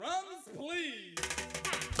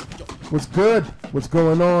What's good? What's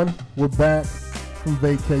going on? We're back from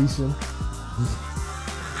vacation.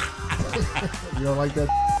 You don't like that?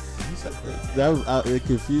 That was it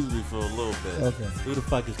confused me for a little bit. Okay. Who the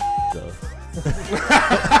fuck is though?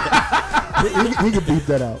 he can beep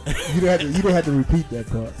that out. You didn't have to repeat that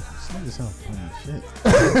part. This nigga sound funny as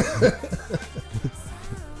shit.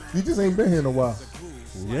 You just ain't been here in a while.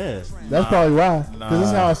 Yeah. That's probably why. Because this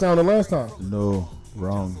is how I sounded last time. No,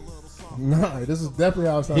 wrong. Nah, this is definitely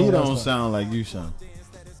how I sounded He last don't time. sound like you sound.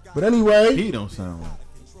 But anyway, He don't sound like.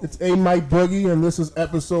 it's A Mike Boogie, and this is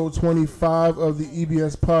episode 25 of the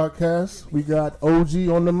EBS podcast. We got OG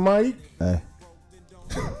on the mic. Hey.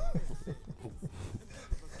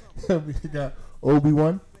 We got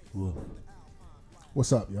Obi-Wan. Woof.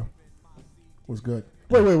 What's up, yo? What's good?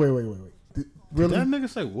 Wait. Really? Did that nigga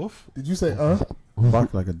say woof? Did you say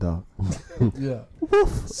Bark like a dog. Yeah.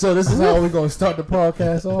 So this is how we're going to start the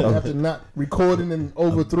podcast off after not recording in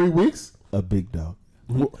over 3 weeks? A big dog.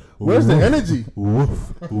 Where's the energy?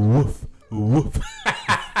 Woof, woof, woof.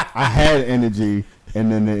 I had energy,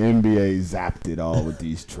 and then the NBA zapped it all with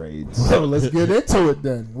these trades. So let's get into it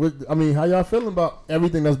then. How y'all feeling about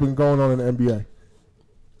everything that's been going on in the NBA?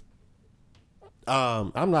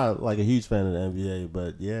 I'm not like a huge fan of the NBA,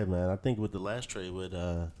 but yeah, man. I think with the last trade with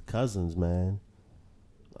Cousins, man,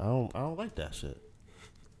 I don't like that shit.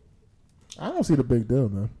 I don't see the big deal,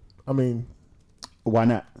 man. I mean, Why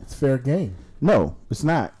not? it's fair game. No, it's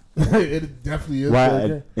not. It definitely is fair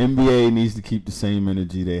game. NBA needs to keep the same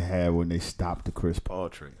energy they had when they stopped the Chris Paul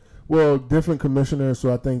trade. Well, different commissioners,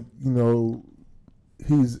 so I think,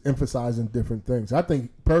 he's emphasizing different things. I think,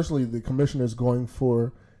 personally, the commissioner's going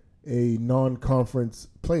for a non-conference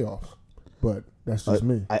playoffs, but that's just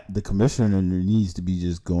me. The commissioner needs to be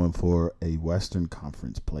just going for a Western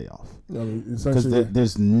Conference playoff. Because Because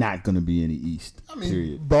there's not going to be any East,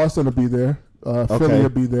 period. Boston will be there. Philly will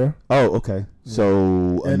be there. Oh, okay.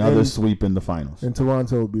 So another sweep in the finals. And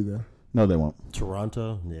Toronto will be there. No, they won't.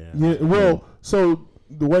 Toronto, yeah. Yeah. Well, so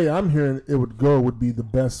the way I'm hearing it would be the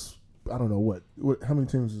best. I don't know what. How many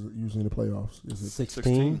teams is it usually in the playoffs? Is it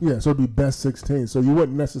 16? Yeah, so it'd be best 16. So you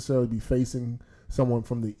wouldn't necessarily be facing someone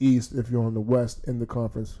from the East if you're on the West in the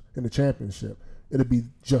conference in the championship. It'd be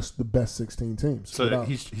just the best 16 teams. So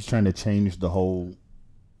he's trying to change the whole.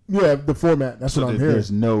 Yeah, the format. That's what I'm hearing.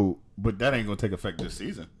 There's no, but that ain't gonna take effect this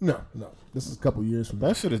season. No. This is a couple years from now.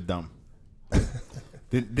 That shit is dumb.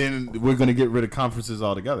 then we're gonna get rid of conferences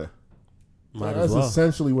altogether. That's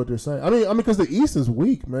essentially what they're saying. I mean, because the East is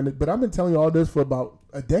weak, man. But I've been telling you all this for about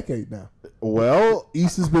a decade now. Well,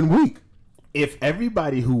 East has been weak. If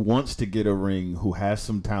everybody who wants to get a ring, who has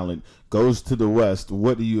some talent, goes to the West,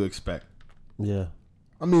 what do you expect? Yeah.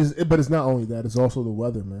 I mean, but it's not only that; it's also the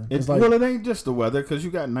weather, man. It ain't just the weather because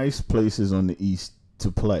you got nice places on the East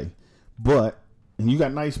to play, and you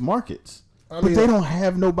got nice markets. But they don't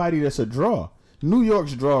have nobody that's a draw. New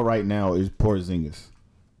York's draw right now is Porzingis.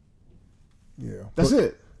 Yeah, that's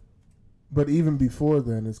it. But even before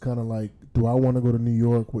then, it's kind of like, do I want to go to New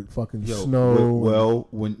York with fucking snow? Well,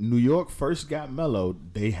 when New York first got Melo,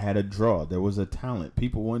 they had a draw. There was a talent.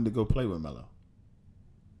 People wanted to go play with Melo.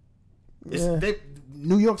 Yeah.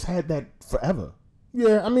 New York's had that forever.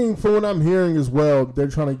 Yeah, I mean, from what I'm hearing as well, they're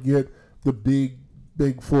trying to get the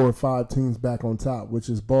big 4 or 5 teams back on top, which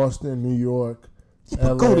is Boston, New York,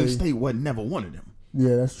 LA. Golden State was never one of them.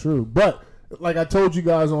 Yeah, that's true. But like I told you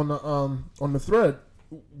guys on the thread,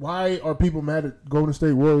 why are people mad at Golden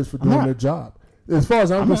State Warriors for doing their job? As far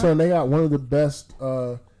as I'm concerned, they got one of the best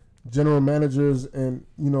general managers and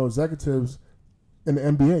executives in the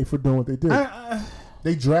NBA for doing what they did.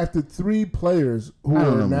 They drafted 3 players who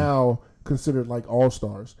are now considered like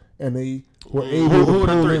all-stars, and they were able to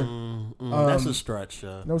pull in. That's a stretch.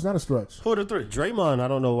 No, it's not a stretch. Who are the 3? Draymond, I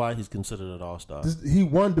don't know why he's considered an all-star. He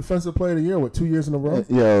won Defensive Player of the Year, 2 years in a row?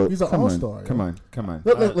 He's an all-star. Come on.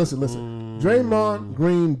 Listen. Draymond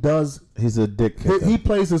Green does... He's a dick kicker. He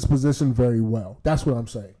plays his position very well. That's what I'm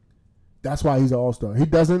saying. That's why he's an all-star. He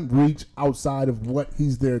doesn't reach outside of what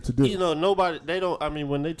he's there to do.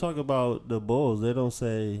 When they talk about the Bulls,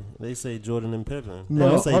 they say Jordan and Pippen. No,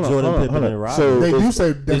 they don't say Jordan, Pippen, and Rodman. So they do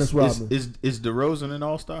say Dennis Rodman. Is DeRozan an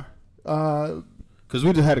all-star? Because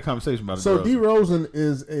we just had a conversation about it. So DeRozan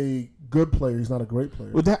is a good player. He's not a great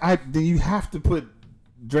player. Well, then you have to put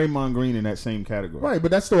Draymond Green in that same category. Right,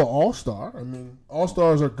 but that's still an all-star. I mean,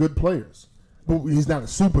 all-stars are good players. But he's not a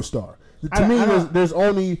superstar. To me, there's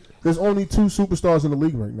only 2 superstars in the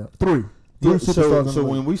league right now. 3 superstars. So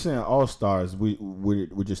when we say all-stars, we're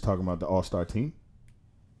just talking about the all-star team?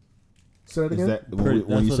 Say that again?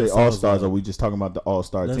 When you say all-stars, are we just talking about the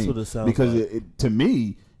all-star team? That's what it sounds because like. to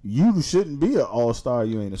me, you shouldn't be an all-star.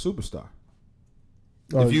 You ain't a superstar.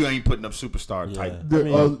 If you ain't putting up superstar type, they're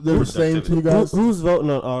the same to you guys. Who's voting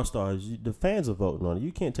on All-Stars? The fans are voting on it.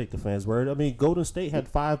 You can't take the fans' word. I mean, Golden State had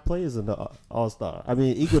 5 players in the All-Star. I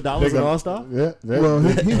mean, Iguodala's an All-Star. Yeah, well,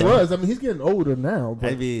 he was. I mean, he's getting older now.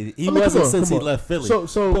 But, I mean, he wasn't since he left Philly.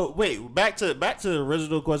 So but wait, back to the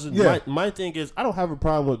original question. Yeah. My thing is, I don't have a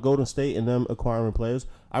problem with Golden State and them acquiring players.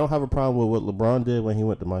 I don't have a problem with what LeBron did when he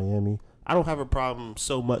went to Miami. I don't have a problem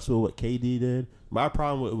so much with what KD did. My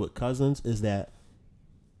problem with Cousins is that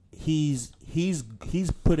he's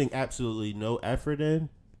putting absolutely no effort in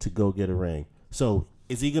to go get a ring. So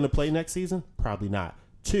is he going to play next season? Probably not.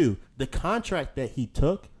 2, the contract that he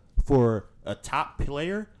took for a top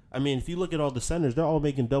player. I mean, if you look at all the centers, they're all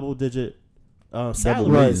making double-digit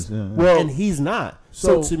salaries, Well, and he's not.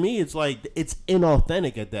 So to me, it's like it's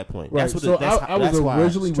inauthentic at that point. Right. That's what I was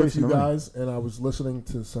originally with you guys, and I was listening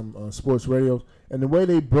to some sports radios, and the way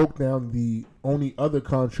they broke down the only other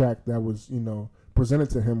contract that was presented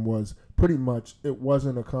to him was pretty much it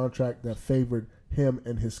wasn't a contract that favored him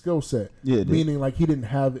and his skill set. Yeah, meaning like he didn't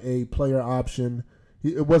have a player option.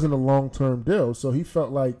 It wasn't a long-term deal, so he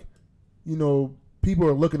felt like people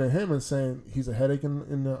are looking at him and saying he's a headache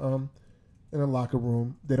in the locker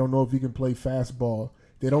room. They don't know if he can play fastball.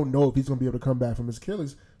 They don't know if he's going to be able to come back from his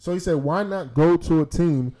Achilles. So he said, why not go to a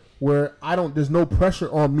team where there's no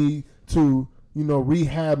pressure on me to,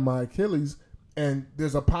 rehab my Achilles, and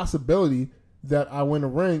there's a possibility that I win a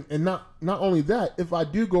ring. And not only that, if I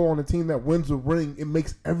do go on a team that wins a ring, it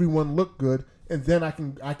makes everyone look good, and then I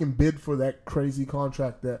can bid for that crazy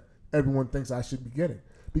contract that everyone thinks I should be getting.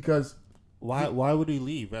 Because why would he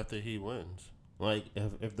leave after he wins? Like,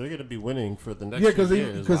 if they're going to be winning for the next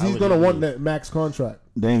years, because he's going to want that max contract.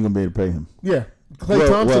 They ain't going to be able to pay him. Yeah. Klay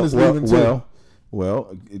Thompson is leaving too.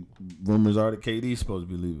 Rumors are that KD's supposed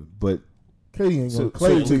to be leaving, but KD ain't going to.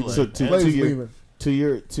 Klay's leaving.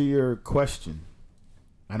 To your question,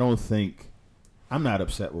 I'm not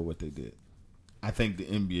upset with what they did. I think the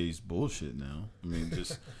NBA's bullshit now. I mean,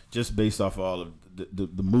 just based off all of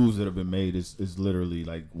the moves that have been made is literally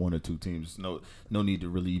like 1 or 2 teams. No need to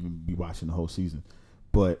really even be watching the whole season.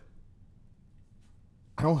 But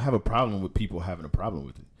I don't have a problem with people having a problem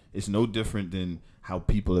with it. It's no different than how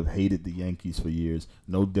people have hated the Yankees for years.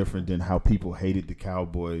 No different than how people hated the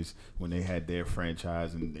Cowboys when they had their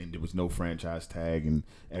franchise and there was no franchise tag and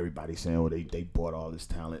everybody saying, they bought all this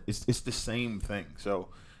talent. It's the same thing. So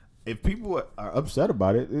if people are upset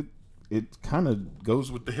about it kind of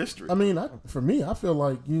goes with the history. I mean, for me, I feel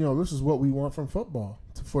like, this is what we want from football,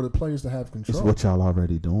 for the players to have control. It's what y'all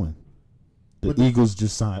already doing. The Eagles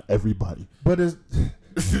just signed everybody. But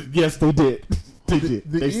yes, they did.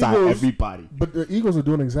 They signed everybody. But the Eagles are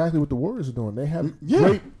doing exactly what the Warriors are doing. They have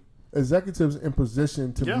great executives in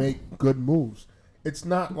position to make good moves. It's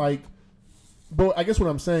not like, but I guess what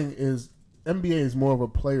I'm saying is NBA is more of a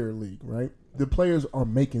player league, right? The players are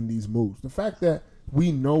making these moves. The fact that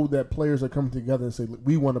we know that players are coming together and say,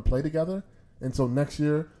 we want to play together, and so next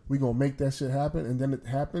year we're going to make that shit happen, and then it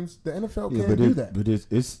happens, the NFL can't do that. But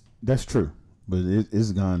that's true. But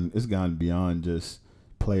it's gone beyond just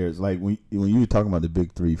players. Like when you were talking about the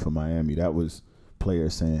big 3 for Miami, that was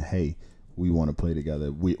players saying, hey, we want to play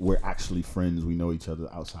together. We're actually friends. We know each other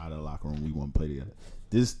outside of the locker room. We want to play together.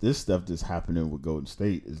 This stuff that's happening with Golden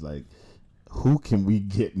State is like, who can we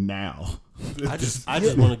get now? I just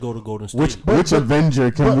want to go to Golden State. Which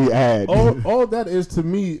Avenger can we add? All that is to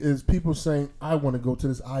me is people saying, I want to go to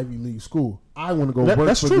this Ivy League school. I want to go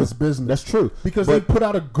work for this business. That's true. Because they put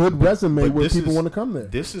out a good resume where people want to come there.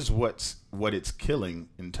 This is what it's killing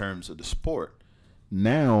in terms of the sport.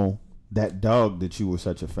 Now, that dog that you were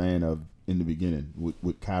such a fan of in the beginning,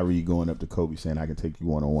 with Kyrie going up to Kobe saying, I can take you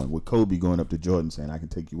one-on-one. With Kobe going up to Jordan saying, I can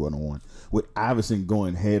take you one-on-one. With Iverson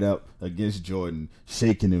going head up against Jordan,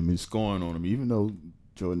 shaking him and scoring on him, even though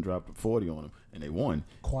Jordan dropped a 40 on him and they won.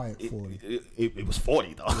 Quiet 40. It was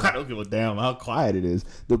 40, though. I don't give a damn how quiet it is.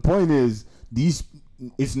 The point is,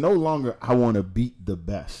 it's no longer I want to beat the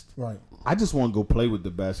best. Right. I just want to go play with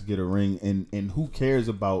the best, get a ring, and who cares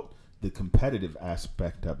about the competitive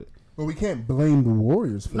aspect of it? But we can't blame the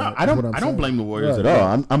Warriors for that. I don't blame the Warriors at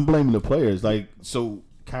all. I'm blaming the players. Like, so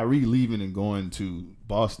Kyrie leaving and going to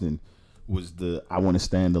Boston was I want to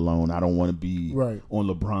stand alone. I don't want to be on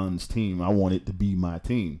LeBron's team. I want it to be my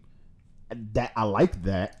team. That I like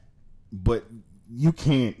that, but you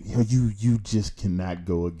can't. You just cannot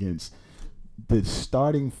go against the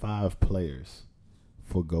starting 5 players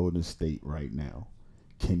for Golden State right now.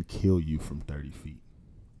 Can kill you from 30 feet.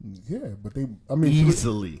 Yeah, but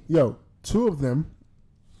easily. 2 of them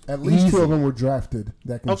at least 2 of them were drafted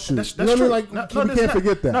that can shoot. That's you know true. what I mean? Like, we can't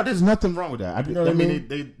forget that. No, there's nothing wrong with that. You know what I mean?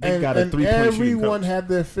 They got a 3-point shooting coach. Everyone had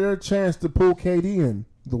their fair chance to pull KD in.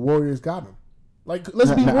 The Warriors got him. Like,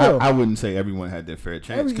 let's be real. I wouldn't say everyone had their fair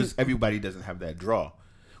chance because everybody doesn't have that draw.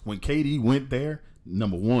 When KD went there,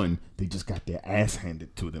 number one, they just got their ass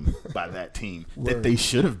handed to them by that team that they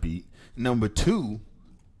should have beat. Number two,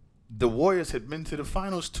 the Warriors had been to the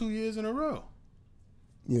finals 2 years in a row.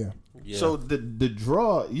 Yeah. So the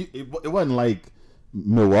draw, it wasn't like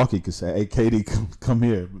Milwaukee could say, "Hey, KD, come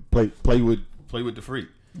here, play with the freak."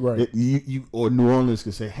 Right. You or New Orleans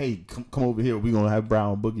could say, "Hey, come over here. We're gonna have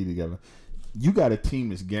Brown and Boogie together." You got a team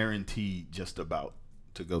that's guaranteed just about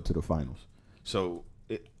to go to the finals. So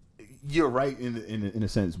you're right in a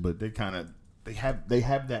sense, but they have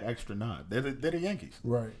that extra nod. They're the Yankees.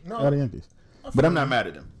 Right. No, they're the Yankees. But I'm not mad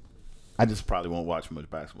at them. I just probably won't watch much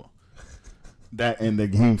basketball. That and the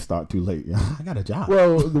game start too late. I got a job.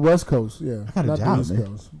 Well, the West Coast, yeah, I got not a job, the East man.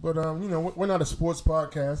 Coast. But we're not a sports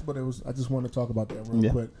podcast, but I just want to talk about that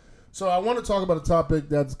real quick. So I want to talk about a topic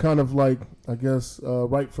that's kind of like, I guess,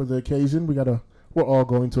 right for the occasion. We're all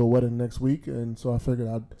going to a wedding next week, and so I figured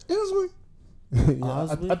Is we?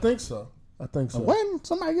 I think so. When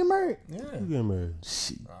somebody get married? Yeah, You get married?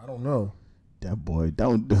 Shit, I don't know. that boy,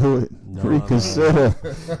 don't do it. No, Reconsider.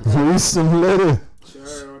 Read some letter.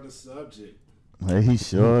 Sure on the subject. Hey, he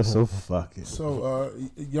sure. So fuck it. So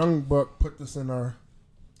Young Buck put this on our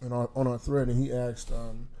thread, and he asked,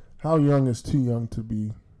 "How young is too young to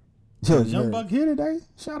be?" Yo, is Young Buck here today?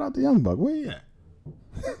 Shout out to Young Buck. Where he at?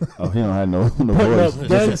 Oh, he don't have no voice.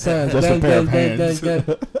 Gang signs. Just a pair of hands. Gang.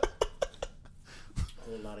 A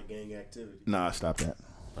whole lot of gang activity. Nah, stop that.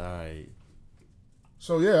 All right.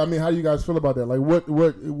 So yeah, I mean, how do you guys feel about that? Like,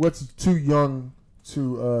 what's too young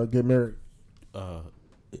to get married?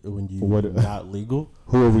 When you What- not legal?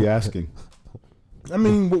 Who are we asking? I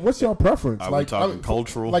mean, what's your preference? Are we talking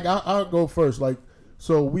cultural? Like, I'll go first. Like,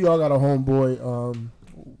 so we all got a homeboy.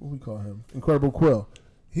 What we call him? Incredible Quill.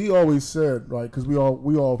 He always said, right, because we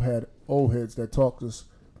all had old heads that talked us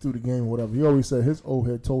through the game or whatever. He always said his old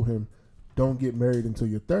head told him, don't get married until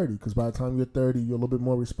you're 30, because by the time you're 30, you're a little bit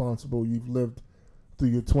more responsible. You've lived through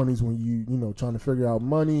your 20s when you trying to figure out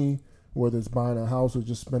money, whether it's buying a house or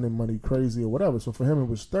just spending money crazy or whatever. So for him, it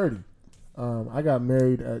was 30. I got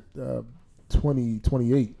married at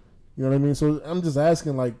 28. You know what I mean? So I'm just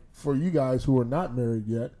asking, like, for you guys who are not married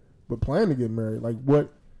yet but plan to get married, like,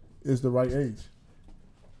 what is the right age?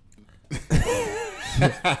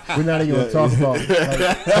 We're not even going to talk about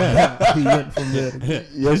like, he went from there.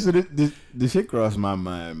 Yes, the shit crossed my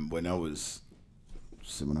mind when I was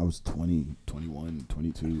 20, 21,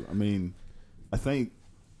 22. I mean, I think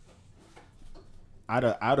out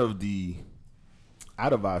of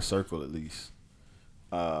our circle at least,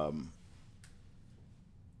 I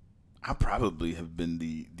probably have been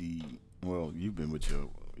the well, you've been with your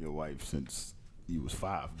wife since you was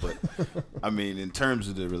 5, but I mean, in terms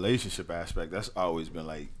of the relationship aspect, that's always been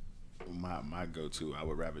like my go-to. I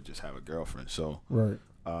would rather just have a girlfriend. So Right.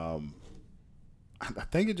 I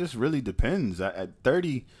think it just really depends. At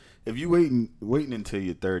 30, if you waiting until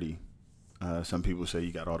you're 30, some people say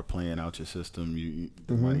you got all the playing out your system,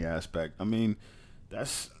 the money aspect. I mean,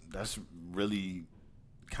 that's really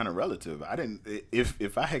kind of relative. I didn't.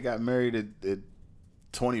 If I had got married at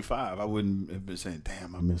 25, I wouldn't have been saying,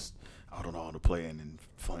 "Damn, I missed out on all the playing and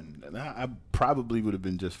fun." And I probably would have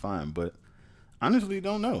been just fine. But honestly,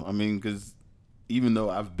 don't know. I mean, because even though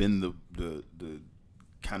I've been the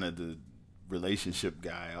kind of the relationship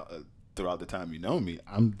guy throughout the time you know me,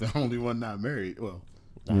 I'm the only one not married. Well,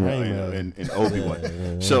 and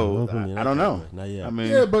Obi-Wan. So I don't know. Not yet. I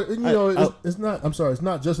mean, Yeah, but it's not. I'm sorry. It's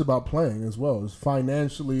not just about playing as well. It's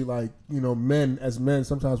financially, like, men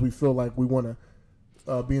sometimes we feel like we want to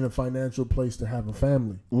be in a financial place to have a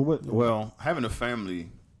family. Well, having a family,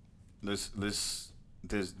 that's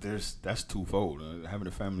twofold. Having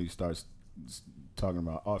a family starts talking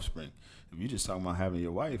about offspring. If you're just talking about having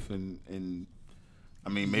your wife and I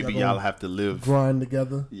mean, maybe y'all have to live grind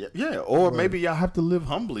together. Yeah, or maybe y'all have to live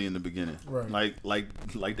humbly in the beginning, right? Like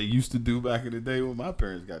they used to do back in the day when my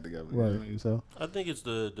parents got together. Right. You know what I mean? So I think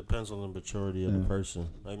depends on the maturity of the person.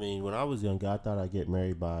 I mean, when I was younger, I thought I'd get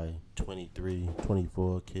married by 23,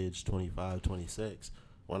 24, kids 25, 26.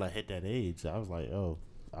 When I hit that age, I was like, oh,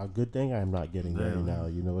 a good thing I'm not getting married now.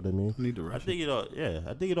 You know what I mean? Need to rush. I think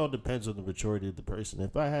it all depends on the maturity of the person.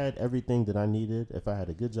 If I had everything that I needed, if I had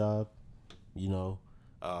a good job,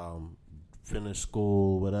 finished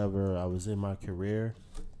school, whatever, I was in my career,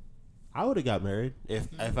 I would have got married if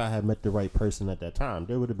I had met the right person at that time.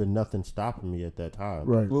 There would have been nothing stopping me at that time.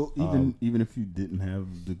 Right. Well, even if you didn't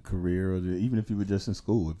have the career, even if you were just in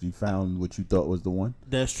school, if you found what you thought was the one.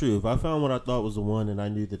 That's true. If I found what I thought was the one, and I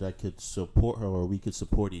knew that I could support her, or we could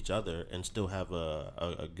support each other, and still have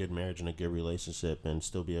a good marriage and a good relationship, and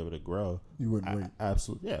still be able to grow, you wouldn't wait.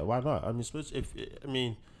 Absolutely, yeah. Why not? I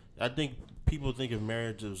mean, I think people think of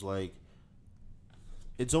marriage as like.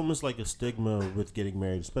 It's almost like a stigma with getting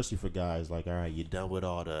married, especially for guys. Like, all right, you're done with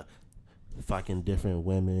all the fucking different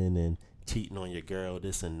women and cheating on your girl,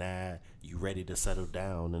 this and that. You ready to settle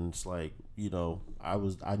down? And it's like,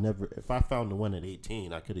 if I found the one at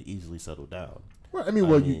 18, I could have easily settled down. Well,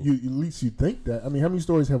 you at least you think that. I mean, how many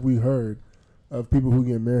stories have we heard of people who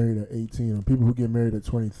get married at 18 or people who get married at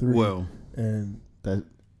 23? Well, and that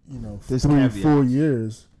 3-4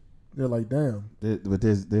 years. They're like, damn. But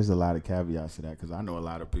there's a lot of caveats to that because I know a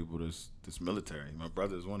lot of people that's military. My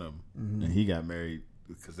brother's one of them, and he got married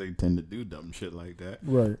because they tend to do dumb shit like that.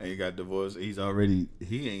 Right. And he got divorced. He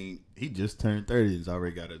just turned 30 and he's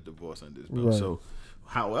already got a divorce under his belt. Right. So,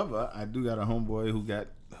 however, I do got a homeboy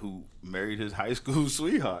who married his high school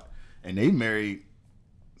sweetheart, and they married.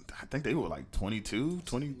 I think they were like 22,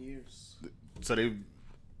 20 years. So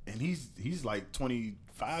he's like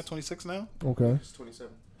 25, 26 now. Okay. He's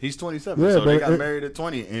 27. He's 27, yeah, so they got married at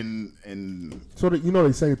 20, and so that,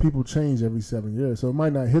 they say people change every 7 years, so it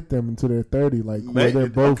might not hit them until they're 30, like where they're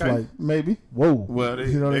both like maybe. Whoa, well,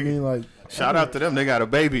 you know what I mean? Like, shout out to them, they got a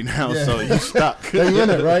baby now, so you stuck. They in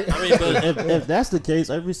it, right? I mean, but if that's the case,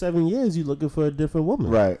 every 7 years you're looking for a different woman,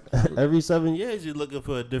 right? Every 7 years you're looking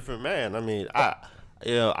for a different man. I mean,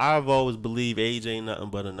 I've always believed age ain't nothing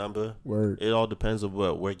but a number. Word. It all depends on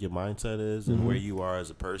where your mindset is and where you are as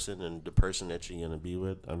a person and the person that you're gonna be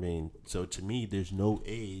with. I mean, so to me, there's no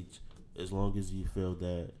age as long as you feel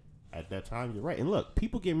that at that time you're right. And look,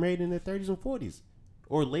 people get married in their 30s and 40s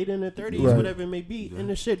or later in their 30s, right. whatever it may be, and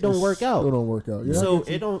the shit don't work out. It don't work out. Yeah, so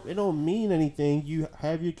it don't mean anything. You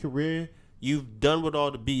have your career. You've done with all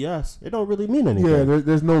the BS. It don't really mean anything. Yeah,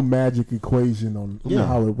 there's no magic equation on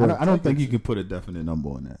how it works. I don't think you can put a definite number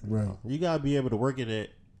on that. Right. You gotta be able to work at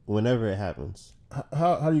it whenever it happens.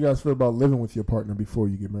 How do you guys feel about living with your partner before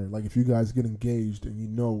you get married? Like if you guys get engaged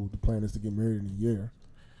and the plan is to get married in a year.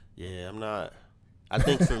 Yeah, I'm not. I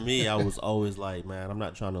think for me, I was always like, man, I'm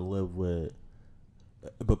not trying to live with.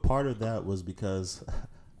 But part of that was because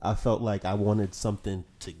I felt like I wanted something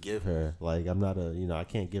to give her. Like I'm not I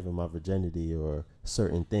can't give her my virginity or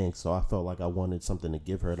certain things. So I felt like I wanted something to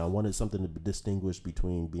give her, and I wanted something to distinguish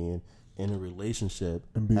between being in a relationship,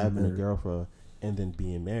 and having married. a girlfriend, and then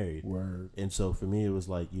being married. Word. And so for me, it was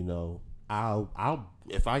like, I'll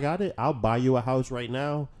if I got it, I'll buy you a house right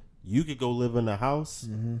now. You could go live in the house.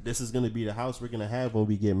 Mm-hmm. This is going to be the house we're going to have when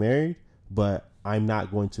we get married, but I'm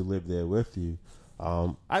not going to live there with you.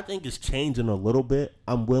 I think it's changing a little bit.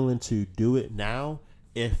 I'm willing to do it now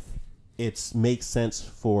if it makes sense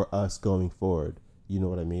for us going forward. You know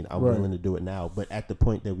what I mean? I'm willing to do it now. But at the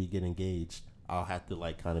point that we get engaged, I'll have to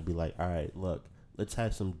kind of be like, all right, look, let's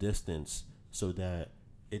have some distance so that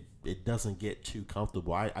it doesn't get too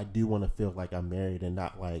comfortable. I do want to feel like I'm married and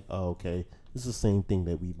not like, oh, okay, this is the same thing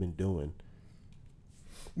that we've been doing.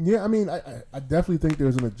 Yeah, I mean, I definitely think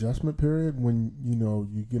there's an adjustment period when,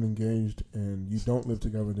 you get engaged and you don't live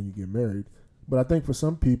together and then you get married. But I think for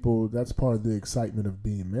some people, that's part of the excitement of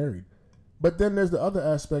being married. But then there's the other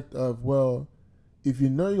aspect of, well, if you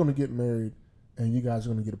know you're going to get married and you guys are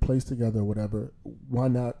going to get a place together or whatever, why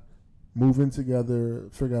not move in together,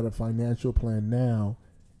 figure out a financial plan now,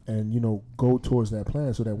 and, go towards that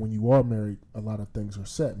plan so that when you are married, a lot of things are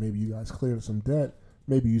set. Maybe you guys cleared some debt.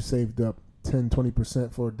 Maybe you saved up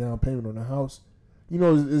 10-20% for a down payment on a house.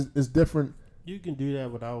 It's different. You can do that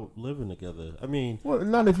without living together. I mean, well,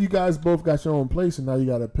 not if you guys both got your own place and now you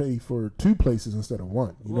got to pay for 2 places instead of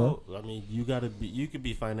 1. You know? I mean, you can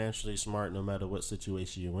be financially smart no matter what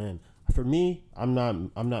situation you're in. For me, I'm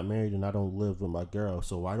not married and I don't live with my girl,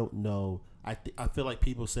 so I don't know. I feel like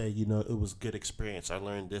people say, it was good experience. I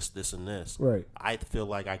learned this, and this. Right. I feel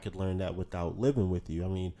like I could learn that without living with you. I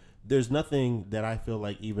mean, there's nothing that I feel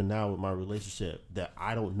like even now with my relationship that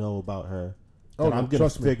I don't know about her that I'm going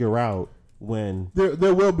to figure out when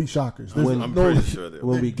there will be shockers. I'm pretty sure there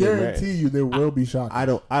will. When we get married. Guarantee you there will be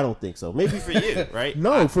shockers. I don't think so. Maybe for you, right?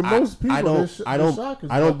 No, for most people, I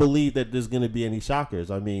don't believe that there's going to be any shockers.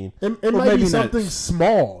 I mean, it might be something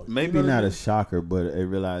small. Maybe not a shocker, but a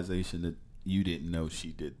realization that you didn't know she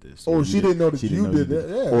did this. Or she didn't know that you did that.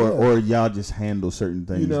 Yeah, or y'all just handle certain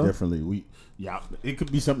things differently. It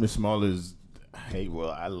could be something as small as, hey, well,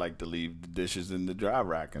 I like to leave the dishes in the dry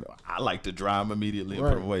rack, and I like to dry them immediately and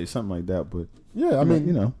put them away, something like that. But yeah, I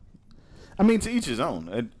mean, I mean, to each his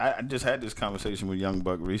own. I just had this conversation with Young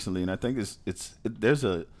Buck recently, and I think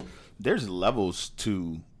there's levels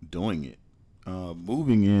to doing it.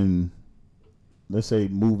 Moving in, let's say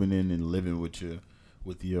moving in and living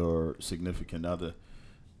with your significant other.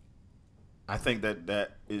 I think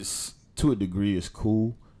that is, to a degree, is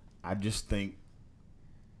cool. I just think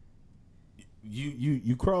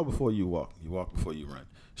you crawl before you walk. You walk before you run.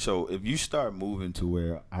 So if you start moving to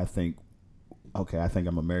where I think I'm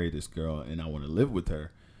gonna marry this girl and I want to live with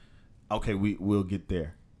her, okay, we'll get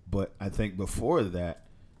there. But I think before that,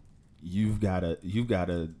 you've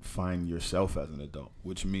gotta find yourself as an adult,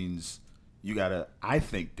 which means I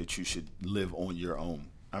think that you should live on your own.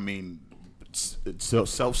 I mean, it's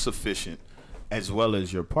self-sufficient as well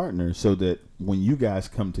as your partner, so that when you guys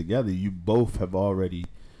come together, you both have already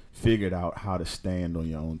figured out how to stand on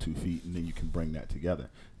your own 2 feet, and then you can bring that together.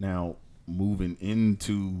 Now, moving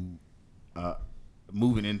into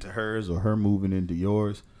hers or her moving into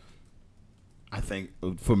yours, I think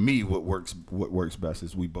for me, what works best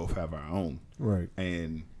is we both have our own. Right.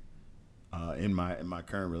 And in my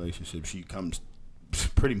current relationship, she comes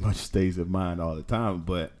pretty much stays at mine all the time.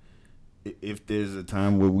 But if there's a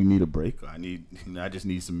time where we need a break, I just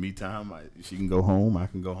need some me time. She can go home, I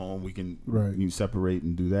can go home. We can separate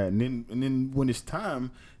and do that. And then when it's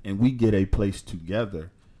time and we get a place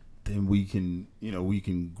together, then we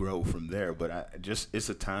can grow from there. But it's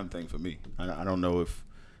a time thing for me. I don't know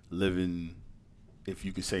if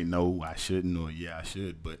you could say no, I shouldn't, or yeah, I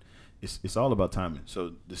should, but it's all about timing.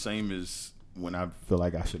 So the same as when I feel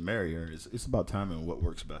like I should marry her, it's about timing and what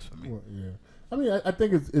works best for me. Well, yeah, I mean, I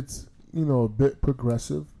think it's a bit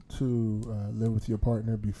progressive to live with your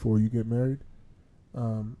partner before you get married.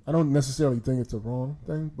 I don't necessarily think it's a wrong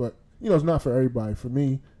thing, but it's not for everybody. For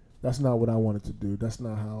me, that's not what I wanted to do. That's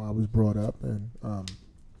not how I was brought up, and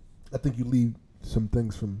I think you leave some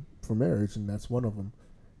things from marriage, and that's one of them.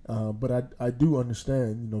 But I do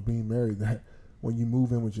understand, being married, that when you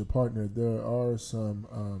move in with your partner, there are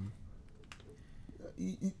some,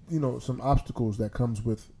 some obstacles that comes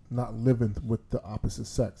with not living with the opposite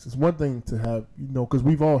sex. It's one thing to have, because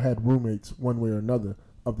we've all had roommates one way or another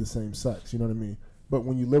of the same sex, you know what I mean? But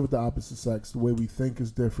when you live with the opposite sex, the way we think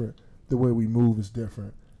is different, the way we move is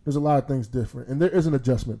different. There's a lot of things different, and there is an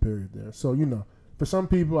adjustment period there. So, for some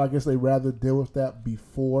people, I guess they rather deal with that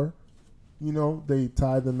before they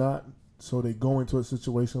tie the knot, so they go into a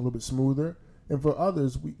situation a little bit smoother. And for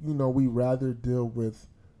others, we rather deal with,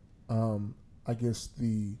 I guess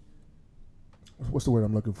what's the word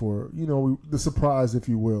I'm looking for? The surprise, if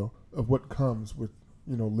you will, of what comes with,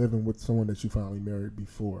 living with someone that you finally married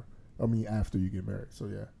after you get married. So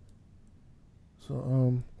yeah.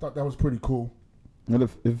 So thought that was pretty cool. And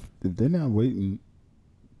if they're not waiting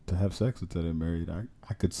to have sex until they're married,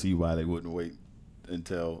 I could see why they wouldn't wait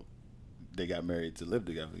until they got married to live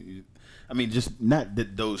together. I mean, just not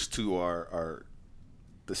that those two are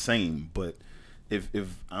the same, but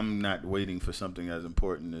if I'm not waiting for something as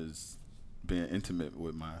important as being intimate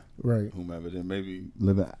with my whomever, then maybe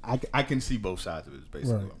I can see both sides of it. Is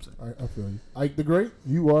basically what I'm saying. I feel you. Ike the Great,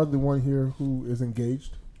 you are the one here who is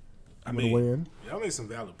engaged. Y'all made some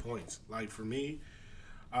valid points. Like for me,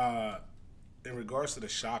 in regards to the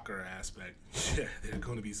shocker aspect, yeah, there are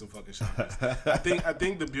going to be some fucking shockers. I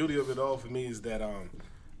think the beauty of it all for me is that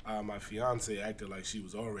my fiance acted like she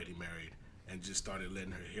was already married and just started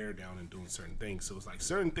letting her hair down and doing certain things. So it's like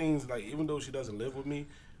certain things, like even though she doesn't live with me,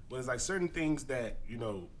 but it's like certain things that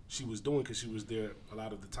she was doing because she was there a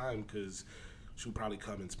lot of the time, because she would probably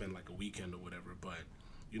come and spend like a weekend or whatever. But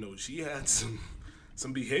she had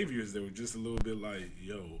some behaviors that were just a little bit like,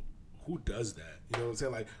 yo, who does that? You know what I'm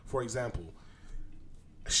saying? Like, for example,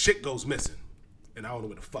 shit goes missing, and I don't know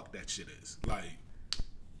where the fuck that shit is. Like,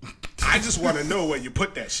 I just want to know where you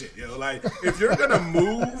put that shit, Like, if you're gonna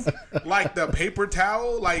move, like, the paper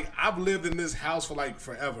towel, like, I've lived in this house for, like,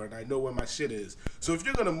 forever, and I know where my shit is. So if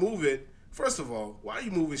you're gonna move it, first of all, why are you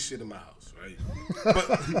moving shit in my house, right?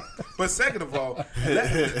 But second of all,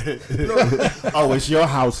 oh, it's your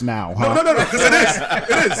house now, huh? No, because it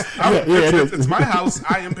is. It's my house.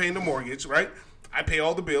 I am paying the mortgage, right? I pay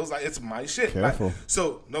all the bills. It's my shit. Careful.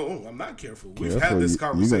 So, no, I'm not careful. We've had this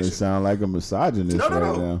conversation. You're going to sound like a misogynist right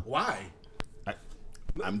now. Why?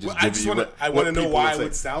 I'm just I want to know why I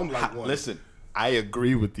would sound like one. Listen, I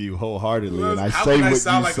agree with you wholeheartedly, and how say can what I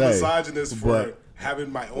sound you like say, a misogynist for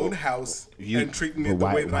having my own house and treating it the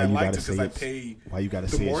way that I like to, because I pay why you got to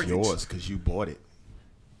say it's yours? Because you bought it.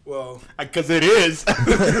 Well, because it is.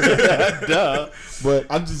 Duh. But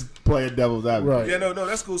I'm just playing devil's advocate. Right. Yeah, no,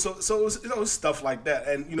 that's cool. So it's stuff like that,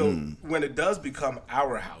 and when it does become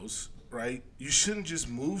our house, right? You shouldn't just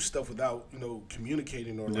move stuff without,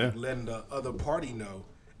 communicating or like letting the other party know.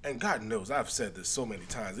 And God knows, I've said this so many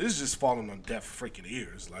times. It's just falling on deaf freaking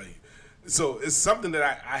ears. Like, so it's something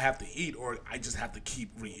that I have to eat, or I just have to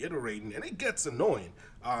keep reiterating, and it gets annoying.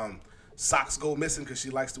 Socks go missing because she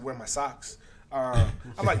likes to wear my socks. I'm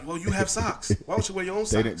like, well, you have socks. Why don't you wear your own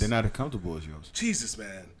socks? They're not as comfortable as yours. Jesus,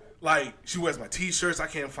 man. Like, she wears my T-shirts. I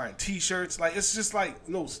can't find T-shirts. Like, it's just like,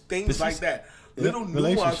 things like that. Little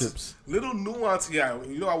nuance. Yeah,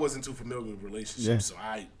 I wasn't too familiar with relationships, so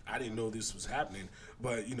I didn't know this was happening.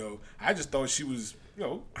 But, I just thought she was,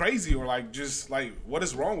 crazy, or like, just like, what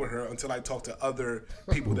is wrong with her, until I talked to other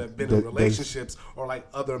people that have been in relationships or like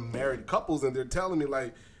other married couples, and they're telling me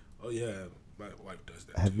like, oh yeah, my wife does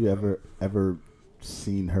that. Have you ever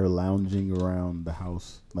seen her lounging around the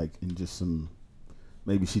house, like in just some,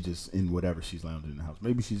 maybe she just in whatever she's lounging in the house.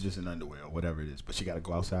 Maybe she's just in underwear or whatever it is, but she got to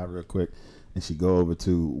go outside real quick, and she go over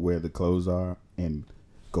to where the clothes are and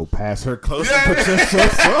go past her clothes and put your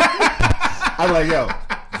shorts on. I'm like, yo,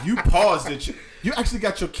 you paused it. You actually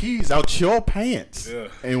got your keys out your pants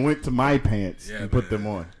and went to my pants and put them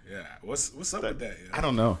on. Yeah, what's up with that? Yeah. I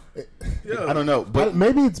don't know. I don't know, but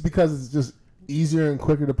maybe it's because it's just easier and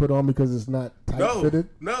quicker to put on because it's not tight fitted.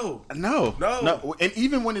 No. And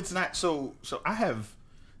even when it's not, so I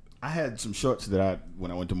had some shorts that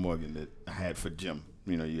when I went to Morgan that I had for gym.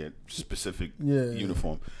 You had specific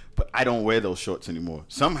uniform, but I don't wear those shorts anymore.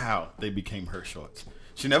 Somehow they became her shorts.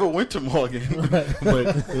 She never went to Morgan,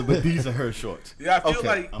 but these are her shorts. Yeah, I feel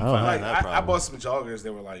like I bought some joggers. They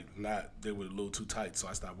were they were a little too tight, so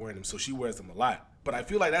I stopped wearing them. So she wears them a lot. But I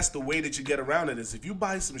feel like that's the way that you get around it, is if you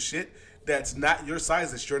buy some shit that's not your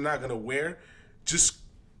size, that you're not going to wear, just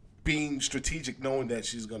being strategic, knowing that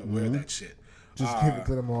she's going to wear that shit. Just give it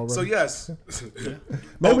to them already. So, yes.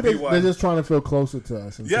 Maybe they're just trying to feel closer to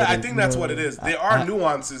us. Yeah, I think that's what it is. There are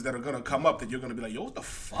nuances that are going to come up that you're going to be like, yo, what the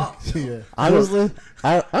fuck? Yeah. Honestly,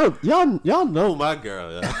 y'all know my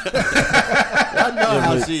girl. Y'all know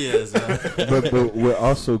how she is. But we're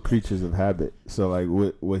also creatures of habit. So, like,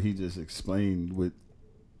 what he just explained with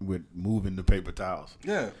moving the paper towels.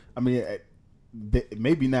 Yeah. I mean,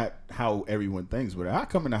 maybe not how everyone thinks, but I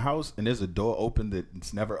come in the house and there's a door open that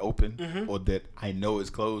it's never open, or that I know is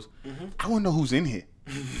closed. I want to know who's in here.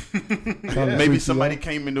 Maybe somebody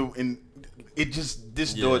came in it just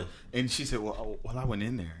this door, and she said, "Well, I went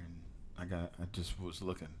in there and I just was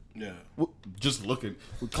looking." Yeah, just looking.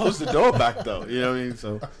 We closed the door back though. You know what I mean?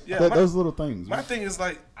 So those little things. My thing is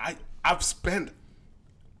like I've spent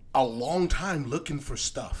a long time looking for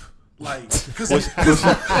stuff. Like,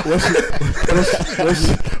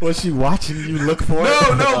 was she watching you look for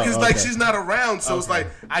it? No, because she's not around, so it's like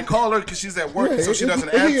I call her because she's at work, so she doesn't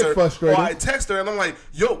answer. Or I text her and I'm like,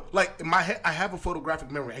 yo, like in my head, I have a photographic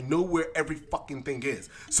memory. I know where every fucking thing is.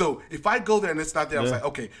 So if I go there and it's not there, I was like,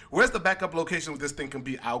 okay, where's the backup location where this thing can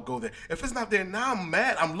be? I'll go there. If it's not there, now I'm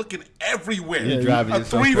mad. I'm looking everywhere. You're driving a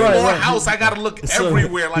 3-floor house, I gotta look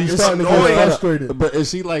everywhere. Like, it's annoying. Frustrated. But is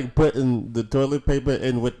she like putting the toilet paper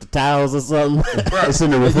in with the towels or something? It's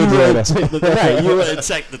in the refrigerator. Right, you wouldn't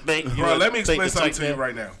check the thing. Bro, let me explain something to you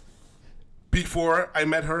right now. Before I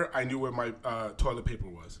met her, I knew where my toilet paper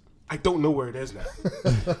was. I don't know where it is now.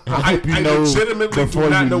 I legitimately do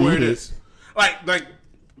not know where it is. Like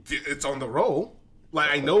it's on the roll. Like,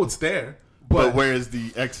 I know it's there. But where is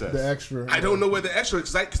the excess? The extra. I don't know where the extra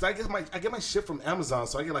is, because I get my shit from Amazon,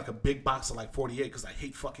 so I get like a big box of like 48 because I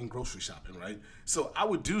hate fucking grocery shopping, right? So I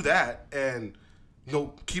would do that and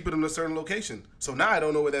keep it in a certain location. So now I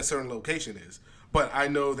don't know where that certain location is. But I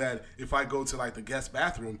know that if I go to like the guest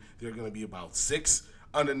bathroom, there are going to be about 6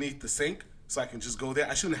 underneath the sink. So I can just go there.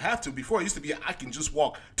 I shouldn't have to. Before, it used to be I can just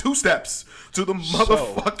walk 2 steps to the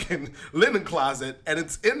motherfucking linen closet, and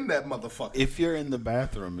it's in that motherfucker. If you're in the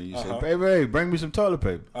bathroom and you say, baby, bring me some toilet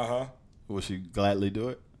paper. Will she gladly do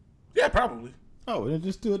it? Yeah, probably. Oh, then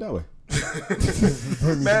just do it that way.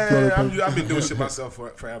 Man, I've been doing shit myself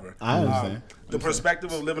forever. I understand. The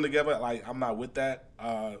perspective of living together, like, I'm not with that.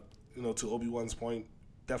 To Obi-Wan's point,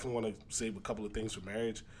 definitely want to save a couple of things for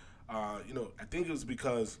marriage. I think it was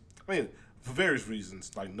because, for various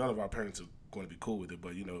reasons, like, none of our parents are going to be cool with it.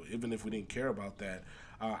 But, even if we didn't care about that,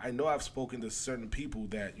 I know I've spoken to certain people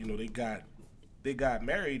that, they got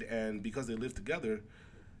married, and because they lived together,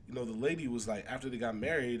 the lady was like, after they got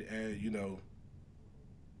married and,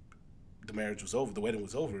 the marriage was over, the wedding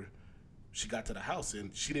was over, she got to the house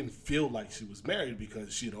and she didn't feel like she was married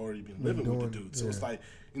because she had already been living with the dude. So it's like,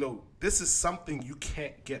 this is something you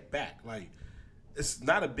can't get back. Like, it's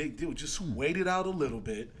not a big deal. Just wait it out a little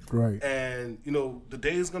bit. Right. And, the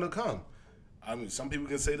day is going to come. I mean, some people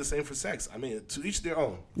can say the same for sex. I mean, to each their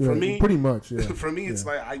own. Yeah, for me, pretty much, yeah. For me, it's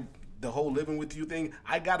like the whole living with you thing,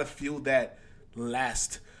 I gotta feel that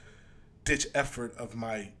last ditch effort of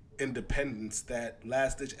my independence, that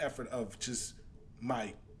last ditch effort of just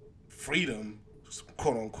my freedom,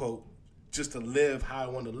 quote unquote, just to live how I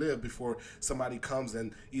want to live before somebody comes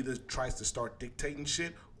and either tries to start dictating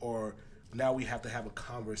shit or now we have to have a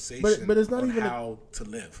conversation but it's not on even how to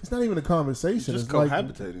live. It's not even a conversation. It's It's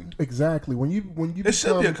cohabitating. Like, exactly. When you It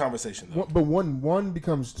should be a conversation though. But one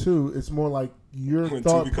becomes two. It's more like your When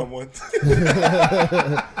thought. two become one.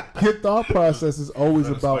 Your thought process is always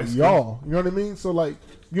That's about spicy. y'all. You know what I mean? So like,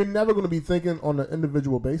 you're never going to be thinking on an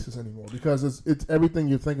individual basis anymore because it's everything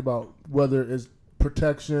you think about, whether it's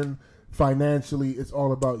protection, financially. It's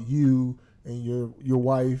all about you and your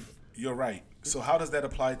wife. You're right. So how does that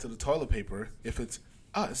apply to the toilet paper if it's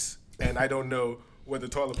us and I don't know where the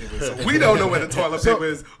toilet paper is? So we don't know where the toilet paper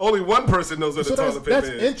is. Only one person knows where the toilet paper that's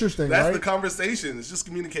is. interesting, That's right? the conversation. It's just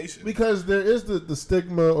communication. Because there is the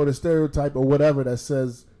stigma or the stereotype or whatever that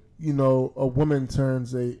says, you know, a woman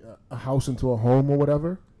turns a house into a home or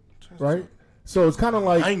whatever, right? So it's kind of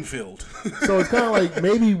like Minefield. so it's kind of like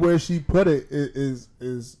maybe where she put it is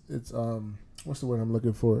it's what's the word I'm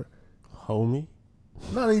looking for? Homie.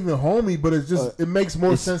 Not even homey, but it's just it makes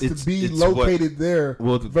more sense to be it's located there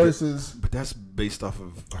Well, versus but that's based off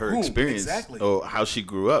of her Who? experience Exactly. or how she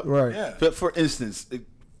grew up. right. Yeah. But for instance,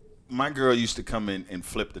 my girl used to come in and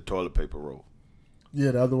flip the toilet paper roll.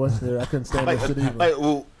 Yeah, the other way. Yeah, I couldn't stand that shit either. Like,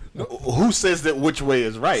 well, who says that which way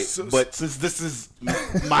is right? So- But since this is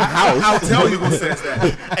my house, I'll tell you who says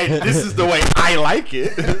that. and this is the way I like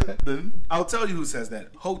it, then I'll tell you who says that.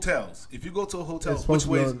 Hotels. If you go to a hotel, It's supposed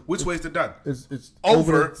which to be ways? on- Which ways they're done? It's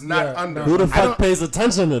Over, the- not yeah, under. Who the I fuck don't- pays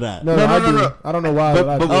attention to that? No, No, I no, do. no. I don't know why, but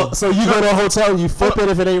I do. Oh, so you go to a hotel and you flip it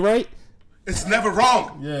if it ain't right? It's never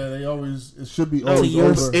wrong. Yeah, they always it should be To always your,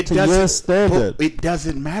 over. it to your doesn't- standard. It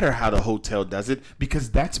doesn't matter how the hotel does it because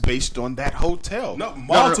that's based on that hotel. No,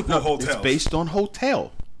 multiple hotels. It's based on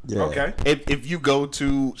hotel. Yeah. Okay. If you go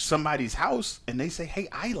to somebody's house and they say, "Hey,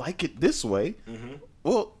 I like it this way,"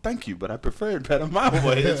 well, thank you, but I prefer it better my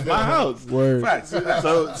way. It's my house. Word. Facts.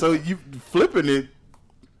 So you flipping it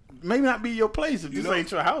may not be your place if this know,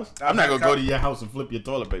 ain't your house. I've I'm not had gonna go to your house and flip your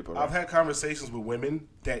toilet paper. I've had conversations with women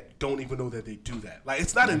that don't even know that they do that. Like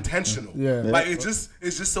it's not intentional. Yeah. Like it just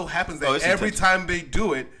so happens that Oh, it's every intentional. time they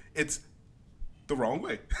do it, it's the wrong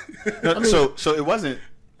way. So it wasn't.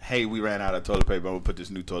 Hey, we ran out of toilet paper. I'm gonna put this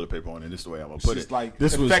new toilet paper on, and this is the way I'm gonna put She's it. like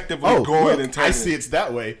this effectively was going look, and turning I see it. it's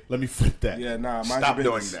that way. Let me flip that. Yeah, nah. Mind Stop your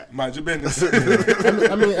doing business. that. Mind your business.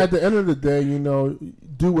 I mean, at the end of the day, you know,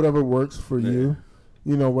 do whatever works for you.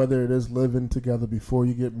 You know, whether it is living together before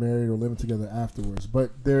you get married or living together afterwards.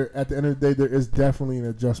 But there, at the end of the day, there is definitely an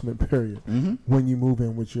adjustment period when you move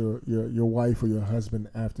in with your wife or your husband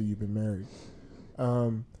after you've been married.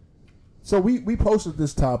 So we posted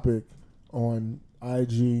this topic on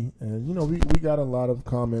IG, and you know we got a lot of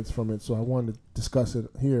comments from it. So I wanted to discuss it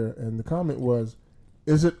here. And the comment was,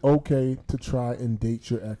 "Is it okay to try and date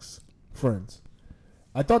your ex friends?"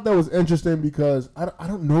 I thought that was interesting because I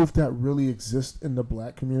don't know if that really exists in the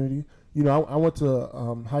black community. You know, I went to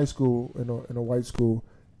high school in a white school,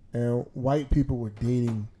 and white people were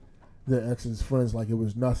dating their ex's friends like it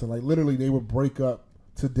was nothing. Like literally, they would break up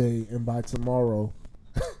today, and by tomorrow,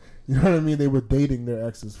 you know what I mean? They were dating their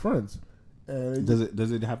ex's friends. And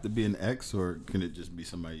Does it have to be an ex, or can it just be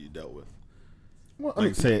somebody you dealt with? well,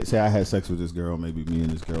 Like say I had sex with this girl. Maybe me and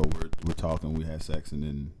this girl were talking. We had sex, and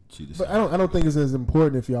then she but decided. I don't think it's as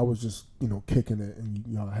important if y'all was just kicking it and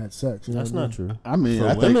y'all had sex. You know That's what I not mean? true. I mean, For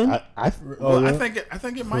I women? think Oh, yeah? I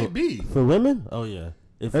think it might be. For women? Oh, yeah.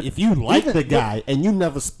 If you like the guy and you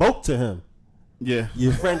never spoke to him, Yeah.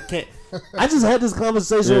 your friend can't. I just had this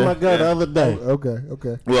conversation with my girl the other day.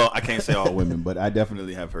 Okay. Well, I can't say all women, but I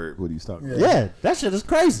definitely have heard what he's talking about. Yeah, that shit is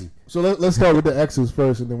crazy. So let's start with the exes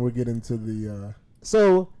first, and then we'll get into the.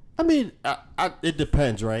 So, I mean, it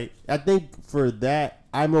depends, right? I think for that,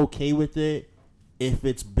 I'm okay with it if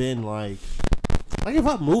it's been like if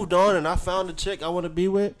I moved on and I found a chick I want to be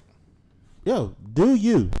with, yo, do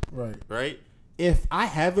you, right? If I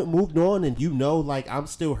haven't moved on and like I'm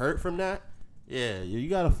still hurt from that, yeah, you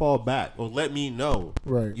gotta fall back or let me know,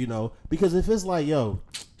 Right. You know, because if it's like, yo,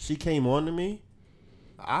 she came on to me,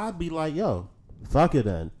 I'd be like, yo, fuck it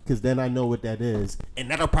then, because then I know what that is, and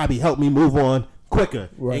that'll probably help me move on quicker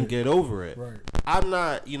and get over it. Right. I'm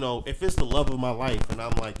not, if it's the love of my life and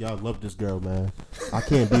I'm like, y'all love this girl, man, I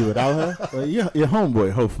can't be without her. Well, your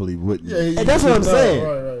homeboy hopefully wouldn't. And that's what I'm saying.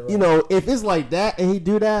 Right. If it's like that and he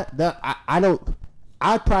do that,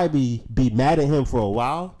 I'd probably be mad at him for a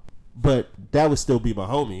while, but that would still be my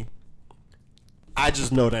homie. I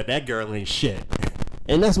just know that girl ain't shit.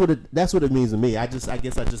 And that's what it means to me. I guess I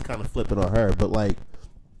just kind of flip it on her. But like,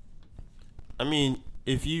 I mean,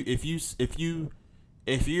 if you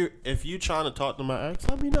trying to talk to my ex,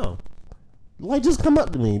 let me know. Like, just come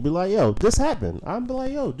up to me, be like, yo, this happened. I'll be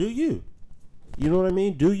like, yo, do you? You know what I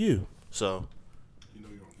mean? Do you? So. You know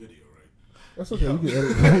you're on video, right? That's okay. You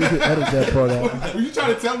can edit that part out. Were you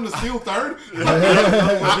trying to tell him to steal third?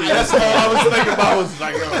 That's all I was thinking about. Was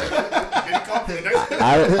like,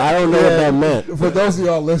 I don't know what that meant. For those of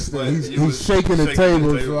y'all listening, he's shaking the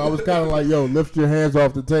table, so I was kind of like, yo, lift your hands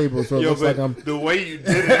off the table. So it looks like I'm. The way you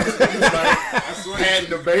did it, was like, I swear, had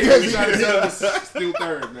the baby. You trying to tell him to steal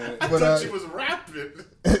third, man. I thought she was rapping.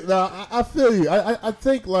 No, I feel you. I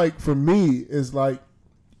think, like, for me, is like,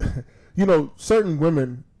 you know, certain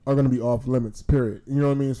women are going to be off limits, period. You know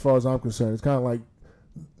what I mean? As far as I'm concerned, it's kind of like,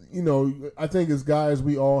 you know, I think as guys,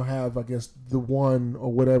 we all have, I guess, the one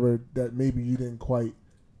or whatever that maybe you didn't quite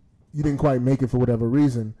make it for whatever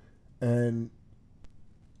reason, and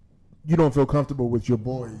you don't feel comfortable with your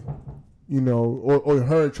boy, you know, or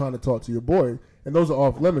her trying to talk to your boy, and those are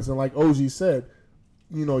off limits. And like OG said,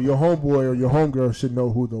 you know, your homeboy or your homegirl should know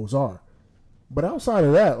who those are. But outside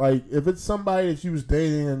of that, like, if it's somebody that you was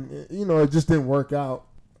dating and, you know, it just didn't work out,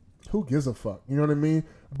 who gives a fuck? You know what I mean?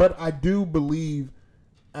 But I do believe,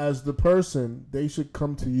 as the person, they should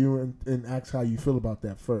come to you and ask how you feel about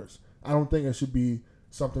that first. I don't think it should be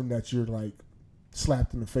something that you're, like,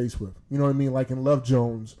 slapped in the face with. You know what I mean? Like in Love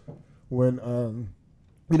Jones, when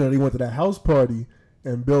you know, they went to that house party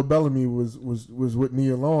and Bill Bellamy was with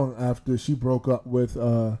Nia Long after she broke up with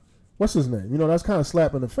what's his name? You know, that's kind of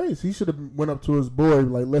slap in the face. He should have went up to his boy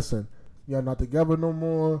like, listen, y'all not together no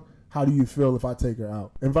more. How do you feel if I take her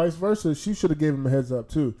out? And vice versa, she should have gave him a heads up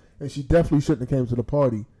too. And she definitely shouldn't have came to the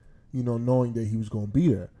party, you know, knowing that he was going to be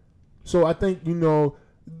there. So I think, you know,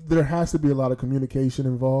 there has to be a lot of communication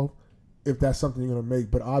involved if that's something you're going to make.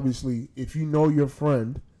 But obviously, if you know your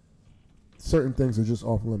friend, certain things are just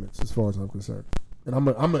off limits as far as I'm concerned. And I'm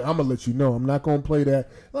gonna let you know. I'm not going to play that,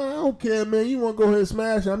 oh, I don't care, man. You want to go ahead and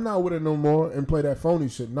smash it? I'm not with it no more, and play that phony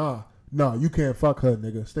shit. Nah, you can't fuck her,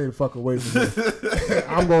 nigga. Stay the fuck away from me.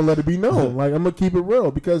 I'm going to let it be known. Like, I'm going to keep it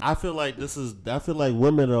real because I feel like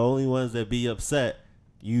women are the only ones that be upset.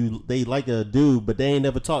 They like a dude, but they ain't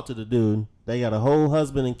never talked to the dude. They got a whole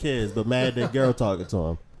husband and kids, but mad that girl talking to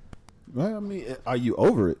him. Well, I mean, are you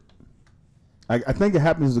over it? I think it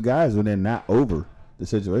happens to guys when they're not over the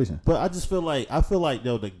situation. But I feel like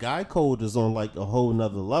though the guy code is on like a whole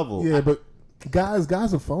nother level. Yeah, but guys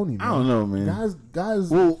are phony, man. I don't know, man. Guys,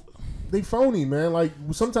 well, they phony, man. Like,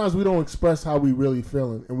 sometimes we don't express how we really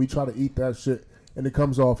feeling, and we try to eat that shit, and it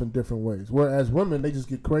comes off in different ways. Whereas women, they just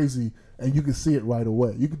get crazy, and you can see it right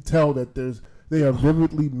away. You can tell that they are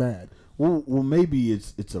vividly mad. Well, maybe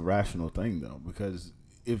it's a rational thing though, because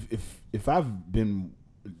if I've been,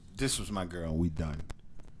 this was my girl and we done,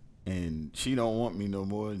 and she don't want me no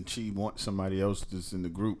more, and she wants somebody else that's in the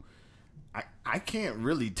group, I can't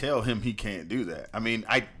really tell him he can't do that. I mean,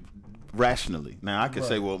 rationally. Now I could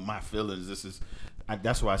say, well, my feelings,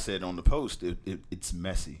 that's why I said on the post, it's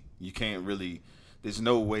messy. You can't really, there's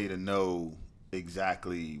no way to know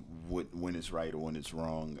exactly when it's right or when it's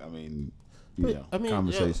wrong. I mean,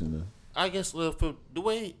 conversation. Yeah, I guess for the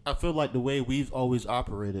way, I feel like the way we've always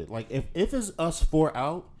operated, like if it's us 4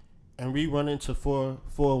 out and we run into four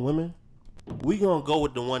women, we gonna go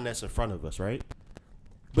with the one that's in front of us, right?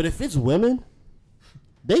 But if it's women,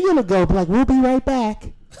 they gonna go like, we'll be right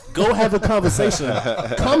back. Go have a conversation.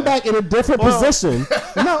 Come back in a different position.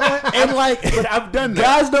 No, and like, but I've done that.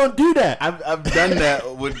 Guys don't do that. I've done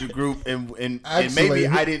that with the group, and Actually, maybe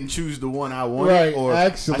I didn't choose the one I wanted, right, or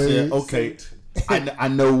actually, I said, okay, I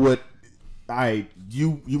know what. All right,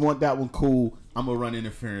 you want that one? Cool. I'm gonna run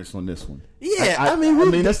interference on this one. Yeah, I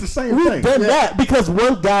mean that's the same thing. We've done that because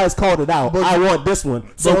one guy's called it out. But I want this one.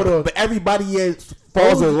 So, but everybody else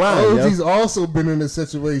falls in line. OG's also been in a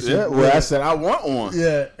situation. Yeah, well, I said I want one.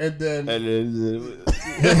 Yeah, and then his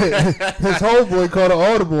homeboy called an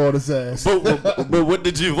audible on his ass. But what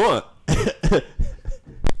did you want?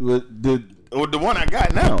 The one I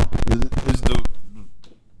got now is the.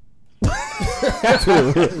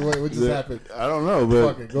 Wait, what just happened? I don't know,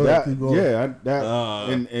 but fuck it, go ahead, keep going.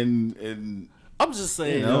 And I'm just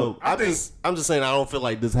saying, I'm just saying, I don't feel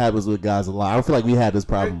like this happens with guys a lot. I don't feel like we had this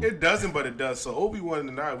problem. It doesn't, but it does. So Obi-Wan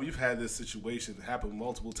and I, we've had this situation happen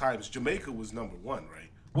multiple times. Jamaica was number one, right?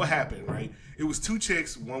 What happened, right? It was 2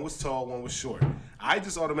 chicks. One was tall, one was short. I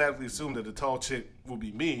just automatically assumed that the tall chick would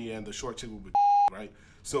be me and the short chick would be right.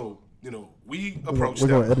 So, we approached them.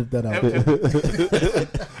 We're going to edit that out.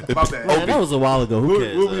 My bad. Man, that was a while ago. Who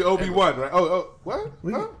cares? We'll be Obi-Wan, right? Oh, what?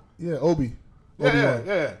 Huh? Yeah, Obi.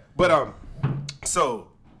 Yeah. But, So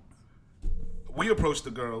we approached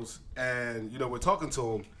the girls, and we're talking to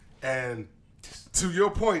them, and to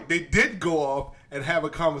your point, they did go off and have a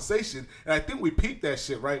conversation, and I think we peeped that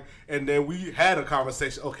shit, right? And then we had a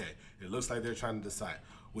conversation. Okay, it looks like they're trying to decide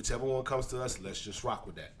whichever one comes to us. Let's just rock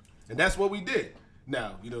with that, and that's what we did.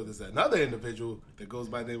 Now, there's another individual that goes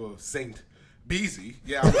by the name of Saint Beezy.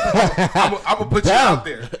 Yeah, I'm gonna put you out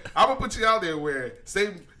there. I'm gonna put you out there where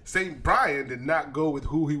Saint Brian did not go with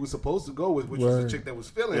who he was supposed to go with, which was the chick that was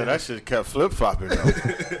feeling him. that shit kept flip flopping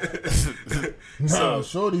though. No,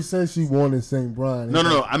 Shorty said she wanted St. Brian.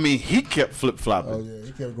 No. I mean, he kept flip flopping. Oh yeah,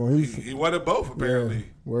 he kept going. He wanted both apparently. Yeah,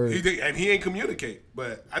 word. He did, and he ain't communicate.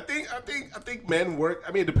 But I think men work.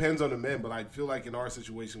 I mean, it depends on the men, but I feel like in our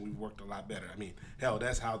situation we've worked a lot better. I mean,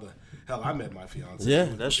 that's how I met my fiance. Yeah,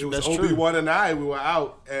 it that's was true. Obi-Wan and I. We were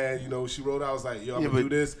out, and she wrote out. I was like, "Yo, I'm gonna do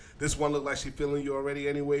this. This one looked like she feeling you already,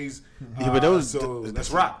 anyways." Yeah, but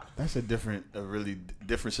let's rock. That's a really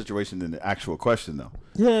different situation than the actual question, though.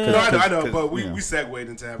 Yeah, No, I know, but we segued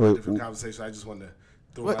into having a different conversation. I just wanted to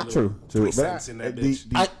throw my little True. 3 cents in that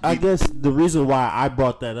bitch. I guess the reason why I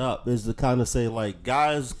brought that up is to kind of say, like,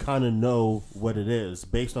 guys kind of know what it is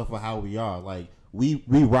based off of how we are. Like, we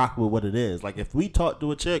rock with what it is. Like, if we talk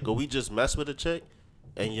to a chick or we just mess with a chick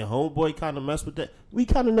and your homeboy kind of mess with that, we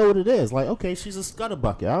kind of know what it is. Like, okay, she's a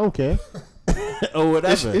scutterbucket. I don't care. Or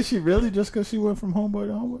whatever. Is she really just because she went from homeboy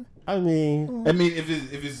to homeboy? I mean,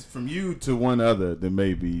 if it's from you to one other, then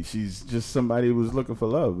maybe she's just somebody who was looking for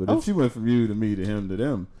love. But if she went from you to me to him to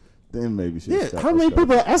them, then maybe she's. yeah. How many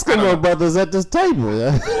people are Eskimo brothers at this table?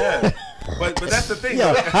 Yeah, but that's the thing.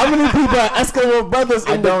 Yeah, how many people are Eskimo brothers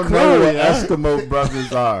in the crew? I don't know what Eskimo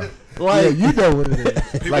brothers are. Like, you know what it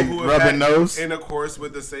is. People like who have rubbing had nose intercourse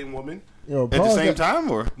with the same woman. at the same time,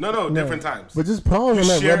 or No, different times. But just pause You on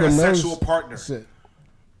that share a rubbing nose sexual partner. shit.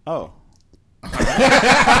 oh.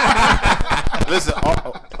 Listen,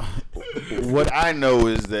 what I know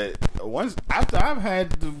is that once after I've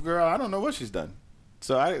had the girl, I don't know what she's done.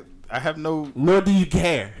 So I have no. Nor do you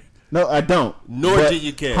care. No, I don't. Nor do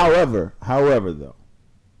you care. However, though,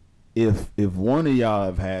 if one of y'all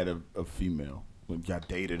have had a female, when y'all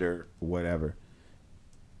dated her or whatever,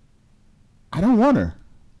 I don't want her.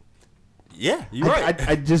 Yeah, you're right.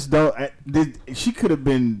 I just don't. She could have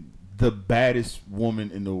been the baddest woman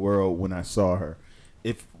in the world when I saw her.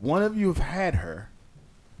 If one of you have had her,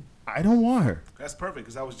 I don't want her. That's perfect,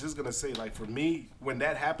 because I was just gonna say, like, for me, when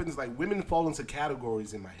that happens, like, women fall into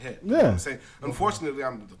categories in my head. You know what I'm saying? Unfortunately,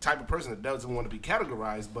 I'm the type of person that doesn't want to be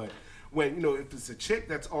categorized, but when, if it's a chick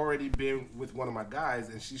that's already been with one of my guys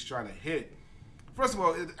and she's trying to hit, first of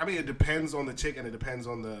all, it depends on the chick and it depends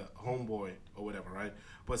on the homeboy or whatever, right?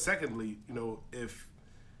 But secondly, if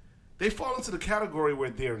they fall into the category where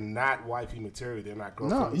they're not wifey material, they're not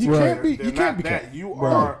girlfriend. No, you can't be. You can't be that. You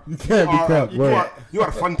can't be kept. You are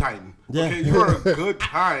a fun time. Yeah. Okay, you are a good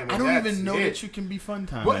time. I don't even know that you can be fun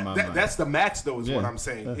time. But in my mind. that's the max, though, is what Yeah. I'm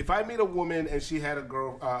saying. If I meet a woman and she had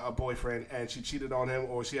a boyfriend, and she cheated on him,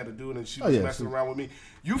 or she had a dude and she was messing around with me,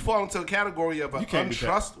 you fall into a category of an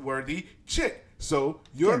untrustworthy chick. So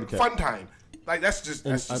you're fun time. Like, that's just.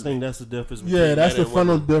 I think that's the difference. Yeah, that's the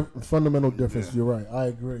fundamental difference. Yeah. You're right. I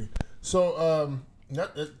agree. So,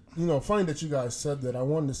 funny that you guys said that. I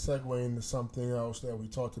wanted to segue into something else that we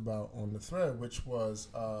talked about on the thread, which was,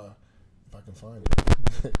 if I can find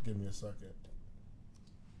it, give me a second.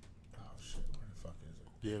 Oh shit, where the fuck is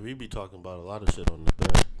it? Yeah, we be talking about a lot of shit on the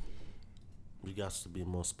thread. We got to be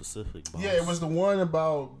more specific. Boss. Yeah, it was the one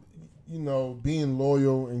about being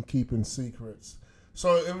loyal and keeping secrets.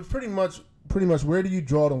 So it was pretty much where do you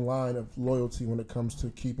draw the line of loyalty when it comes to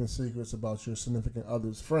keeping secrets about your significant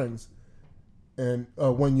other's friends, and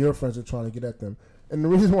when your friends are trying to get at them. And the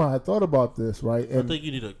reason why I thought about this, right? And I think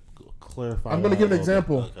you need to clarify. I'm going to give an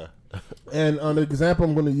example. Okay. And the example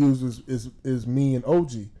I'm going to use is me and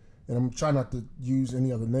OG, and I'm trying not to use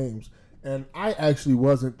any other names. And I actually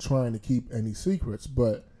wasn't trying to keep any secrets,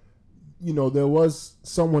 but there was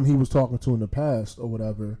someone he was talking to in the past or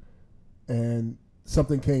whatever, and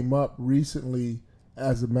something came up recently,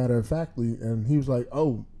 as a matter of factly, and he was like,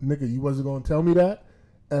 "Oh, nigga, you wasn't gonna tell me that?"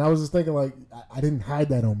 And I was just thinking, like, I didn't hide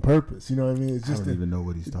that on purpose. You know what I mean? It's just I don't even know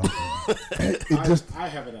what he's talking about. I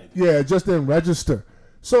have an idea. Yeah, it just didn't register.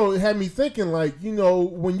 So it had me thinking, like,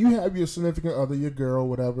 when you have your significant other, your girl,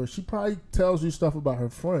 whatever, she probably tells you stuff about her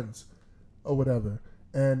friends or whatever.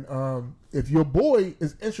 And if your boy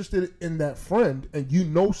is interested in that friend and you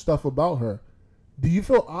know stuff about her, do you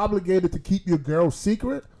feel obligated to keep your girl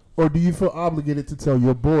secret, or do you feel obligated to tell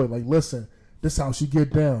your boy, like, listen, this how she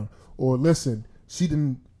get down, or listen, she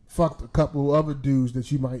didn't fuck a couple other dudes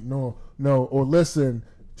that you might know, or listen,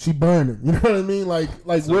 she burning. You know what I mean? Like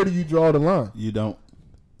where do you draw the line? You don't.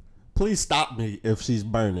 Please stop me if she's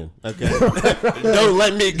burning. Okay, don't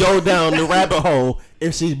let me go down the rabbit hole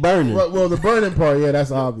if she's burning. Well, the burning part, yeah, that's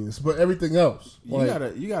obvious. But everything else,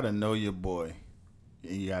 You gotta know your boy.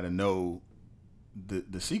 And you gotta know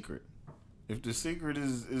the secret. If the secret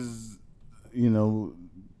is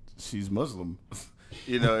she's Muslim,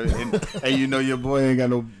 and your boy ain't got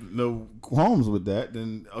no qualms with that,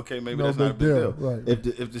 then okay, maybe that's not a big deal. Right.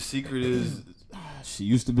 If the secret is she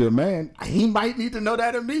used to be a man, he might need to know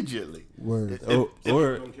that immediately. Word.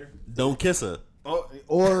 Or don't kiss her.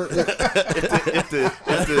 Or if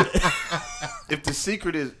the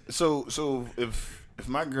secret is so if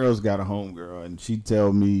my girl's got a homegirl and she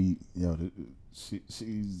tell me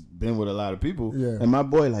she's been with a lot of people, and my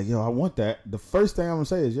boy like, yo, I want that, the first thing I'm gonna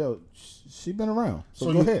say is, yo, she been around,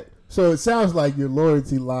 so go ahead. So it sounds like your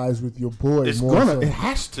loyalty lies with your boy. It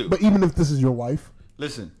has to. But even if this is your wife,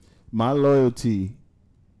 listen, my loyalty,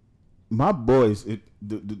 my boys,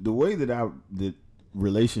 the way that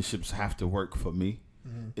relationships have to work for me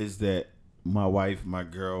is that my wife, my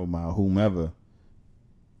girl, my whomever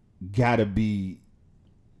gotta be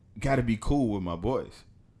cool with my boys.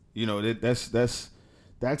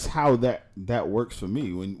 That's how that works for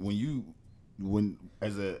me. When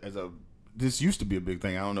as a this used to be a big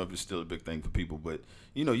thing. I don't know if it's still a big thing for people, but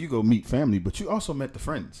you go meet family, but you also met the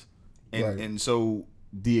friends, and so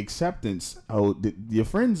the acceptance. Your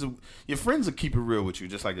friends will keep it real with you,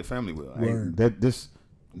 just like your family will.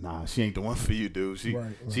 She ain't the one for you, dude.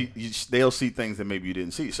 They'll see things that maybe you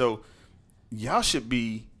didn't see. So y'all should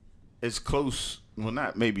be as close. Well,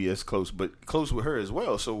 not maybe as close, but close with her as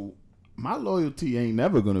well. So my loyalty ain't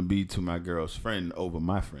never gonna be to my girl's friend over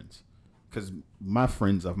my friends, because my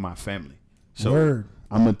friends are my family. So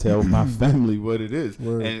I'm gonna tell my family what it is.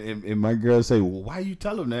 And my girl say, well, why you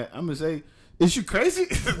tell them that? I'm gonna say, is you crazy?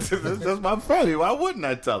 That's my family. Why wouldn't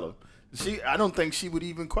I tell them? I don't think she would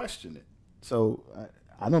even question it. So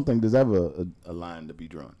I don't think there's ever a line to be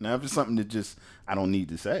drawn. Now, if it's something that just I don't need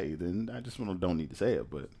to say, then I just don't need to say it.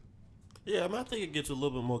 But yeah, I think it gets a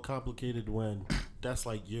little bit more complicated when that's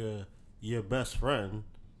like your best friend.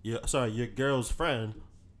 Your girl's friend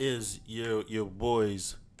is your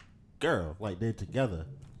boy's girl. Like, they're together.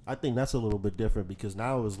 I think that's a little bit different, because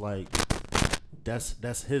now it's like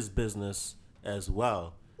that's his business as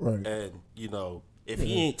well. Right. And if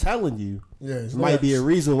he ain't telling you, it might be a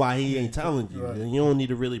reason why he ain't telling you. Right. And you don't need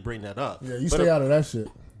to really bring that up. Yeah, stay out of that shit.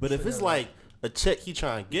 But if it's like a check he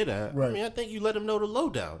trying to get at, right. I mean, I think you let him know the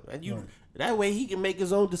lowdown, and that way he can make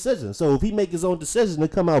his own decision. So if he make his own decision to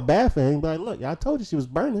come out bad for him, be like, look, I told you she was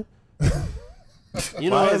burning. You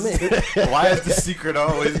know what I mean? Why is the secret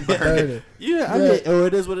always burning? I mean, or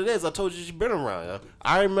it is what it is. I told you she been around. Yo.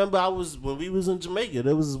 I remember when we was in Jamaica,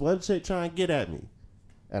 there was one chick trying to get at me,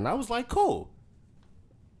 and I was like, cool.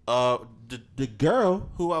 The girl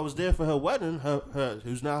who I was there for her wedding, her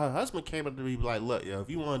who's now her husband, came up to me like, look, yo, if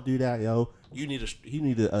you want to do that, yo, you need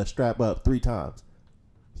to strap up 3 times.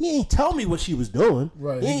 He ain't tell me what she was doing.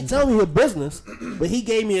 Right. He ain't tell me her business, but he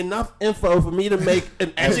gave me enough info for me to make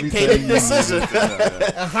an educated decision.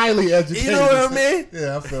 A highly educated. You know what I mean?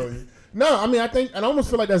 Yeah, I feel you. No, I mean, I almost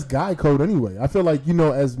feel like that's guy code anyway. I feel like,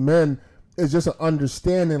 as men, it's just an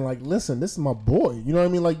understanding, like, listen, this is my boy. You know what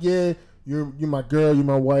I mean? Like, yeah, you're my girl, you're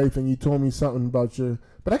my wife, and you told me something about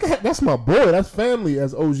but that's my boy. That's family,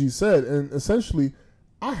 as OG said. And essentially,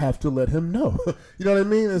 I have to let him know. You know what I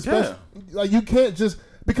mean? Especially, like, you can't just...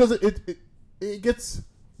 Because it gets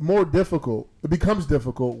more difficult. It becomes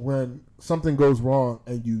difficult when something goes wrong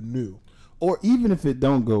and you knew. Or even if it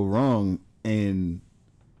don't go wrong and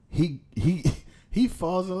he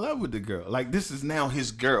falls in love with the girl. Like, this is now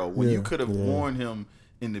his girl. When you could have warned him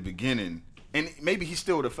in the beginning, and maybe he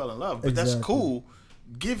still would have fell in love. But that's cool.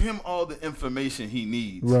 Give him all the information he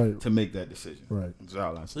needs to make that decision. Right. That's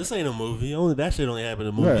all I say. This ain't a movie. That shit only happen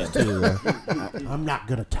in movies too. I'm not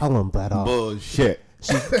gonna tell him, but bullshit.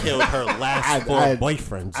 She killed her last 4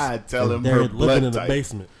 boyfriends. I tell him they're her blood living in the type.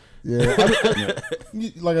 basement. Yeah,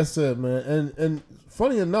 like I said, man, and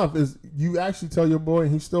funny enough is you actually tell your boy,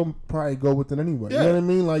 and he still probably go with it anyway. Yeah. You know what I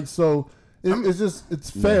mean? Like, so it's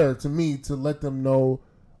fair to me to let them know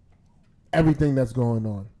everything that's going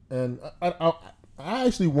on, and I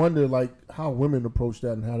actually wonder like how women approach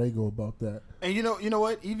that and how they go about that. And you know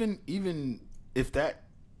what? Even if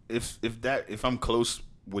I'm close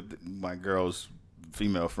with my girl's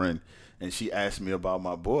female friend and she asked me about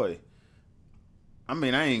my boy, I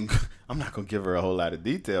mean, I'm not gonna give her a whole lot of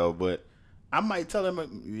detail, but I might tell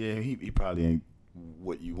him, yeah, he probably ain't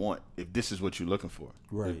what you want if this is what you're looking for.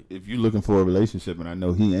 Right. If you're looking for a relationship and I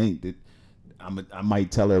know he ain't, I might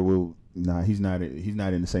tell her, well, Nah, he's not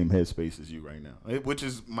in the same headspace as you right now, which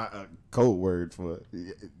is my code word for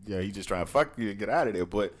he just trying to fuck you and get out of there.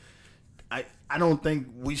 But I don't think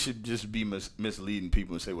we should just be misleading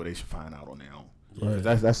people and say, well, they should find out on their own. Right.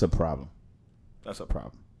 That's a problem. That's a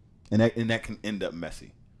problem, and that can end up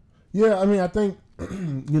messy. Yeah, I mean, I think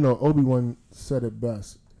Obi-Wan said it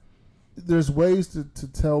best. There's ways to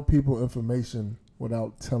tell people information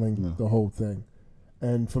without telling the whole thing.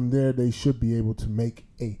 And from there, they should be able to make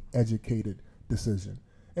a educated decision.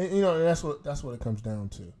 And, that's what it comes down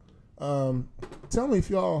to. Tell me if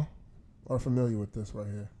y'all are familiar with this right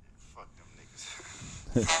here. Fuck them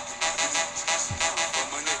niggas.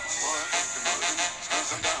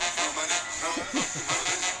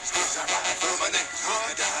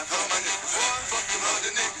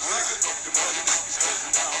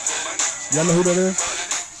 Y'all know who that is?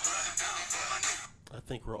 I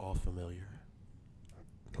think we're all familiar.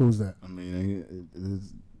 Who's that? I mean,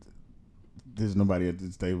 there's nobody at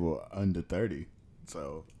this table under 30.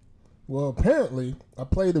 So, well, apparently, I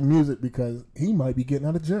play the music because he might be getting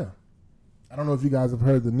out of jail. I don't know if you guys have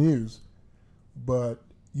heard the news, but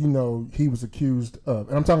he was accused of,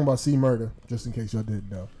 and I'm talking about C Murder, just in case y'all didn't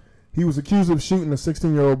know. He was accused of shooting a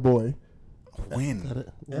 16-year-old boy. When?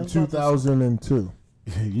 In 2002.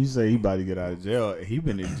 You say he about to get out of jail. He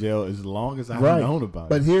been in jail as long as I've known about it.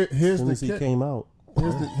 But here's the he came out.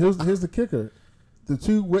 Here's the kicker. The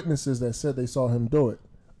two witnesses that said they saw him do it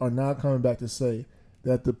are now coming back to say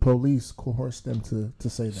that the police coerced them to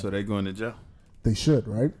say that. So they going to jail? They should,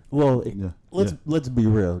 right? Well, let's be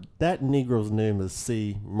real. That Negro's name is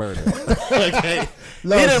C Murder. Okay, he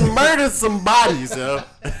done murdered some bodies, yo.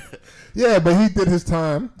 Yeah, but he did his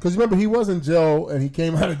time because remember he was in jail and he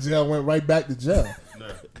came out of jail, went right back to jail.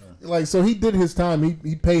 Like, so he did his time.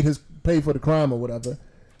 He paid for the crime or whatever.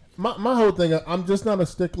 My whole thing, I'm just not a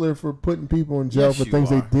stickler for putting people in jail for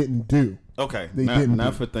things they didn't do. Okay, they didn't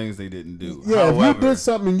not for things they didn't do. Yeah, however, if you did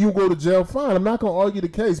something and you go to jail, fine. I'm not gonna argue the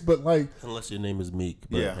case, but like, unless your name is Meek.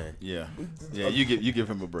 But yeah. You give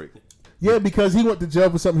him a break. Yeah, because he went to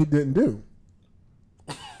jail for something he didn't do.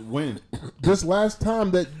 When? This last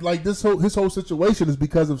time that his whole situation is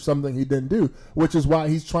because of something he didn't do, which is why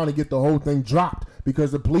he's trying to get the whole thing dropped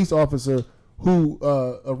because the police officer who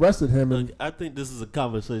arrested him. Look, I think this is a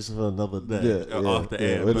conversation for another day. Off the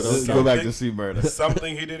air. Let's go back to C Murder.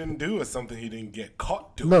 Something he didn't do or something he didn't get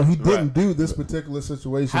caught doing. No, he didn't do this particular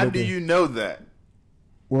situation. How do you know that?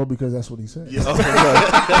 Well, because that's what he said. Yeah.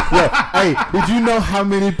 Hey, did you know how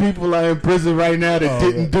many people are in prison right now that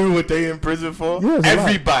didn't do what they in prison for? Yeah,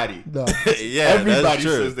 everybody. No. Yeah, everybody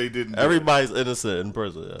says they didn't. Everybody's innocent in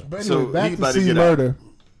prison. Yeah. But anyway, back to C Murder.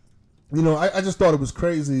 I just thought it was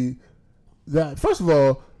crazy that first of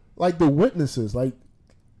all, like the witnesses, like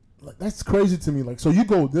that's crazy to me. Like, so you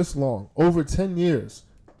go this long, over 10 years.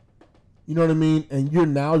 You know what I mean? And you're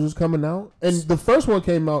now just coming out. And the first one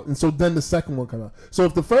came out, and so then the second one came out. So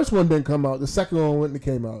if the first one didn't come out, the second one wouldn't have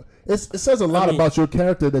came out. It says a lot about your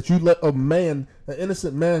character that you let an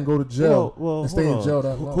innocent man, go to jail and stay in jail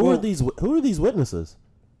that long. Who are these witnesses?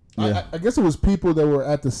 Yeah. I guess it was people that were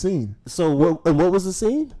at the scene. So what was the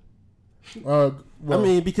scene? Well, I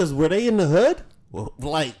mean, because were they in the hood?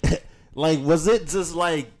 Like was it just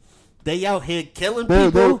like they out here killing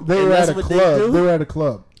people? They were at a club. They were at a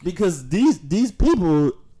club. Because these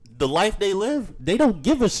people, the life they live, they don't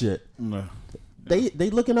give a shit. No. They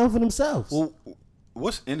looking out for themselves. Well,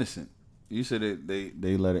 what's innocent? You said that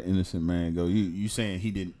they let an innocent man go. You saying he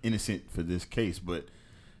didn't innocent for this case, but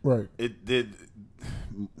right. It did.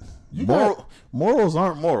 Morals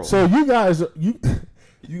aren't moral. So you guys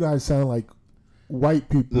sound like white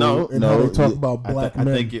people. How they talk about black men.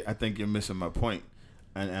 I think you're missing my point,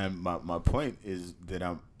 and my point is that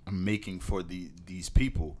I'm making for these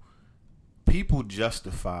people. People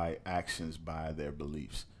justify actions by their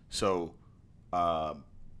beliefs. So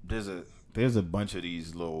there's a bunch of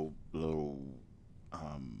these little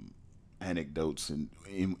anecdotes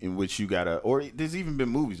in which you gotta, or there's even been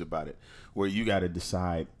movies about it where you gotta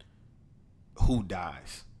decide who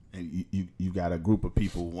dies, and you got a group of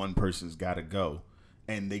people. One person's gotta go.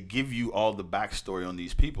 And they give you all the backstory on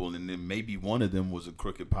these people, and then maybe one of them was a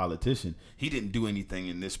crooked politician. He didn't do anything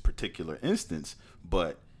in this particular instance,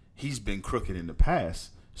 but he's been crooked in the past,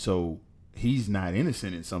 so he's not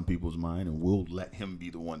innocent in some people's mind, and we'll let him be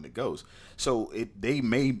the one that goes. So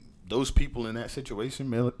those people in that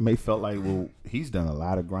situation may felt like, well, he's done a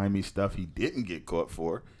lot of grimy stuff he didn't get caught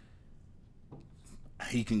for.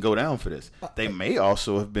 He can go down for this. They may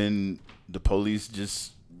also have been the police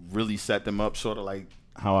just really set them up, sort of like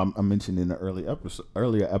how I mentioned in the earlier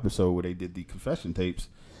episode where they did the confession tapes.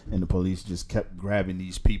 and the police just kept grabbing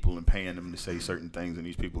these people and paying them to say certain things, and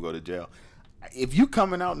these people go to jail. If you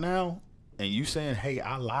coming out now and you saying, hey,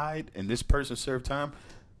 I lied and this person served time,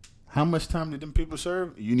 how much time did them people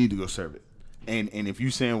serve? You need to go serve it. And if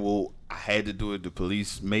you saying, well, I had to do it, the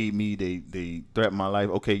police made me, they threatened my life,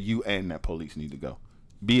 okay, you and that police need to go.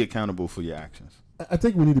 Be accountable for your actions. I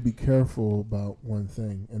think we need to be careful about one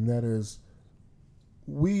thing, and that is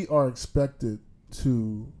we are expected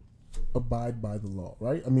to abide by the law,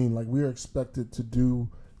 right? I mean, like, we are expected to do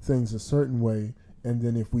things a certain way, and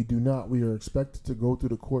then if we do not, we are expected to go through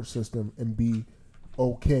the court system and be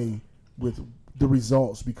okay with the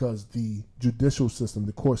results because the judicial system,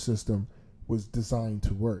 the court system, was designed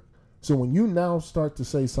to work. So when you now start to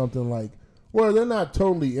say something like, well, they're not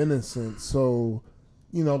totally innocent, so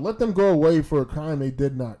let them go away for a crime they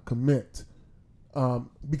did not commit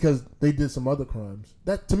because they did some other crimes.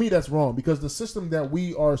 That, to me, that's wrong, because the system that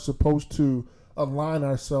we are supposed to align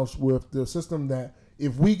ourselves with, the system that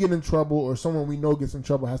if we get in trouble or someone we know gets in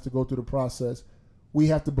trouble has to go through the process, we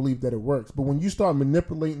have to believe that it works. But when you start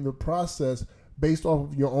manipulating the process based off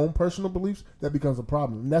of your own personal beliefs, that becomes a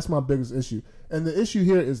problem. And that's my biggest issue. And the issue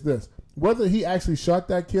here is this. Whether he actually shot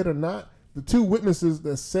that kid or not, the two witnesses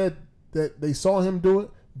that said that they saw him do it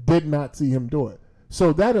did not see him do it.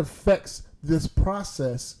 So that affects this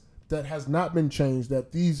process that has not been changed,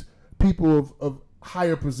 that these people of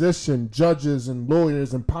higher position, judges and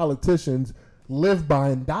lawyers and politicians, live by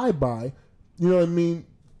and die by. You know what I mean?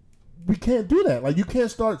 We can't do that. Like, you can't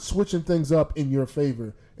start switching things up in your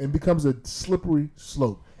favor. It becomes a slippery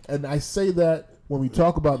slope. And I say that when we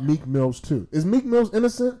talk about Meek Mills too. Is Meek Mills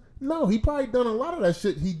innocent? No, he probably done a lot of that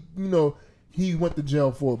shit he went to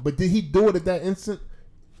jail for. But did he do it at that instant?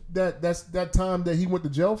 That's that time that he went to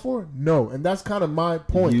jail for? No. And that's kind of my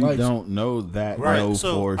point. You don't know that, right. No,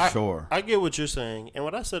 so for sure. I get what you're saying. And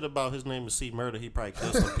what I said about his name is C. Murder, he probably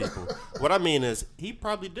killed some people. What I mean is he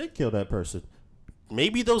probably did kill that person.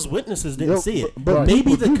 Maybe those witnesses didn't see it. But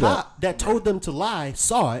maybe the cop that told them to lie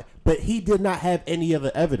saw it, but he did not have any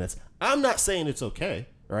other evidence. I'm not saying it's okay,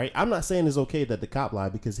 right? I'm not saying it's okay that the cop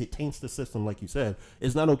lied because it taints the system, like you said.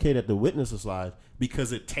 It's not okay that the witnesses lied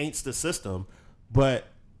because it taints the system, but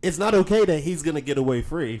it's not okay that he's going to get away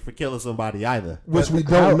free for killing somebody either. Which we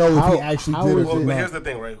don't know if he actually did it. Well, but here's the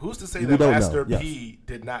thing, right? Who's to say that Master P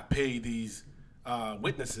did not pay these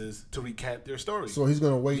witnesses to recant their story? So he's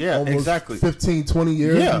going to wait almost 15, 20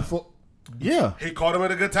 years before... Yeah, he caught him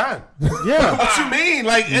at a good time. Yeah, what you mean?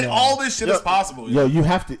 Like, and all this shit is possible. Yo, you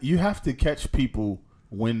have to catch people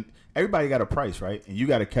when everybody got a price, right? And you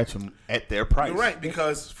got to catch them at their price. You're right,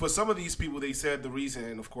 because for some of these people, they said the reason,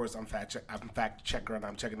 and of course, I'm fact checker, and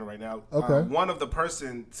I'm checking it right now. Okay. One of the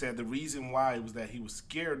person said the reason why was that he was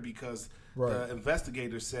scared because the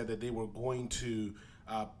investigators said that they were going to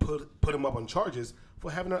put him up on charges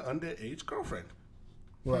for having an underage girlfriend.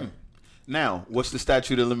 Right. Now, what's the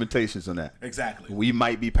statute of limitations on that? Exactly. We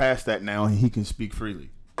might be past that now, and he can speak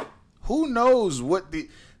freely. Who knows what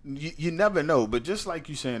you never know. But just like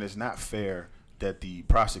you saying, it's not fair that the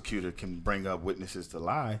prosecutor can bring up witnesses to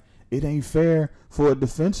lie. It ain't fair for a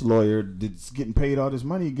defense lawyer that's getting paid all this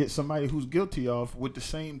money to get somebody who's guilty off with the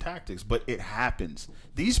same tactics. But it happens.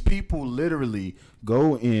 These people literally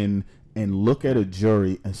go in and look at a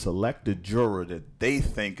jury and select a juror that they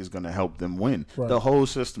think is going to help them win. Right. The whole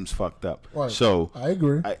system's fucked up. Right. So I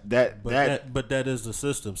agree. But that is the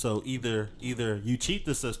system. So either you cheat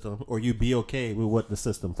the system or you be okay with what the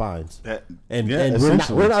system finds. And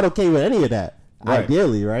we're not okay with any of that. Right.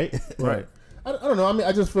 Ideally, right? Right. I don't know. I mean,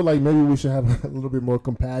 I just feel like maybe we should have a little bit more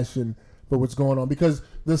compassion for what's going on, because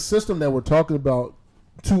the system that we're talking about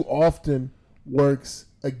too often works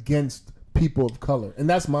against people of color, and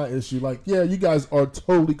that's my issue. Like, yeah, you guys are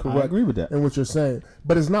totally correct. I agree with that in what you're saying,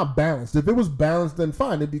 but it's not balanced. If it was balanced, then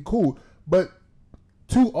fine, it'd be cool. But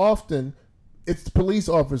too often, it's police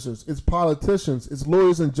officers, it's politicians, it's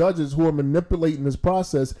lawyers and judges who are manipulating this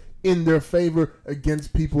process in their favor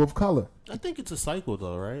against people of color. I think it's a cycle,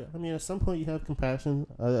 though, right? I mean, at some point you have compassion,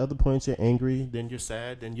 at other points you're angry, then you're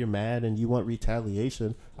sad, then you're mad, and you want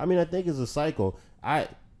retaliation. I mean, I think it's a cycle. I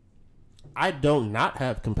don't not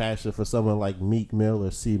have compassion for someone like Meek Mill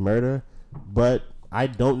or C. Murder, but I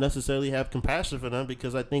don't necessarily have compassion for them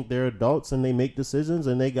because I think they're adults and they make decisions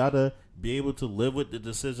and they gotta be able to live with the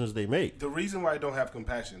decisions they make. The reason why I don't have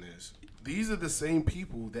compassion is these are the same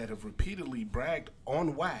people that have repeatedly bragged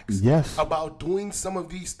on wax about doing some of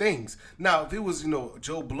these things. Now, if it was,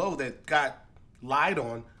 Joe Blow that got lied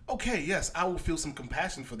on, okay, yes, I will feel some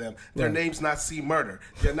compassion for them. Their name's not C. Murder.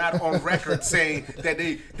 They're not on record saying that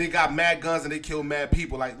they got mad guns and they kill mad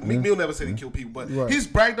people. Like, Meek Mill never said he killed people, but he's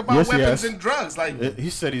bragged about weapons and drugs. Like,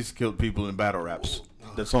 he said he's killed people in battle raps.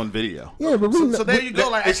 that's on video. Yeah, but so there you go.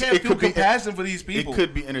 Like I can't feel compassion for these people. It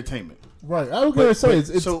could be entertainment. right. I was gonna say it's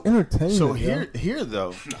entertainment. So yo. here's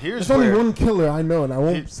There's only one killer I know, and I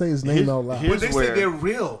won't say his name out loud. But they say they're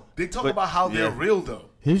real. They talk about how they're real, though.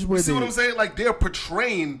 Here's where you see what I'm saying? Like they're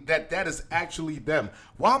portraying that is actually them.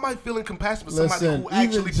 Why am I feeling compassion for somebody who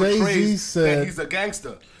actually portrays that he's a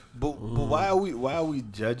gangster? But why are we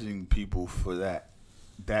judging people for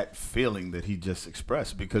that feeling that he just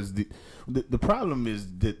expressed? Because the problem is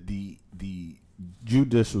that the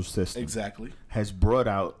judicial system has brought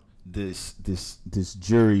out this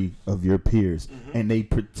jury of your peers, and they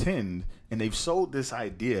pretend and they've sold this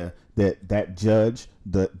idea that judge,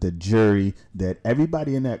 the jury, that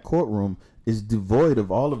everybody in that courtroom is devoid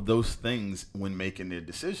of all of those things when making their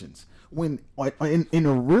decisions. When in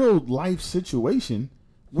a real life situation,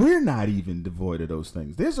 we're not even devoid of those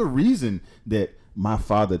things. There's a reason that my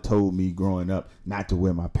father told me growing up not to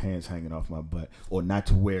wear my pants hanging off my butt, or not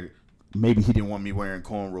to wear. Maybe he didn't want me wearing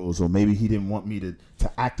cornrows, or maybe he didn't want me to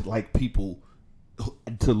act like people,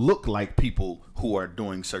 to look like people who are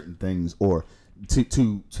doing certain things, or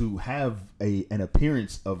to have an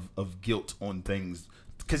appearance of guilt on things,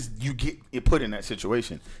 because you get put in that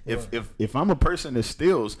situation. If I'm a person that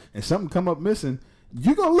steals and something come up missing,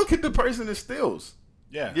 you're gonna look at the person that steals.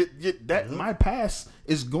 Yeah, my past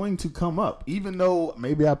is going to come up, even though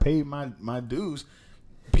maybe I paid my dues.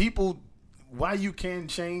 People, why you can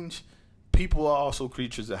change. People are also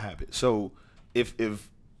creatures of habit. So if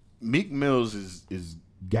Meek Mills is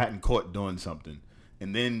gotten caught doing something,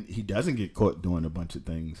 and then he doesn't get caught doing a bunch of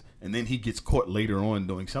things, and then he gets caught later on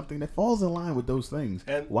doing something that falls in line with those things,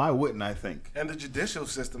 and why wouldn't I think? And the judicial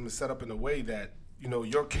system is set up in a way that, you know,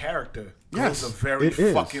 your character goes a very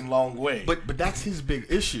fucking long way. But that's his big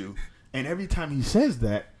issue. And every time he says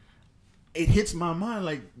that, it hits my mind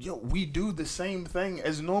like, yo, we do the same thing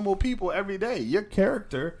as normal people every day.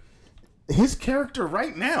 His character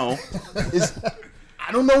right now is,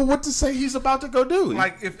 I don't know what to say he's about to go do.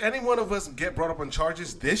 Like, if any one of us get brought up on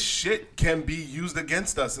charges, this shit can be used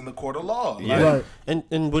against us in the court of law. Yeah. Like, right.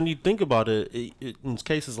 And when you think about it, in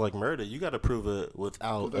cases like murder, you got to prove it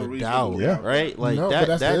without a doubt, right? Like but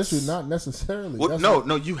that's the issue, not necessarily.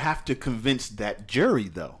 No, you have to convince that jury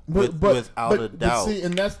though, without a doubt. But see,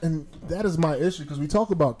 and that is my issue, because we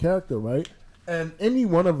talk about character, right? And any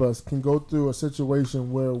one of us can go through a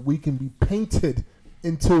situation where we can be painted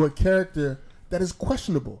into a character that is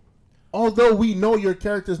questionable. Although we know your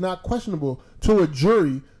character is not questionable, to a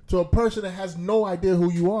jury, to a person that has no idea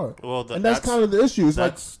who you are. Well, and that's kind of the issue.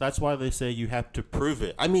 That's why they say you have to prove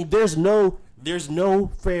it. I mean, there's no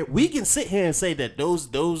fair. We can sit here and say that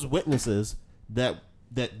those witnesses that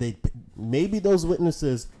they maybe those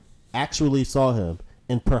witnesses actually saw him,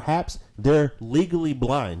 and perhaps they're legally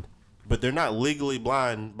blind. But they're not legally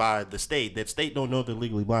blind by the state. That state don't know they're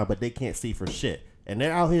legally blind, but they can't see for shit. And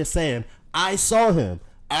they're out here saying, I saw him.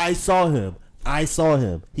 I saw him. I saw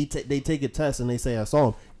him. They take a test and they say, I saw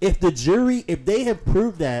him. If they have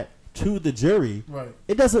proved that to the jury, right,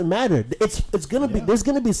 it doesn't matter. It's gonna be, there's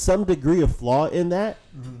gonna be some degree of flaw in that.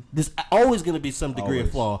 Mm-hmm. There's always gonna be some degree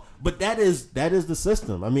of flaw. But that is the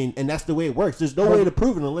system. I mean, and that's the way it works. There's no way to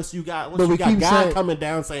prove it unless you got God coming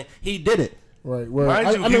down saying he did it. Right.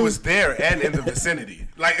 Mind you, he was there and in the vicinity.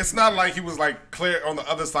 Like, it's not like he was like clear on the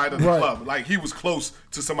other side of the club. Like, he was close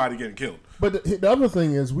to somebody getting killed. But the other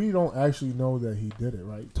thing is, we don't actually know that he did it.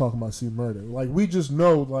 Right? Talking about C murder, like, we just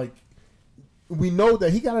know, like, we know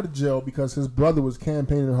that he got out of jail because his brother was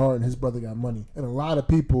campaigning hard and his brother got money, and a lot of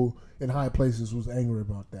people in high places was angry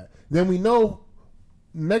about that. Then we know,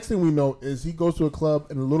 next thing we know is he goes to a club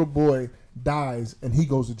and a little boy dies and he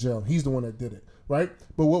goes to jail. He's the one that did it. Right?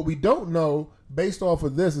 But what we don't know based off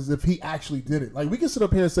of this is if he actually did it. Like, we can sit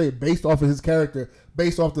up here and say based off of his character,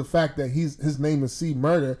 based off the fact that his name is C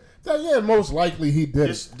Murder, that most likely he did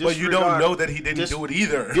it. But you don't know that he didn't do it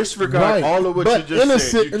either. Disregard all of what you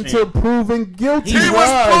just said. Innocent until proven guilty. He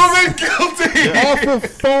was proven guilty off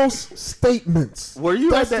of false statements. Were you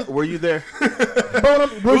Were you there?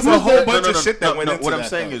 It was a whole bunch of shit that went into that. What I'm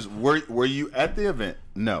saying is, were you at the event?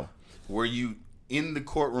 No. Were you in the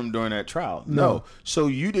courtroom during that trial? No. So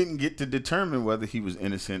you didn't get to determine whether he was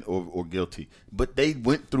innocent or guilty. But they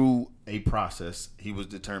went through a process. He was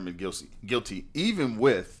determined guilty, even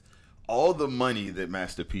with all the money that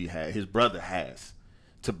Master P had, his brother has,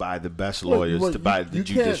 to buy the best lawyers, to buy the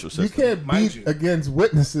judicial system. You can't beat against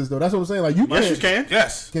witnesses, though. That's what I'm saying. Like, yes, you can.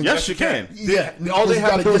 Yes, you can. Yeah. All they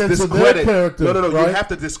have to do is discredit. No. Right? You have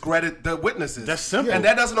to discredit the witnesses. That's simple. And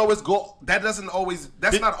that doesn't always go. That's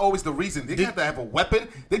not always the reason. They have to have a weapon.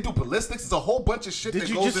 They do ballistics. There's a whole bunch of shit that goes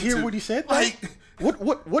into. Did you just hear what he said? Like,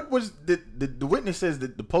 What was the witness says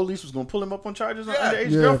that the police was going to pull him up on charges on Yeah. underage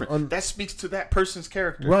Yeah, girlfriend? That speaks to that person's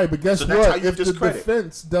character, Right, but guess So that's how what? you If the discredit.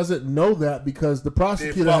 defense doesn't know that because the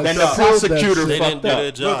prosecutor fucked has Then the up. sealed that prosecutor shit. They didn't fucked do their up.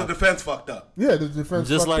 No, job. the defense fucked up. Yeah, the defense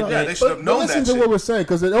Just fucked like up. that. Yeah, they should have known listen that to shit. what we're saying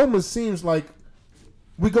because it almost seems like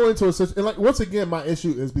we go into a situation. Like once again, my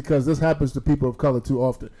issue is because this happens to people of color too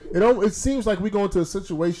often. It seems like we go into a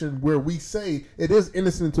situation where we say it is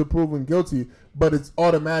innocent until proven guilty, but it's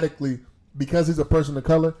automatically because he's a person of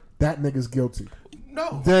color that nigga's guilty.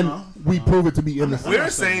 No. Then we prove it to be innocent We're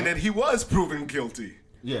saying that he was proven guilty.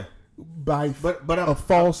 Yeah, by but a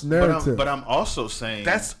false narrative. But I'm also saying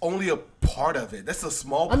That's only a part of it. That's a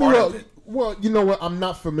small I part mean, of it. well, you know what? I'm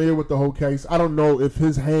not familiar with the whole case. I don't know if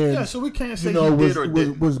his hand, yeah. So we can't say you know, he did or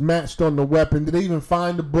didn't. was matched on the weapon. Did they even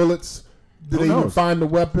find the bullets? Did Who they even knows? find the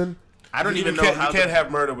weapon? I don't even You know can't, how you can't have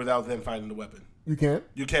murder without them finding the weapon. You can't.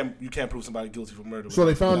 You can't prove somebody guilty for murder. So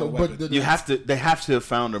they without found, a but weapon. you have to. They have to have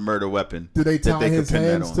found a murder weapon. did they that tie could his pin that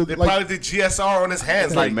hands on. to? They Like, probably did GSR on his hands.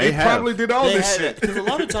 They Like may they have. probably did all They this had shit. because a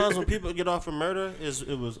lot of times when people get off for murder,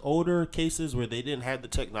 it was older cases where they didn't have the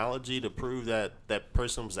technology to prove that that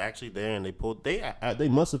person was actually there, and they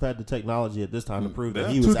must have had the technology at this time to prove that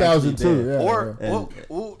he was actually 2002. there. Yeah, Or yeah.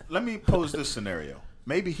 well, let me pose this scenario.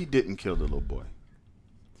 Maybe he didn't kill the little boy,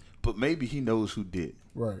 but maybe he knows who did,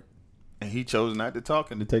 right. and he chose not to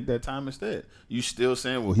talk and to take that time instead. You still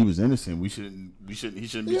saying, well, he was innocent. He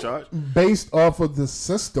shouldn't be charged. Based off of the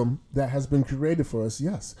system that has been created for us,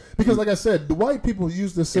 yes. Because, like I said, the white people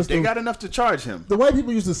use the If system. they got enough to charge him, The white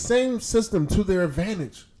people use the same system to their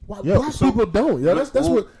advantage. Why Yeah, black so- people don't? Yeah, that's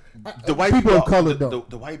well, what the white people of color the, don't.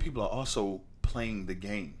 the white people are also playing the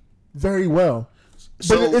game. Very well.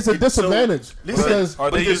 So but it's a so- disadvantage listen, because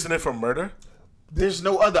Are they because using it for murder? there's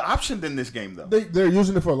no other option than this game, though. they're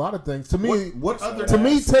using it for a lot of things. To me, What other? to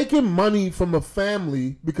me, taking money from a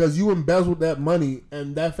family because you embezzled that money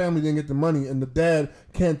and that family didn't get the money and the dad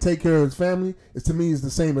can't take care of his family, to me is the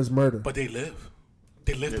same as murder. But they live.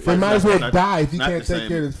 They live. The They fight. might as well not- die if he not can't the take same.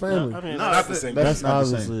 care of his family. I mean, No, Not the same. that's not the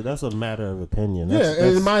same. obviously that's a matter of opinion. Yeah, That's,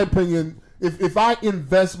 and in my opinion, if I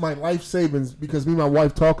invest my life savings because me and my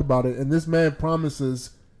wife talk about it, and this man promises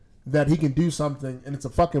that he can do something, and it's a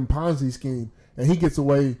fucking Ponzi scheme, and he gets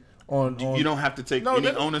away on You don't have to take No, any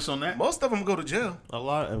they- onus on that. Most of them go to jail. a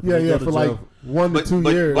lot. If yeah, you yeah, go to for like jail- 1 But- to 2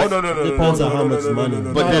 but- years. Oh no. Depends on how much money.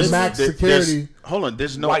 But But there's max security. Hold on,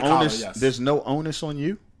 there's no White collar, onus. yes. There's no onus on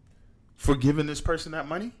you for giving this person that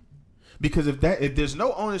money. Because if there's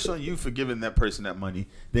no onus on you for giving that person that money,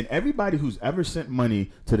 then everybody who's ever sent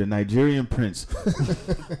money to the Nigerian prince,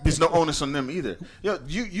 there's no onus on them either.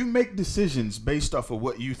 You make decisions based off of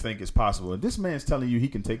what you think is possible. If this man's telling you he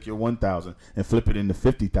can take your 1,000 and flip it into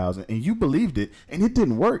 50,000, and you believed it, and it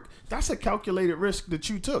didn't work, that's a calculated risk that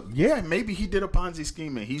you took. Yeah, maybe he did a Ponzi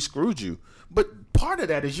scheme and he screwed you, but part of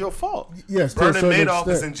that is your fault. Yes, to a Vernon certain Madoff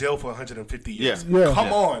is extent. in jail for 150 years. Yeah. Yeah.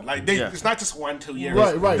 Come on, like Yeah. it's not just 1-2 years.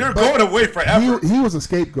 Right. They're But going away forever. He was a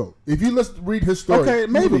scapegoat. If you read his story, Okay, he was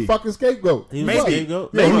maybe. a fucking scapegoat. He was Maybe. a scapegoat.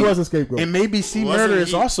 Yeah, Maybe. he was a scapegoat. And maybe C. Wasn't Murder is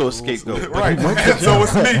he- also a scapegoat. right, and so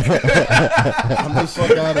is me. I'm the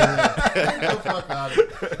fuck out of here. Get the fuck out of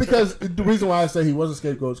here. Because the reason why I say he was a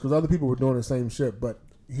scapegoat is because other people were doing the same shit, but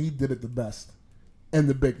he did it the best and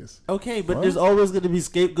the biggest. Okay, but there's always going to be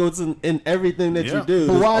scapegoats in everything that Yeah. you do.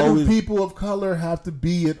 But There's why always, do people of color have to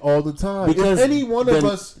be it all the time? Because if any one of then-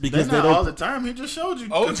 us, because That's they not don't. all the time. He just showed you.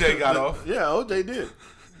 OJ got off. Yeah, OJ did.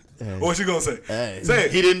 What you gonna say? Hey. Say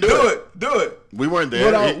it. He didn't do it. Do it. We weren't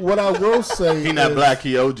there. what I will say, He not is- black.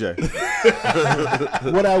 He OJ.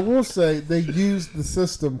 What I will say, they used the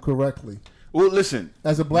system correctly. Well, listen.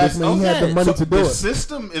 As a black This- man, he had the okay, money So to do the it.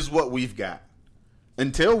 system is what we've got.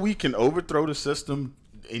 Until we can overthrow the system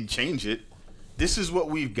and change it, this is what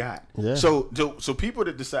we've got. Yeah. So people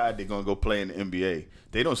that decide they're gonna go play in the NBA,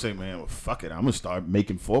 they don't say, "Man, well, fuck it, I'm gonna start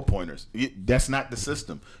making 4-pointers." That's not the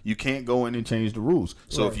system. You can't go in and change the rules.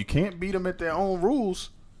 So Right. if you can't beat them at their own rules,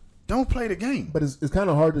 don't play the game. But it's kind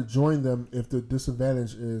of hard to join them if the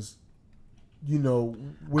disadvantage is,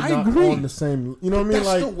 we're I not agree. on the same. You know what I mean? That's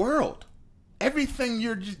Like the world. Everything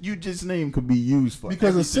you just named could be used for. because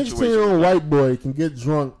every a situation. 16-year-old white boy can get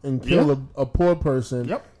drunk and kill Yep. a poor person.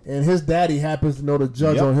 Yep. And his daddy happens to know the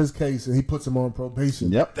judge Yep. on his case, and he puts him on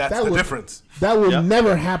probation. Yep. That's That the would- difference. That would Yep.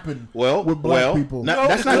 never happen. with black people. no,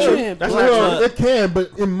 that's not it true. can. That's Black- not true. It can,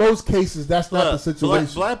 but in most cases, that's not the Look,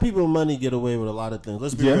 situation. Black people money get away with a lot of things.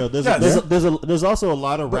 Let's be Yeah. real. There's, Yeah. there's also a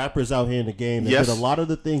lot of rappers out here in the game that Yes. did a lot of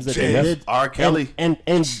the things that Jay. they did. R. Kelly. And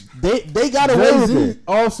they got away with Jay-Z it.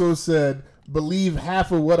 also said believe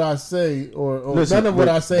half of what I say, or Listen, none of what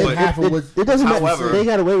I say, and half of what it doesn't matter. However- They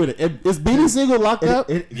got away with it. Is Beanie Siegel locked up?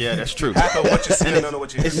 Yeah, that's true. Half of what you say, none of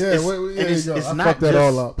what you It's, hear. it's, there and you it's, go. it's I not fucked that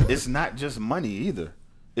just, all up. It's not just money either.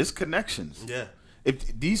 It's connections. Yeah.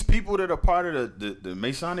 If these people that are part of the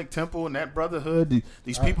Masonic Temple and that brotherhood,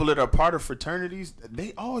 these people that are part of fraternities,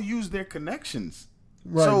 they all use their connections.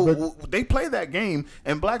 Right, So they play that game,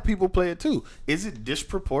 and black people play it too. Is it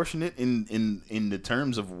disproportionate in the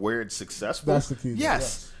terms of where it's successful? That's the key.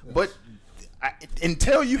 Yes, Yes. but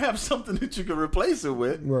until you have something that you can replace it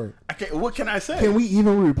with, Right. what can I say? Can we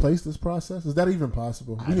even replace this process? Is that even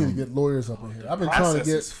possible? We need to get lawyers up in here. I've been trying to Process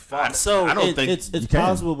get. is fun. So I don't think it's you can.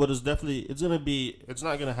 possible, but it's definitely it's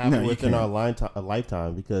not gonna happen No, you within can't. our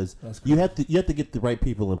lifetime because That's you have to get the right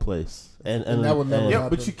people in place, and that would never Yeah,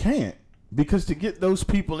 happen. but you can't, because to get those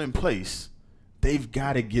people in place, they've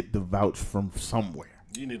got to get the vouch from somewhere.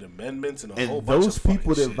 You need amendments and a whole And bunch those of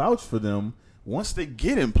people fucking that shit. vouch for them, once they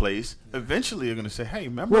get in place, eventually are going to say, "Hey,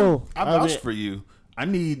 remember, Well, I I vouched mean- for you. I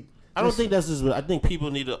need." I don't think that's just. I think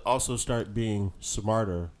people need to also start being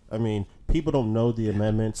smarter. I mean, people don't know the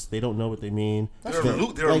amendments. They don't know what they mean. There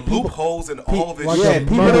are Like, people- loopholes in all this like Yeah, shit. a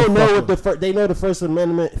people don't know motherfucker. what they know the First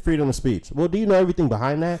Amendment, freedom of speech. Well, do you know everything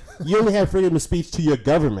behind that? You only have freedom of speech to your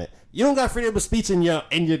government. You don't got freedom of speech in your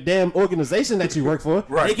damn organization that you work for.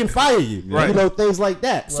 Right. They can fire you. Right. You know, things like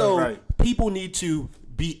that. So Right. people need to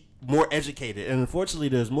be more educated. And unfortunately,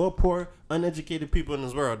 there's more poor, uneducated people in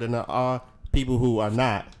this world than there are people who are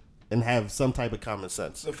not and have some type of common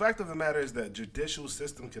sense. The fact of the matter is that judicial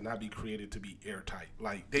system cannot be created to be airtight.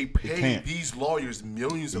 Like they pay can't. these lawyers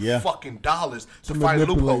millions of Yeah. fucking dollars to To find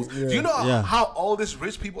manipulate, loopholes. yeah. Do you know Yeah. how all this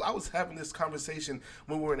rich people? I was having this conversation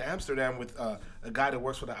when we were in Amsterdam with a guy that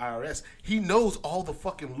works for the IRS. He knows all the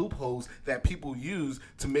fucking loopholes that people use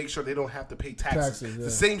to make sure they don't have to pay taxes. Taxes, yeah. The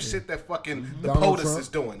same shit that fucking the Donald POTUS Trump. is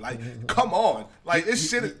doing. Like, come on, like this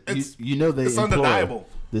shit. It's you know they it's employ undeniable.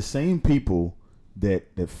 the same people that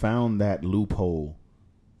found that loophole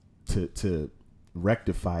to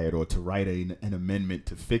rectify it or to write an amendment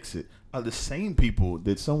to fix it are the same people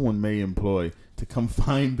that someone may employ to come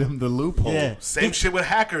find them the loophole. Yeah. Same shit with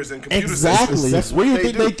hackers and computer Exactly. systems. That's Where do you what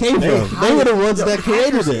think they they do. came They from? They were the ones that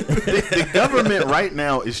created it. The government right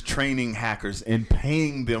now is training hackers and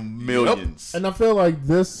paying them millions. And I feel like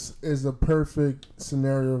this is a perfect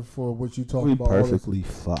scenario for what you talk about. all this-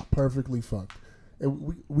 fucked. perfectly fucked.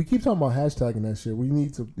 And we keep talking about hashtagging that shit. We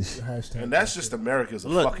need to hashtag. And that's just America's a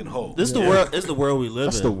Look, fucking hole. this is the world. It's the world we live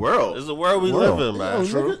That's in. the world. It's the world we World. live in,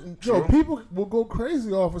 man. People will go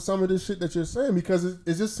crazy off of some of this shit that you're saying because it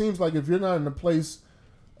just seems like if you're not in a place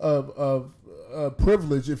of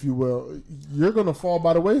privilege, if you will, you're gonna fall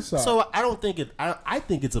by the wayside. So I don't think it. I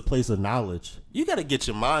think it's a place of knowledge. You got to get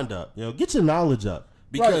your mind up. Get your knowledge up.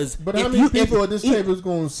 Because right. But how many people at this table is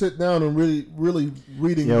going to sit down and really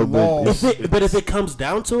reading Yo, the but laws? If it comes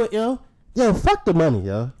down to it, yo, fuck the money,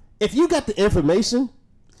 yo. If you got the information,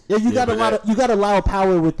 you got a lot of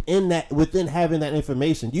power within having that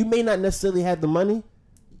information. You may not necessarily have the money,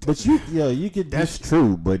 but you could. That's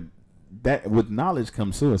true, but that with knowledge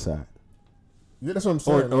comes suicide. Yeah, that's what I'm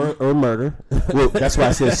saying. or murder. Well, that's why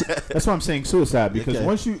I said that's why I'm saying suicide, because Okay.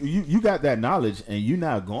 once you got that knowledge and you're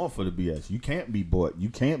not going for the BS, you can't be bought. You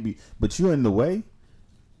can't be, but you're in the way.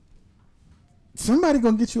 Somebody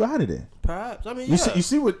gonna get you out of there. Perhaps. I mean, You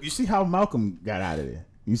see how Malcolm got out of there.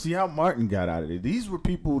 You see how Martin got out of there. These were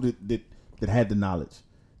people that had the knowledge,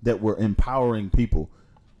 that were empowering people.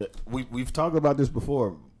 We've talked about this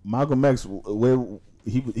before. Malcolm X, where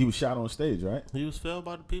he was shot on stage, right? He was felled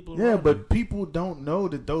by the people. Yeah, around but him. people don't know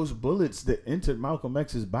that those bullets that entered Malcolm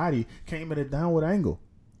X's body came at a downward angle.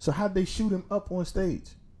 So how'd they shoot him up on stage?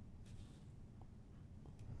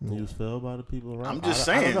 He was felled by the people around. I'm just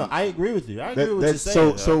I don't saying. know. I agree with you. I agree with what you're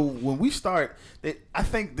saying. So when we start, I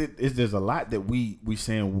think that there's a lot that we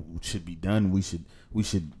saying should be done. We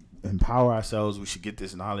should empower ourselves. We should get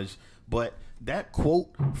this knowledge. But that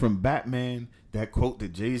quote from Batman, that quote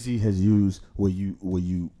that Jay-Z has used, where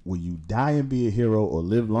you die and be a hero or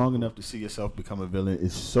live long enough to see yourself become a villain,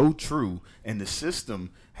 is so true. And the system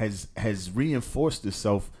has reinforced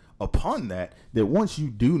itself upon that once you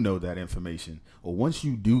do know that information, or once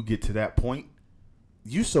you do get to that point,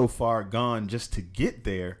 you so far gone just to get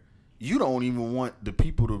there, you don't even want the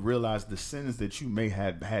people to realize the sins that you may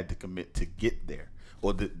have had to commit to get there,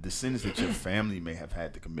 or the sins that your family may have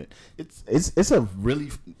had to commit. It's a really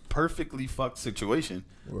perfectly fucked situation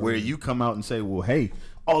where you come out and say, well, hey,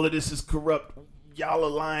 all of this is corrupt, y'all are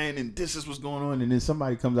lying, and this is what's going on, and then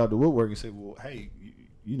somebody comes out the woodwork and say, well, hey,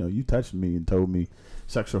 you touched me and told me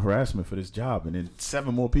sexual harassment for this job, and then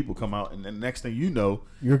 7 more people come out, and then the next thing you know,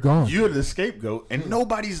 you're gone. You're the scapegoat, and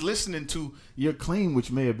nobody's listening to your claim,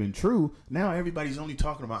 which may have been true. Now everybody's only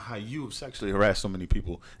talking about how you have sexually harassed so many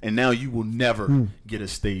people, and now you will never get a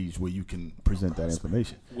stage where you can present that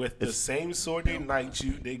information. With the same sword they knight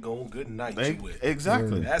you, they gon' good night you with.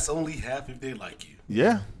 Exactly. That's only half if they like you.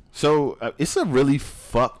 Yeah. So it's a really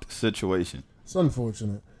fucked situation. It's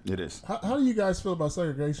unfortunate. It is. How do you guys feel about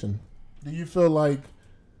segregation? Do you feel like,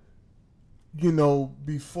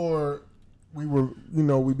 before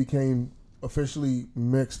we became officially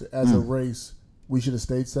mixed as a race, we should have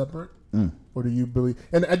stayed separate? Or do you believe?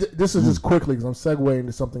 And this is just quickly because I'm segueing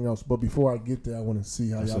to something else. But before I get there, I want to see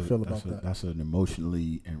how y'all feel about that. That's an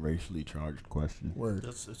emotionally and racially charged question. Word.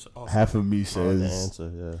 It's awesome. Half of me says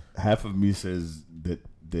answer, yeah. Half of me says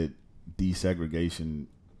that desegregation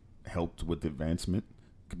helped with advancement,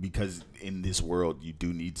 because in this world you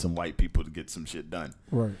do need some white people to get some shit done.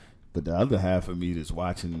 Right. But the other half of me is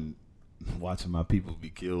watching my people be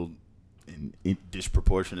killed and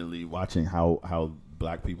disproportionately, watching how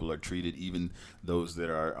black people are treated, even those that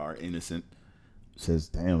are innocent, says,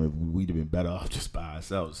 damn, if we'd have been better off just by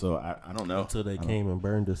ourselves. So I don't know. Until they came and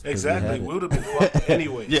burned us. Exactly. We would have been fucked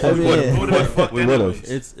anyway. Yeah, we would have been fucked anyway.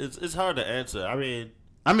 It's hard to answer.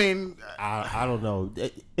 I mean, I I don't know.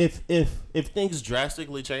 If things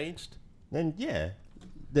drastically changed, then yeah,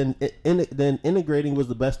 then integrating was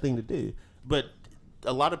the best thing to do. But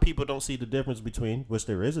a lot of people don't see the difference between, which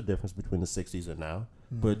there is a difference between the 60s and now.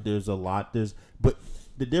 But but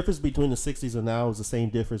the difference between the 60s and now is the same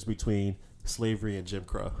difference between slavery and Jim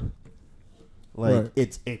Crow. Like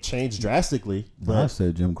it changed drastically. But I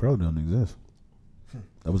said Jim Crow don't exist.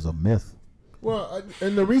 That was a myth. Well,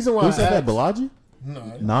 and the reason why who said that, Balaji?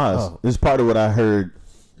 No, Nas. It's part of what I heard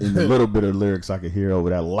in the little bit of lyrics I could hear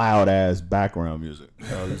over that loud ass background music.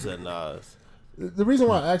 Oh, you said Nas. The reason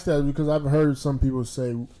why I asked that is because I've heard some people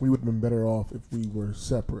say we would have been better off if we were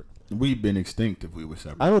separate. We'd been extinct if we were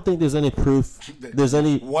separate. I don't think there's any proof. There's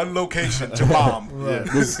any one location, Jabam.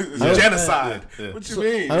 Genocide. Yeah. What you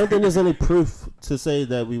mean? I don't think there's any proof to say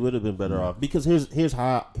that we would have been better off, because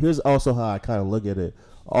here's also how I kind of look at it.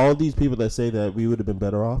 All these people that say that we would have been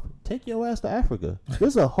better off, take your ass to Africa.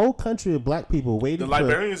 There's a whole country of black people waiting. The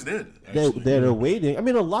Liberians did. That are waiting. I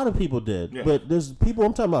mean, a lot of people did, but there's people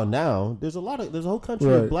I'm talking about now. There's a whole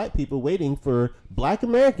country of black people waiting for black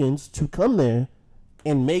Americans to come there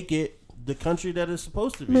and make it the country that it's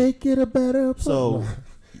supposed to be. Make it a better place. So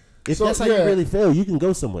if that's how you really feel, you can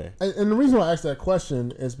go somewhere. And the reason why I asked that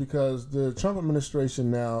question is because the Trump administration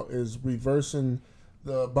now is reversing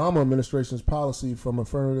the Obama administration's policy from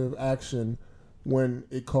affirmative action when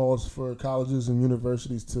it calls for colleges and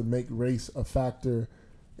universities to make race a factor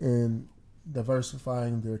in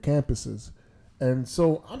diversifying their campuses. And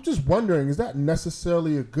so I'm just wondering, is that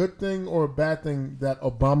necessarily a good thing or a bad thing that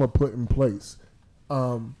Obama put in place?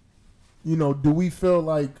 Do we feel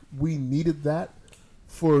like we needed that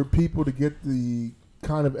for people to get the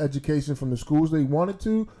kind of education from the schools they wanted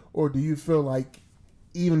to? Or do you feel like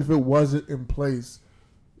even if it wasn't in place,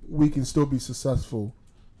 we can still be successful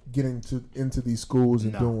getting into these schools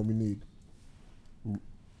and doing what we need?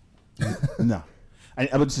 No.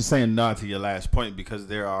 I was just saying no to your last point, because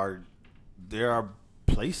there are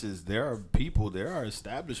places, there are people, there are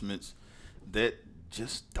establishments that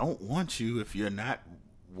just don't want you if you're not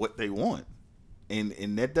what they want,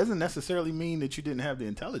 and that doesn't necessarily mean that you didn't have the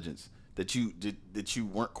intelligence, that you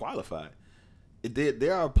weren't qualified.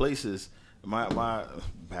 There are places. My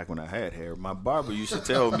back when I had hair, my barber used to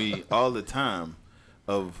tell me all the time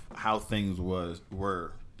of how things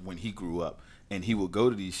were when he grew up, and he would go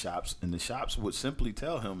to these shops, and the shops would simply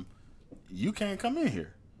tell him, "You can't come in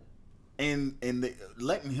here," and they,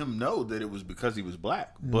 letting him know that it was because he was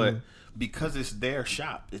black, but because it's their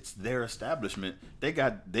shop, it's their establishment.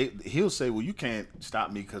 He'll say, "Well, you can't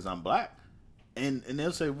stop me because I'm black," and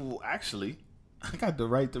they'll say, "Well, actually, I got the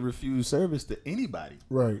right to refuse service to anybody."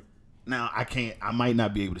 Right. Now, I might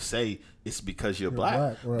not be able to say it's because you're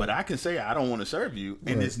black, right. but I can say I don't want to serve you,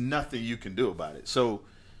 and there's nothing you can do about it. So,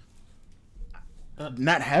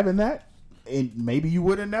 not having that, and maybe you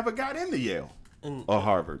would have never got into Yale or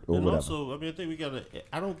Harvard or whatever. Also, I mean,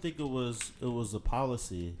 I don't think it was a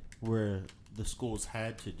policy where the schools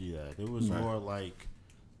had to do that. It was more like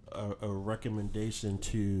a recommendation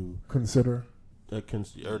to consider. To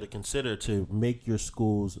consider to make your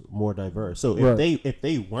schools more diverse. So if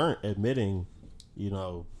they weren't admitting,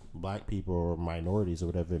 black people or minorities or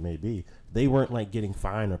whatever it may be, they weren't like getting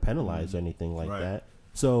fined or penalized or anything like that.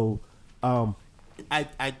 So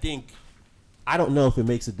I think I don't know if it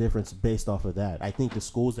makes a difference based off of that. I think the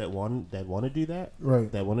schools that want to do that, Right.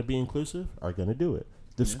 that want to be inclusive, are going to do it.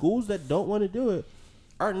 The schools that don't want to do it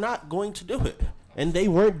are not going to do it. And they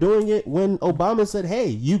weren't doing it when Obama said, "Hey,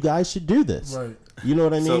 you guys should do this." Right. You know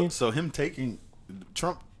what I mean? So him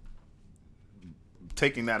Trump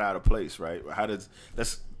taking that out of place, right?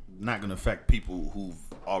 That's not going to affect people who've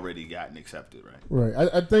already gotten accepted, right? Right.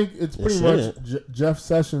 I think it's It pretty much shouldn't. Jeff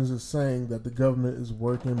Sessions is saying that the government is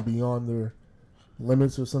working beyond their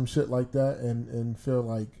limits or some shit like that, and feel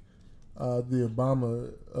like the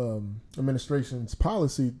Obama administration's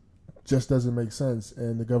policy just doesn't make sense,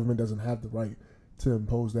 and the government doesn't have the right to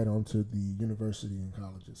impose that onto the university and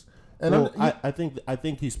colleges. And well, I think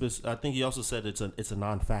he also said it's a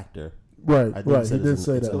non-factor. Right, I think right. said He did it's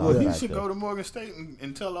say it's that. a Well, he non-factor. should go to Morgan State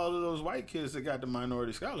and tell all of those white kids that got the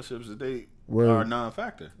minority scholarships that they Word. are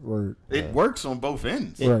non-factor. Word. It works on both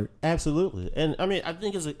ends. Right. Absolutely, and I mean, I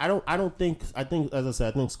think as I said,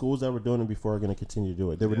 I think schools that were doing it before are going to continue to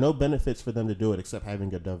do it. There were no benefits for them to do it except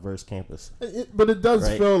having a diverse campus. But it does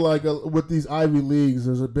Right. feel like with these Ivy Leagues,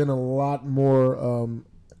 there's been a lot more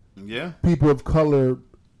people of color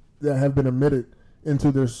that have been admitted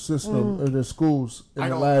into their system or their schools in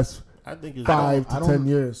the last I think it's 5 to 10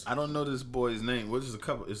 years. I don't know this boy's name. What is a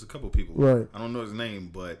couple? It's a couple people. Right. I don't know his name,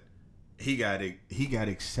 but he got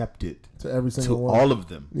accepted To every to single one. all of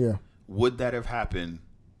them. Yeah. Would that have happened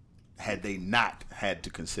had they not had to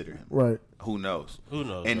consider him? Right. Who knows? Who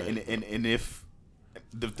knows? And right? and if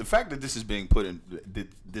the fact that this is being put in, that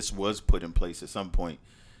this was put in place at some point,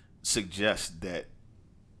 suggests that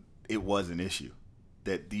it was an issue,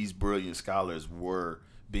 that these brilliant scholars were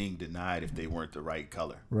being denied if they weren't the right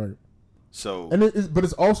color. Right. So, But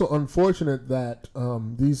it's also unfortunate that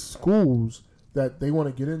these schools that they want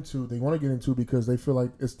to get into because they feel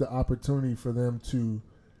like it's the opportunity for them to,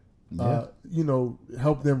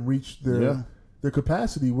 help them reach their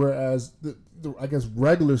capacity. Whereas the I guess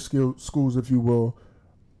regular schools, if you will,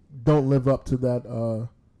 don't live up to that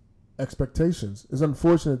expectations. It's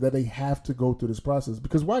unfortunate that they have to go through this process,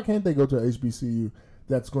 because why can't they go to a HBCU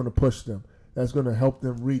that's going to push them, that's going to help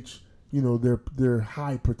them reach their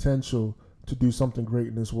high potential to do something great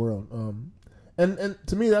in this world. And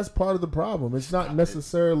to me, that's part of the problem. It's not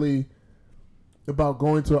necessarily about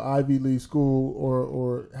going to an Ivy League school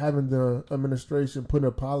or having the administration put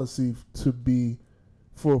a policy to be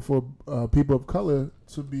for people of color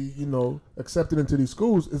to be accepted into these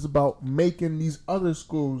schools. It's about making these other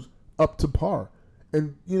schools up to par.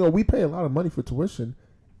 And we pay a lot of money for tuition,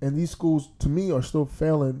 and these schools to me are still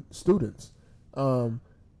failing students.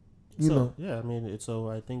 Yeah, I mean, so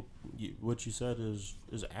I think what you said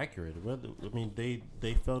is accurate.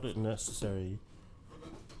 They felt it necessary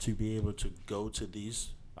to be able to go to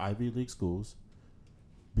these Ivy League schools,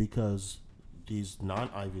 because these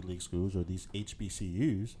non-Ivy League schools or these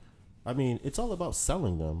HBCUs, I mean, it's all about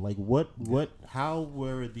selling them. Like, how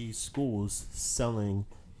were these schools selling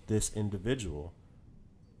this individual,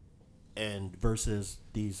 and versus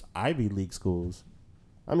these Ivy League schools?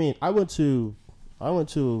 I mean, I went to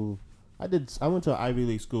an Ivy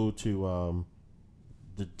League school to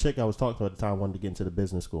the chick I was talking to at the time wanted to get into the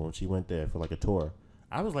business school, and she went there for like a tour.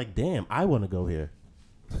 I was like, damn, I want to go here.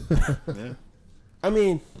 yeah. I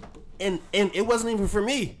mean, and it wasn't even for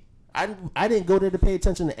me. I didn't go there to pay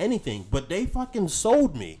attention to anything, but they fucking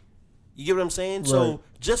sold me. You get what I'm saying? Right. So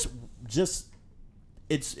just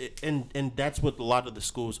and that's what a lot of the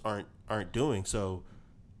schools aren't doing. So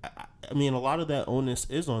I mean, a lot of that onus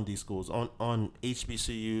is on these schools, on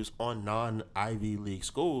HBCUs, on non-Ivy League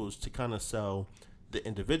schools to kind of sell the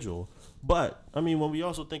individual. But, I mean, when we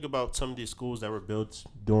also think about some of these schools that were built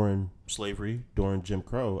during slavery, during Jim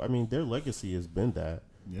Crow, I mean, their legacy has been that.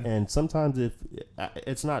 Yeah. And sometimes if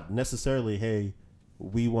it's not necessarily, hey,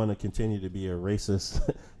 we want to continue to be a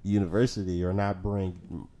racist university or not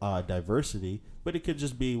bring diversity, but it could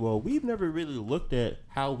just be, well, we've never really looked at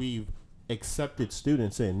how we've accepted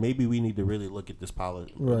students in. Maybe we need to really look at this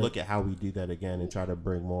policy, look at how we do that again, and try to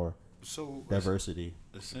bring more diversity.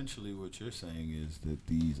 Essentially, what you're saying is that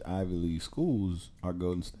these Ivy League schools are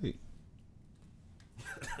Golden State.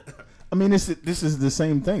 I mean, this is the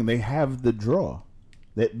same thing. They have the draw,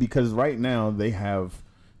 because right now they have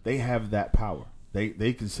that power.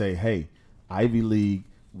 They can say, hey, Ivy League,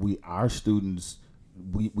 our students,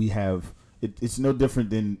 we have. It's no different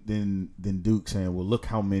than Duke saying, well, look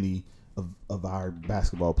how many of our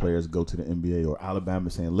basketball players go to the NBA, or Alabama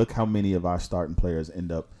saying, look how many of our starting players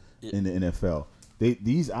end up in the NFL.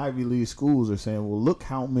 These Ivy League schools are saying, well, look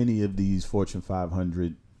how many of these Fortune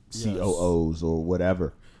 500 COOs or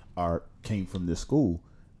whatever came from this school.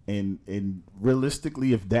 And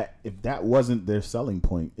realistically, if that wasn't their selling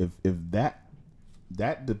point, if that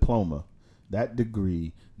that diploma, that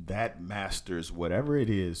degree, that master's, whatever it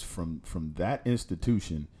is from that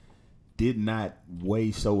institution did not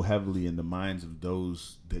weigh so heavily in the minds of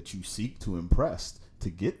those that you seek to impress to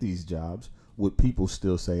get these jobs, would people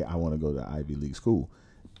still say, I want to go to Ivy League school?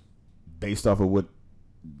 Based off of what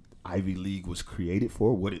Ivy League was created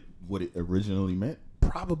for, what it originally meant?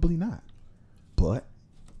 Probably not. But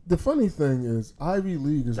the funny thing is, Ivy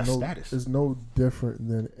League is status. is no different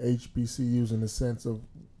than HBCUs in the sense of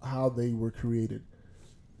how they were created.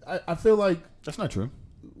 I feel like that's not true.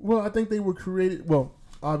 Well, I think they were created. Well,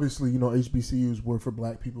 obviously, HBCUs were for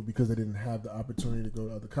black people because they didn't have the opportunity to go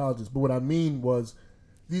to other colleges. But what I mean was,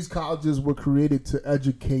 these colleges were created to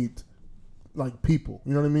educate, like, people.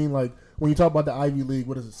 You know what I mean? Like, when you talk about the Ivy League,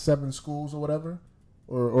 what is it, 7 schools or whatever?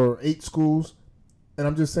 Or 8 schools? And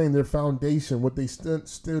I'm just saying their foundation, what they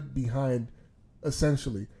stood behind,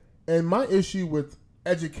 essentially. And my issue with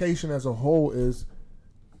education as a whole is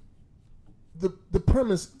the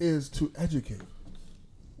premise is to educate.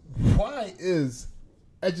 Why is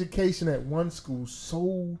education at one school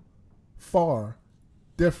so far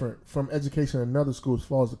different from education at another school as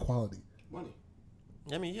far as the quality? Money.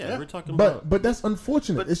 I mean, we're talking about... But that's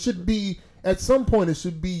unfortunate. It should be... At some point, it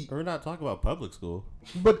should be... We're not talking about public school.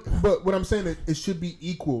 But what I'm saying is it should be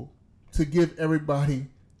equal to give everybody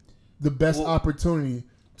the best opportunity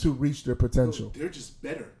to reach their potential. No, they're just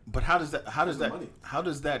better. But how does that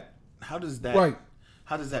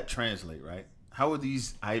translate, right? How are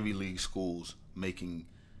these Ivy League schools making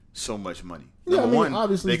so much money? Number one,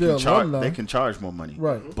 obviously they can charge more money.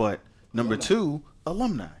 Right. But number two,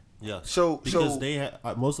 alumni. Yeah. Because they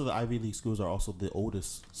have, most of the Ivy League schools are also the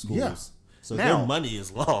oldest schools. Yeah. So now, their money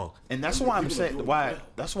is long. And that's why I'm saying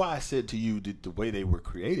that's why I said to you that the way they were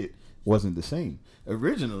created wasn't the same.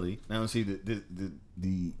 Originally, now see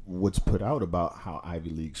the what's put out about how Ivy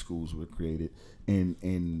League schools were created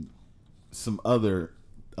and some other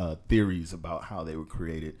theories about how they were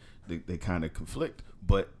created, they kind of conflict.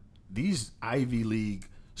 But these Ivy League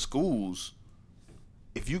schools,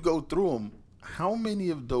 if you go through them, how many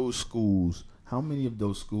of those schools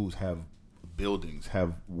have buildings,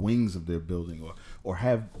 have wings of their building, or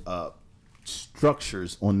have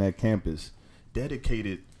structures on that campus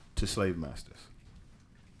dedicated to slave masters?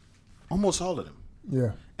 Almost all of them.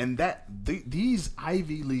 Yeah. And these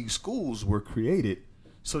Ivy League schools were created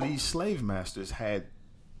so these slave masters had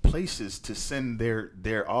places to send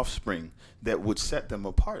their offspring that would set them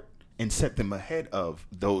apart and set them ahead of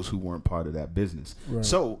those who weren't part of that business. Right.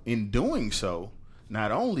 So in doing so,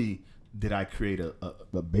 not only did I create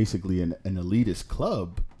a basically an elitist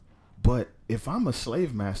club, but if I'm a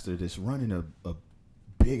slave master that's running a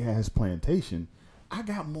big ass plantation, I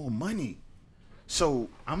got more money. So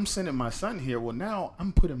I'm sending my son here. Well, now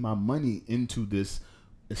I'm putting my money into this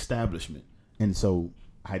establishment. And so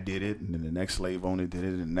I did it, and then the next slave owner did it,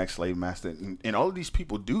 and the next slave master. And all of these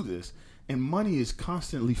people do this, and money is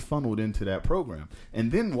constantly funneled into that program.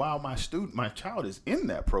 And then while my child is in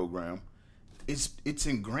that program, it's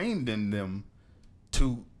ingrained in them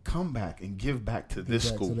to come back and give back to this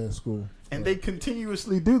school. To that school. And they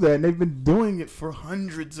continuously do that, and they've been doing it for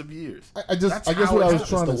hundreds of years. I guess what I was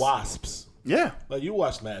trying to... the WASPs. Yeah. Like, you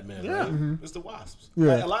watch Mad Men, yeah. right? Mm-hmm. It's the WASPs.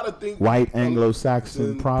 Yeah. Like, a lot of things... White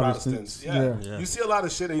Anglo-Saxon Protestants. Yeah. You see a lot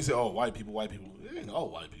of shit and you say, oh, white people. It ain't all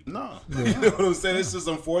white people. No. You know what I'm saying? It's just,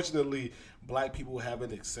 unfortunately, black people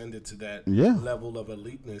haven't extended to that level of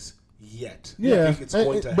eliteness yet. Yeah. I think it's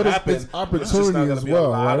going to but happen. It's opportunity as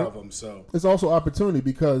well, right? Of them, so. It's also opportunity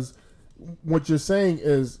because what you're saying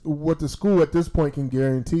is what the school at this point can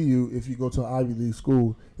guarantee you if you go to an Ivy League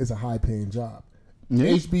school is a high-paying job. Yeah.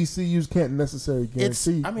 HBCUs can't necessarily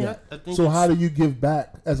guarantee that. I think so how do you give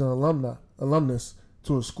back as an alumnus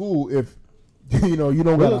to a school if you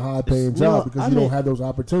don't got a high-paying job because you don't have those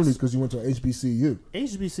opportunities because you went to an HBCU?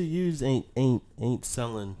 HBCUs ain't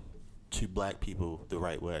selling to black people the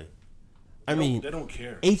right way. I mean, they don't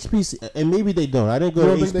care. HBC, and maybe they don't. I didn't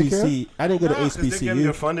go to HBC. I didn't go to HBCU. They're getting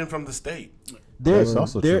their funding from the state.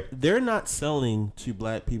 They're not selling to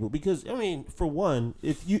black people because, I mean, for one,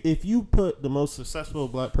 if you put the most successful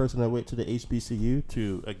black person that went to the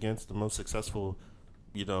HBCU against the most successful,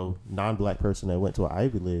 non-black person that went to an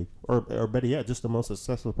Ivy League, or better yet, just the most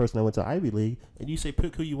successful person that went to Ivy League, and you say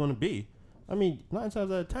pick who you want to be, I mean, 9 times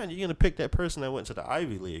out of 10 you're gonna pick that person that went to the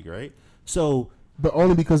Ivy League, right? So, but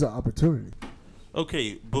only because of opportunity.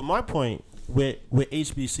 Okay, but my point with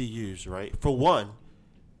HBCUs, right? For one,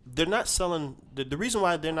 they're not selling. The reason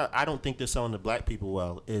why they're not, I don't think they're selling to black people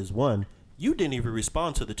well is, one, you didn't even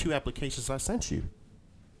respond to the 2 applications I sent you.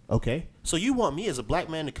 Okay, so you want me as a black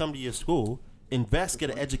man to come to your school invest, get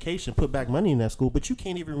an education, put back money in that school, but you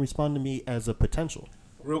can't even respond to me as a potential.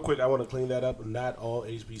 Real quick, I want to clean that up. Not all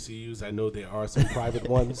HBCUs. I know there are some private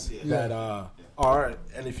ones that are,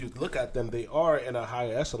 and if you look at them, they are in a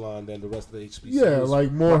higher echelon than the rest of the HBCUs. Yeah,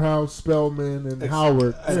 like Morehouse, Spelman, and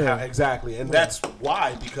Howard. Exactly, and that's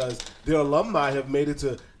why, because their alumni have made it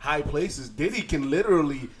to high places. Diddy can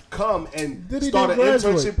literally come and start an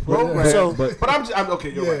internship program. So, but I'm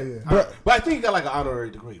okay. You're right. But I think he got like an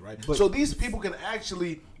honorary degree, right? So these people can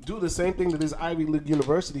actually do the same thing that these Ivy League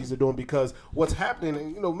universities are doing, because what's happening,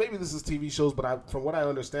 and maybe this is TV shows, but from what I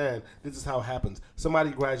understand, this is how it happens. Somebody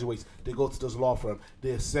graduates, they go to this law firm, they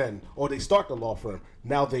ascend, or they start the law firm.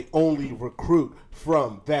 Now they only recruit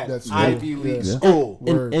from that Ivy League school.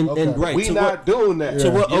 And right, we not doing that. So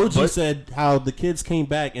what OG said, how the kids came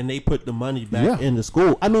back and they put the money back in the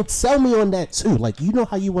school. I mean, sell me on that too. Like, you know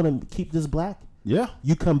how you want to keep this black? Yeah.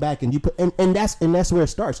 You come back and you put, and that's where it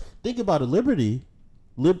starts. Think about it. Liberty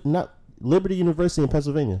University in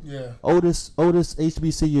Pennsylvania. Yeah. Oldest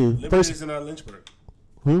HBCU. Liberty is in Lynchburg.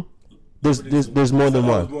 There's more than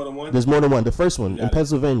one. More than one? There's more than one. The first one in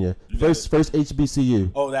Pennsylvania. First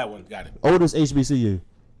HBCU. Oh, that one. Got it. Oldest HBCU.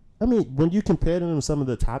 I mean, when you compare them to some of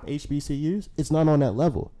the top HBCUs, it's not on that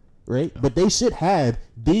level, right? But they should have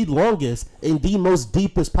the longest and the most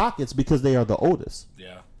deepest pockets because they are the oldest.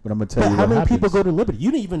 Yeah. But I'm gonna tell you how what many happens. people go to Liberty? You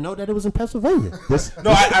didn't even know that it was in Pennsylvania.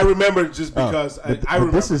 I remember just because I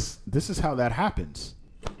remember. This is how that happens.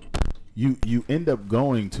 You end up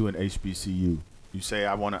going to an HBCU. You say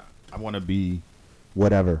I want to be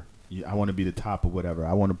whatever. I want to be the top of whatever.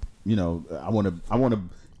 I want to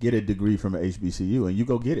get a degree from an HBCU, and you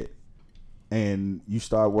go get it. And you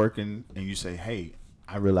start working, and you say, "Hey,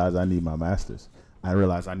 I realize I need my master's. I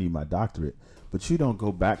realize I need my doctorate." But you don't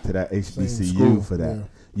go back to that HBCU for that. Yeah.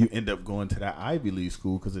 You end up going to that Ivy League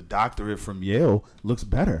school because a doctorate from Yale looks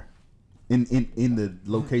better in the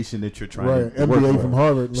location that you're trying to work MBA for. from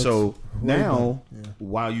Harvard. So now,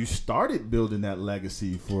 while you started building that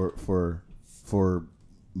legacy for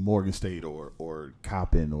Morgan State or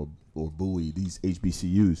Coppin or Bowie, these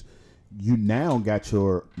HBCUs, you now got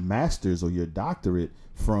your master's or your doctorate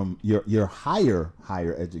from your higher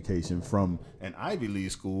education from an Ivy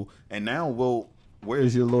League school, and now,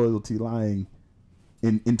 where's your loyalty lying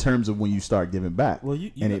in terms of when you start giving back? Well,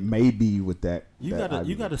 it may be with that. You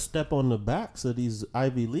gotta step on the backs of these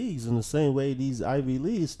Ivy Leagues in the same way these Ivy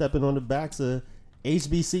Leagues stepping on the backs of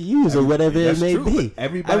HBCUs or whatever it may be.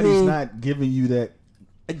 Everybody's not giving you that.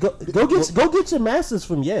 Go get your master's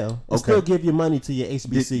from Yale and still give your money to your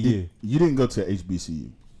HBCU. You didn't go to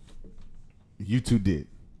HBCU. You two did.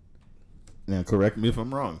 Now, correct me if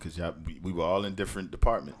I'm wrong, because we were all in different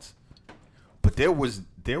departments. But there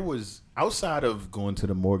was outside of going to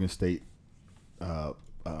the Morgan State,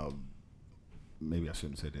 maybe I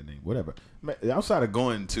shouldn't say their name, whatever. Outside of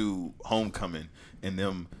going to homecoming and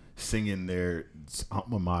them singing their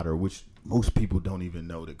alma mater, which most people don't even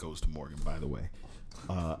know that goes to Morgan, by the way.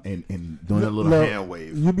 And doing a little hand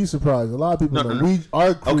wave. You'd be surprised. A lot of people know.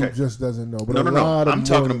 Our crew just doesn't know. But I'm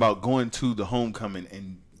talking about going to the homecoming,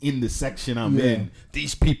 and in the section I'm in,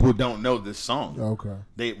 these people don't know this song.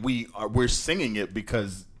 Okay. We're singing it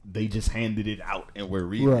because they just handed it out and we're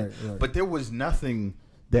reading it. Right. But there was nothing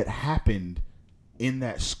that happened in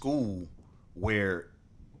that school where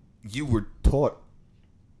you were taught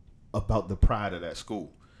about the pride of that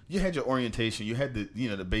school. You had your orientation, you had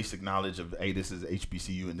the basic knowledge of, hey, this is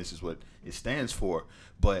HBCU and this is what it stands for,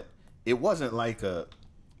 but it wasn't like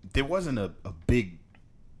there wasn't a big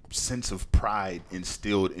sense of pride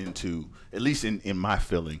instilled into, at least in my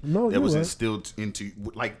feeling, instilled into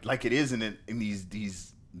like it is in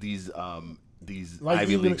these like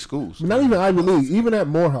Ivy League schools. Not even Ivy League, even at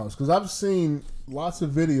Morehouse, because I've seen lots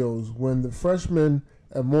of videos when the freshmen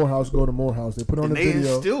at Morehouse go to Morehouse. They put on the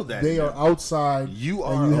video. They are outside. You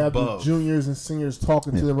are and you have above. the juniors and seniors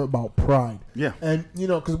talking to them about pride. Yeah. And,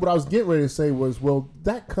 because what I was getting ready to say was, well,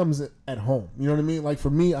 that comes at home. You know what I mean? Like, for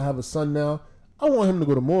me, I have a son now. I want him to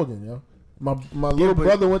go to Morgan, yo. My little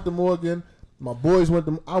brother went to Morgan. My boys went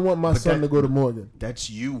to... I want my son to go to Morgan. That's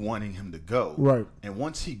you wanting him to go. Right. And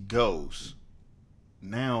once he goes,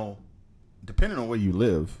 now, depending on where you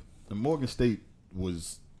live, the Morgan State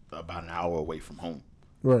was about an hour away from home.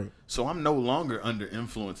 Right. So I'm no longer under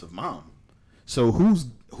influence of mom. So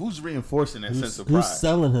who's reinforcing that sense of pride? Who's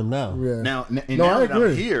selling him now? Yeah. Now I agree. that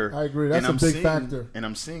I'm here, I agree. That's a big factor. And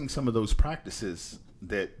I'm seeing some of those practices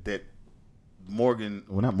that Morgan,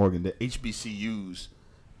 well, not Morgan, the HBCUs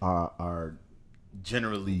are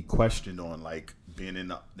generally questioned on, like being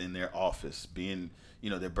in their office, being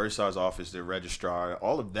their bursar's office, their registrar,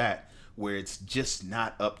 all of that, where it's just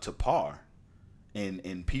not up to par.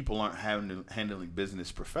 and people aren't handling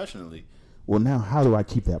business professionally, well, now how do I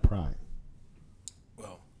keep that pride?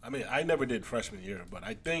 Well, I mean, I never did freshman year, but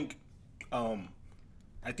I think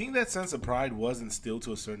that sense of pride was instilled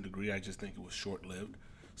to a certain degree. I just think it was short lived.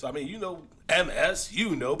 So I mean, MS,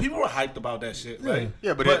 people were hyped about that shit, right?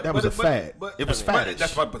 Yeah, but that was a fad. It was fad.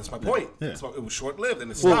 That's my point. Yeah. It was short lived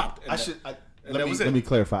and it stopped. Let me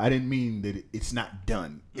clarify. I didn't mean that it's not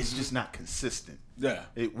done. It's just not consistent. Yeah,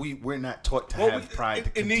 we're not taught to have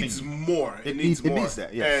pride. It needs more. It needs more. It needs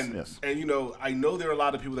that. Yes. And I know there are a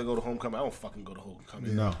lot of people that go to homecoming. I don't fucking go to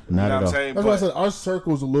homecoming. No, not at all. I'm saying? That's why I said our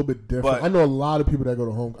circle is a little bit different. I know a lot of people that go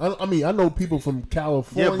to homecoming. I know people from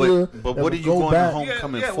California. Yeah, but what are you going to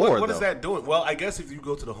homecoming for? What is that doing? Well, I guess if you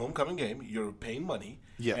go to the homecoming game, you're paying money.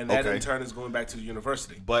 Yeah, and that in turn is going back to the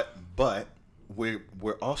university. But we're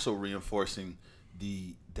also reinforcing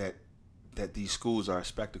that these schools are a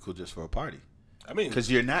spectacle just for a party. I mean, because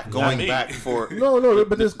you're not going back for no,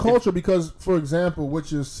 but there's culture because, for example,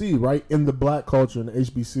 what you'll see right in the black culture in the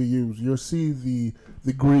HBCUs, you'll see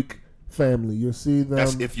the Greek family. You'll see them.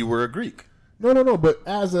 That's if you were a Greek. No. But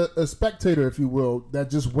as a spectator, if you will, that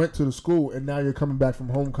just went to the school and now you're coming back from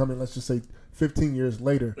homecoming. Let's just say 15 years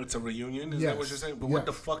later. It's a reunion. Is that what you're saying? But what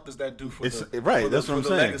the fuck does that do for that's what I'm saying.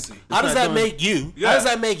 Legacy? How does that make you? Yeah. How does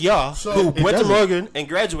that make y'all who went to Morgan and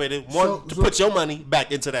graduated want to put your money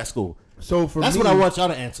back into that school? So for that's me, what I want y'all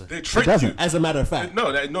to answer. They tricked you. As a matter of fact.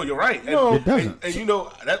 No, you're right. No, it doesn't. And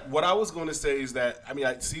that what I was going to say is that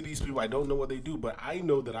I see these people. I don't know what they do, but I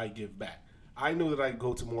know that I give back. I know that I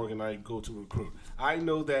go to Morgan. I go to recruit. I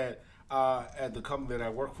know that at the company that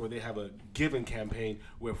I work for, they have a giving campaign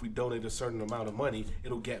where if we donate a certain amount of money,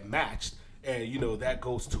 it'll get matched. And, that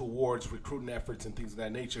goes towards recruiting efforts and things of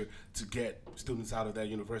that nature to get students out of that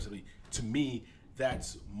university. To me,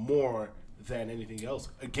 that's more than anything else.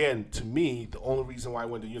 Again, to me, the only reason why I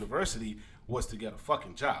went to university was to get a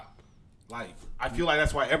fucking job. Like, I feel like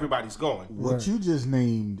that's why everybody's going. What you just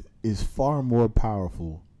named is far more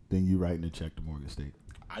powerful than you writing a check to Morgan State.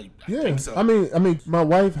 I think so. I mean, my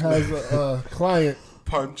wife has a client.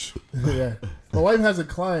 Punch. Yeah. My wife has a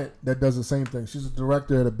client that does the same thing. She's a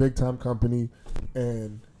director at a big time company,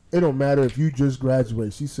 and it don't matter if you just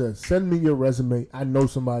graduate. She says, send me your resume. I know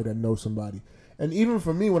somebody that knows somebody. And even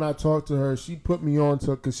for me, when I talked to her, she put me on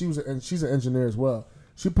to, because she's an engineer as well.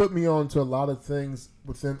 She put me on to a lot of things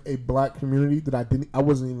within a black community that I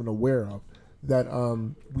wasn't even aware of that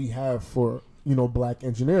we have for, black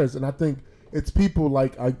engineers. And I think it's people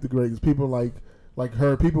like Ike the Great, it's people like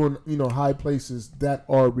her, people in high places that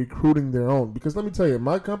are recruiting their own. Because let me tell you,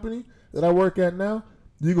 my company that I work at now,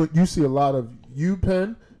 you see a lot of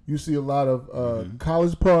UPenn, you see a lot of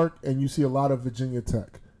College Park, and you see a lot of Virginia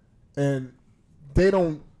Tech, and they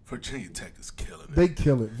don't. Virginia Tech is killing it. They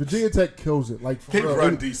kill it. Virginia Tech kills it. Like they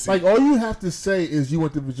run DC. Like all you have to say is you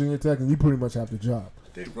went to Virginia Tech and you pretty much have the job.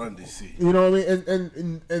 They run DC. You know what I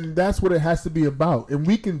mean? And that's what it has to be about. And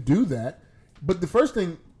we can do that. But the first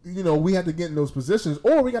thing, we have to get in those positions,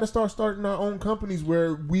 or we got to starting our own companies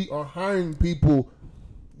where we are hiring people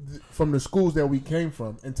from the schools that we came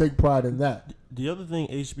from and take pride in that. The other thing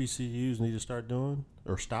HBCUs need to start doing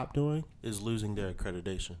or stop doing is losing their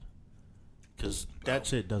accreditation. Because that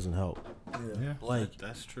shit doesn't help. Yeah, like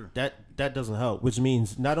that's true. That doesn't help. Which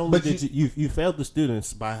means not only did you failed the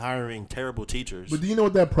students by hiring terrible teachers. But do you know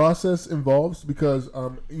what that process involves? Because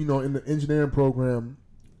in the engineering program,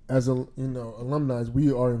 as alumni,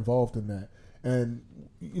 we are involved in that, and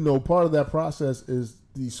part of that process is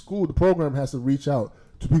the program has to reach out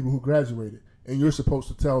to people who graduated, and you're supposed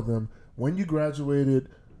to tell them when you graduated.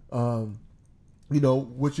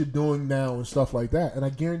 What you're doing now and stuff like that. And I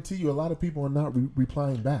guarantee you a lot of people are not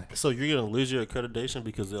replying back. So you're going to lose your accreditation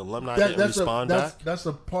because the alumni didn't respond back? That's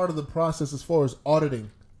a part of the process as far as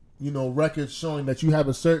auditing, records showing that you have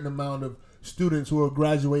a certain amount of students who are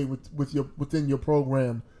graduating within your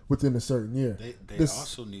program within a certain year. They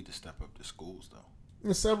also need to step up the schools, though. I'm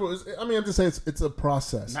just saying it's a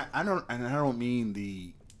process. I don't mean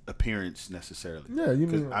the appearance necessarily. Yeah, you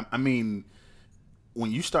mean... I mean... When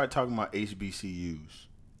you start talking about HBCUs,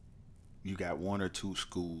 you got one or two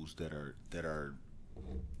schools that are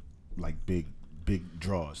like big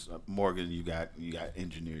draws. Morgan, you got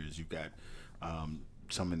engineers, you got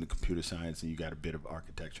some in the computer science, and you got a bit of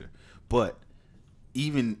architecture. But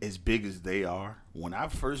even as big as they are, when I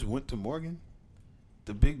first went to Morgan,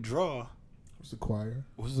 the big draw was the choir.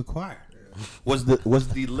 Yeah. Was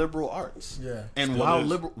the liberal arts. Yeah. And while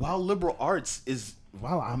liberal arts is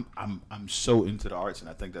while I'm so into the arts and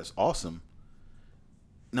I think that's awesome.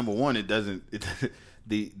 Number one,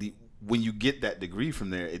 the when you get that degree from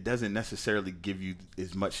there, it doesn't necessarily give you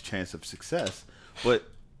as much chance of success. But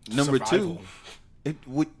number Survival.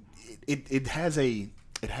 it has a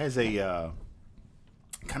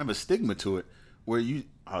kind of a stigma to it where you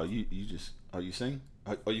sing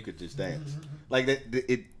or you could just dance like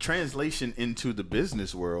that. It translation into the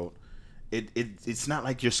business world. It's not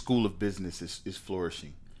like your school of business is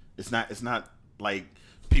flourishing. It's not like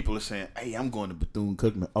people are saying, "Hey, I'm going to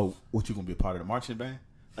Bethune-Cookman. Oh, what, you gonna be a part of the marching band?"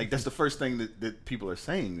 Like that's the first thing that people are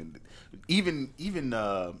saying. Even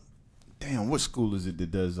damn, what school is it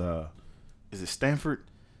that does? Is it Stanford?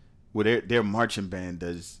 Where their marching band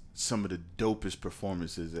does some of the dopest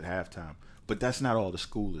performances at halftime. But that's not all the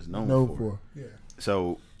school is known for. Yeah.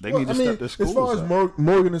 So they need to step their schools as far up. as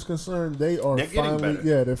Morgan is concerned, they're finally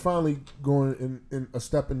better. they're finally going in a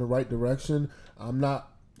step in the right direction. I'm not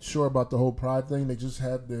sure about the whole Pride thing. They just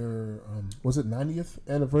had their was it 90th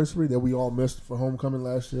anniversary that we all missed for homecoming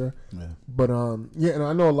last year. Yeah. But and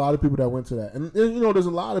I know a lot of people that went to that, and there's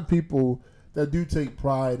a lot of people that do take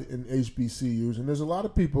pride in HBCUs, and there's a lot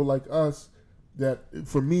of people like us that,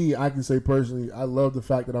 for me, I can say personally, I love the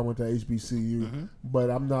fact that I went to HBCU, but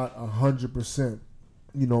I'm not 100%,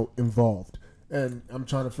 involved, and I'm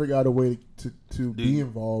trying to figure out a way to be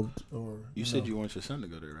involved. Or you said you want your son to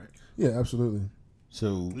go there, right? Yeah, absolutely.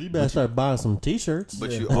 So you better start buying some T-shirts.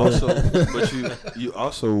 But you also, you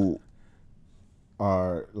also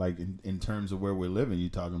are like in terms of where we're living. You're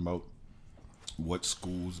talking about what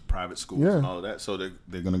schools, private schools, and all of that. So they're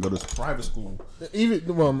going to go to private school.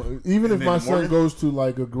 Even if my son goes to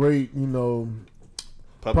like a great,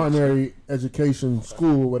 primary education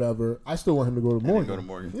school or whatever, I still want him to go to Morgan. Go to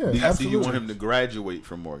Morgan. Yeah, absolutely. absolutely. You want him to graduate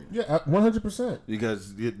from Morgan. Yeah, 100%.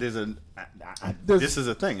 Because this is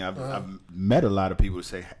a thing. I've met a lot of people who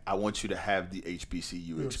say, I want you to have the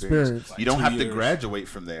HBCU experience. Like you don't have to graduate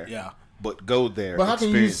from there. Yeah. But go there. But how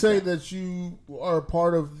can you say that you are a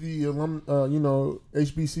part of the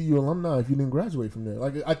HBCU alumni if you didn't graduate from there?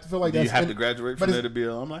 Like, I feel like you have to graduate from there to be an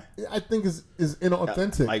alumni? I think is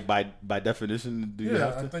inauthentic. Like by definition, do you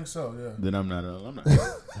have to? I think so. Yeah. Then I'm not an alumni.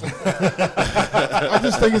 I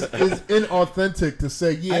just think it's inauthentic to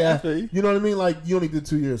say, you know what I mean? Like, you only did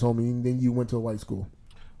 2 years, homie, and then you went to a white school.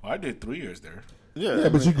 Well, I did 3 years there. Yeah,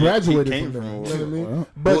 but you graduated from there. You know what I mean?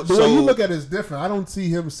 But the way you look at it is different. I don't see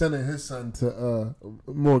him sending his son to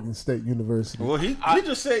Morgan State University. Well, he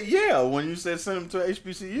just said when you said send him to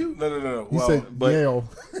HBCU. No. He said Yale.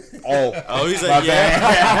 He said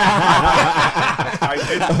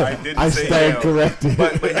I didn't I say stand Yale. corrected.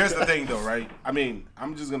 But here's the thing, though, right? I mean,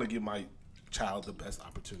 I'm just gonna give my child the best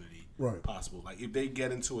opportunity possible. Like, if they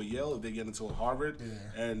get into a Yale, if they get into a Harvard,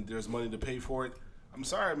 and there's money to pay for it, I'm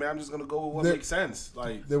sorry, man. I'm just gonna go with what makes sense.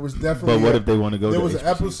 Like, there was definitely. But what if they want to go? There was an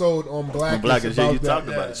episode on Blackish. You talked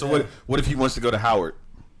about it. So what if he wants to go to Howard?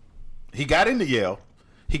 He got into Yale.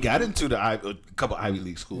 He got into a couple Ivy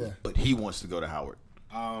League schools, but he wants to go to Howard.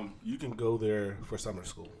 You can go there for summer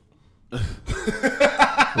school.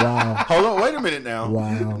 Wow. Hold on, wait a minute now.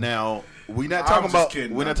 Wow. We're not talking about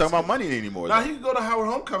money anymore. Now he can go to Howard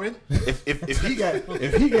Homecoming. If he got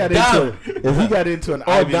into an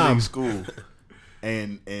Ivy League school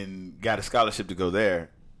and got a scholarship to go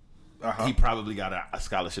there, he probably got a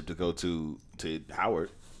scholarship to go to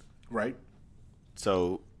Howard. Right.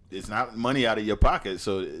 So it's not money out of your pocket.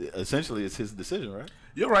 So essentially it's his decision, right?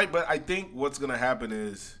 You're right, but I think what's going to happen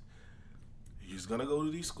is he's going to go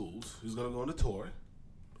to these schools. He's going to go on a tour.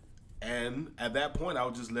 And at that point,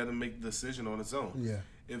 I'll just let him make the decision on his own. Yeah.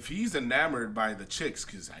 If he's enamored by the chicks,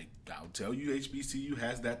 because I'll tell you, HBCU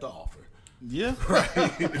has that to offer. Yeah. Right.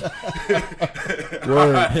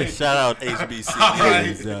 Shout out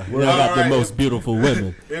HBCUs. We got the most beautiful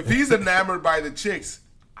women. If he's enamored by the chicks,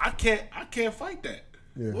 I can't fight that.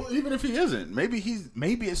 Yeah. Well, even if he isn't, maybe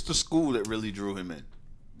it's the school that really drew him in.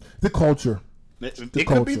 The culture. It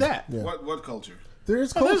could be that. Yeah. What culture?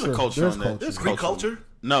 There's culture. There's a culture on that. There's Greek culture.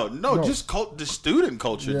 No, just the student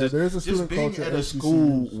culture. Yeah, there's a student being culture at a at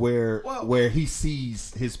school HBCUs. where he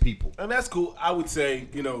sees his people. And that's cool. I would say,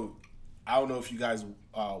 I don't know if you guys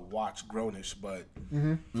watch Grownish, but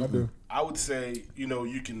I do. I would say,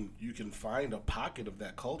 you can find a pocket of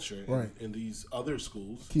that culture in these other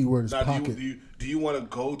schools. Keyword is now, pocket. Do you want to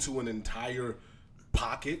go to an entire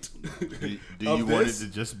pocket? Do you want it to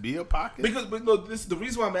just be a pocket? Because the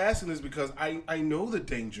reason why I'm asking is because I know the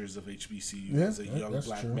dangers of HBCU as a young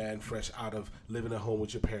black man fresh out of living at home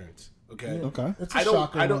with your parents. Okay. Yeah. Okay. It's a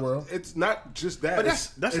shocker in the world. It's not just that. But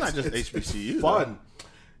that's not just HBCU. It's fun.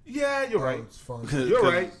 Yeah, you're right. It's fun. You're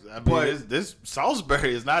right. I mean, this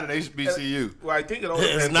Salisbury is not an HBCU. Well, I think it all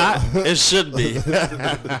depends. It's not. It should be.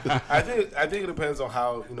 I think it depends on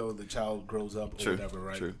how the child grows up or whatever,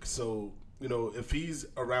 right? True. So if he's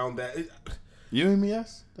around that,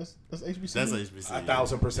 UMES? That's HBCU? That's HBCU.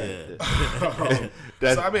 1,000%. Yeah.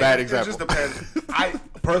 That's So, I mean, bad it example. just depends. I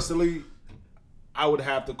personally, I would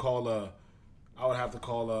have to call a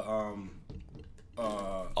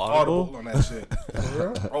audible on that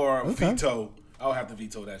shit, or veto. I would have to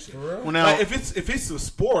veto that shit. Well, now, Like, if it's the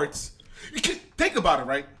sports, you can think about it,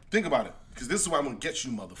 right? Think about it, because this is why I'm gonna get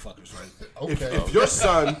you, motherfuckers, right? Okay. If your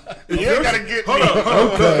son, if you your, ain't gotta get hold me.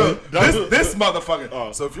 on, Okay. this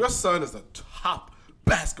motherfucker. So if your son is a top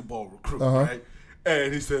basketball recruit, right,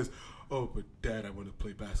 and he says, "Oh, but Dad, I want to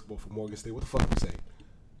play basketball for Morgan State," what the fuck you say?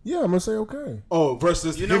 Yeah, I'm gonna say okay. Oh,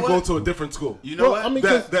 versus You know him what? going to a different school. You know what? I mean,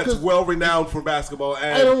 That's 'cause well renowned for basketball,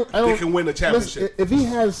 and I don't, they can win a championship. Listen, if he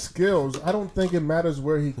has skills, I don't think it matters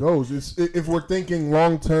where he goes. If we're thinking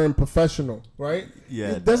long term professional, right?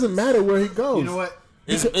 Yeah, it doesn't matter where he goes. You know what?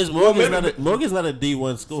 Morgan's not a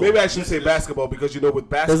D1 school. Maybe I should say basketball because with It's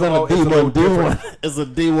basketball not a it's a little D1. different. D1. It's a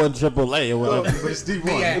D1 triple A or whatever. But it's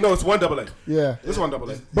D1. No, it's 1AA. Yeah, It's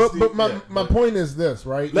 1AA. but my point is this,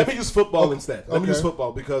 right? Let me use football instead. Let me okay. use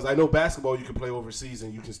football because I know basketball you can play overseas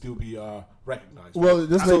and you can still be recognized. Well,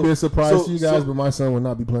 this may be a surprise to you guys, so- but my son will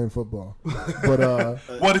not be playing football. But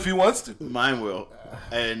what if he wants to? Mine will.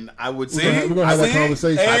 And I would See? say, we're gonna have that See?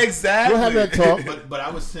 conversation. Exactly. We'll have that talk. but I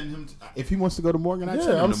would send him if he wants to go to Morgan. I'd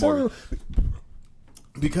send Yeah, him I'm to Morgan saying.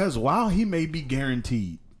 because while he may be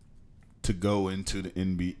guaranteed to go into the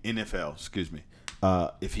NFL, excuse me,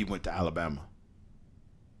 if he went to Alabama,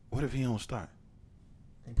 what if he don't start?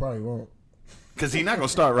 He probably won't. Because he's not gonna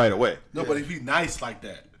start right away. No, but if he's nice like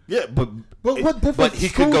that. Yeah, but what difference he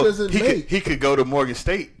school could go. does it make? He could go to Morgan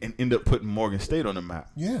State and end up putting Morgan State on the map.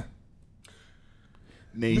 Yeah.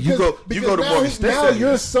 Now you go to now Morgan State. Now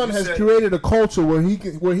your son you has said- created a culture where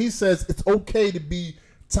he says it's okay to be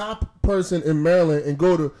top person in Maryland and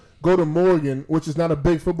go to Morgan, which is not a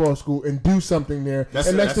big football school, and do something there.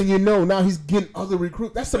 And next thing you know, now he's getting other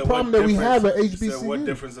recruits. That's the So problem what that we have at difference- HBCU. so what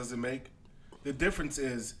difference does it make? The difference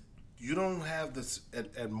is you don't have this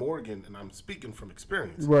at Morgan, and I'm speaking from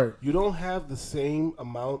experience. Right. You don't have the same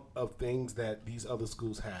amount of things that these other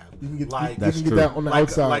schools have. You can get, like you can get that on the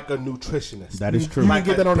outside. like a nutritionist. That is true. You Like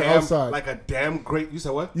can get that on the outside. Like a damn great. You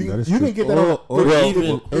said what? you that is you true. can get that on. Or well,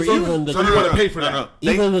 even the So you want to pay for that? no.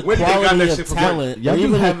 even the when they got quality that of shit for talent, Y'all or do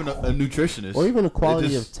even having the, a nutritionist, or even the They quality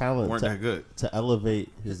just of talent weren't that good. to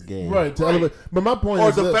elevate his game. Right. To elevate. But my point Or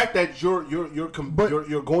is the this. fact that you're But-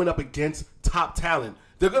 you're going up against top talent.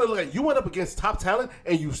 They're gonna look at you went up against top talent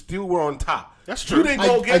and you still were on top. That's true. You didn't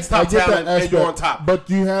go against top get that talent and aspect, you're on top. But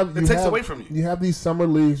you have It takes away from you. You have these summer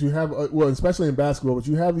leagues. You have well, especially in basketball, but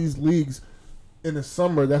you have these leagues in the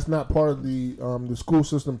summer that's not part of the school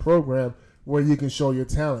system program where you can show your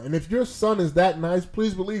talent. And if your son is that nice,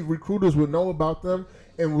 please believe recruiters will know about them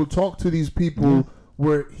and will talk to these people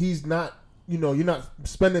where he's not. You're not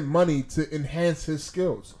spending money to enhance his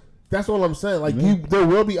skills. That's all I'm saying. Like there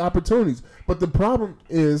will be opportunities, but the problem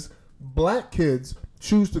is black kids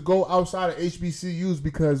choose to go outside of HBCUs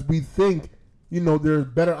because we think there's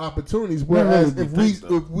better opportunities. Whereas if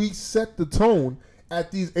we set the tone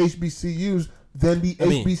at these HBCUs, then the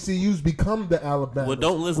HBCUs become the Alabama. Well,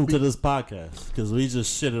 don't listen to this podcast because we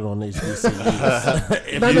just shitted on HBCUs.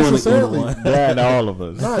 If Not you wanna go to necessarily. one. That all of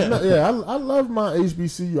us. I love my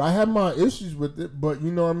HBCU. I have my issues with it, but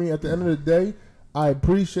you know what I mean. At the end of the day, I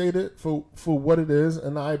appreciate it for what it is,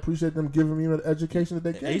 and I appreciate them giving me the education that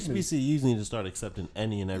they gave me. HBCUs need to start accepting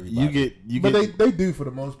any and everybody. But they do for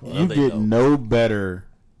the most part. you they get don't. no better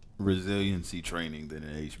resiliency training than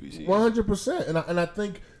an HBCU. 100%, and I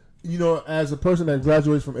think as a person that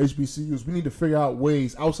graduates from HBCUs, we need to figure out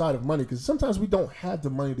ways outside of money because sometimes we don't have the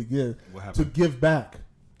money to give back.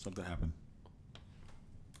 Something happened.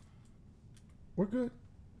 We're good.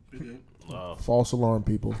 Wow. False alarm,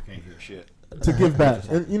 people. Can't hear shit. To give back,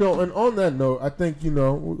 and and on that note, I think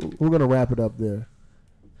we're gonna wrap it up there.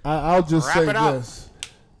 I'll just say this: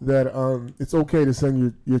 that it's okay to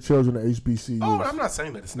send your children to HBCUs. Oh, I'm not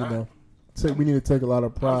saying that it's not. We need to take a lot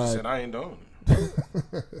of I'm just pride. saying I ain't doing it.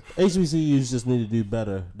 HBCUs just need to do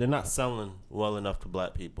better. They're not selling well enough to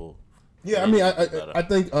black people. Yeah, I mean, I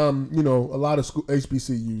think a lot of school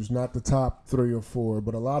HBCUs, not the top 3 or 4,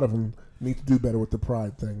 but a lot of them need to do better with the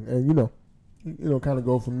pride thing, and kind of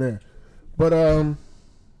go from there. But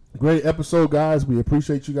great episode, guys. We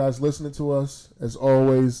appreciate you guys listening to us. As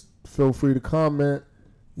always, feel free to comment.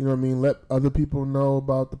 You know what I mean? Let other people know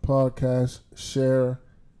about the podcast. Share.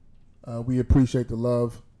 We appreciate the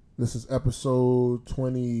love. This is episode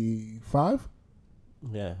 25.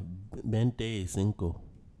 Yeah, 25.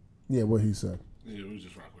 Yeah, what he said. Yeah, we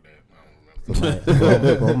just rock with that. I don't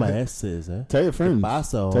remember. All my S's, huh? Tell your friends.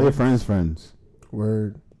 Paso. Tell your friends.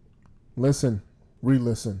 Word. Listen.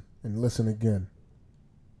 Re-listen. and listen again.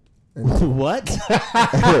 What?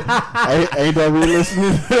 Ain't that we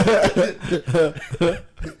listening?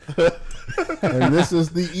 And this is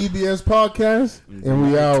the EBS podcast, and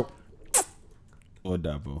we out. Or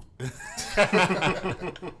Dabo.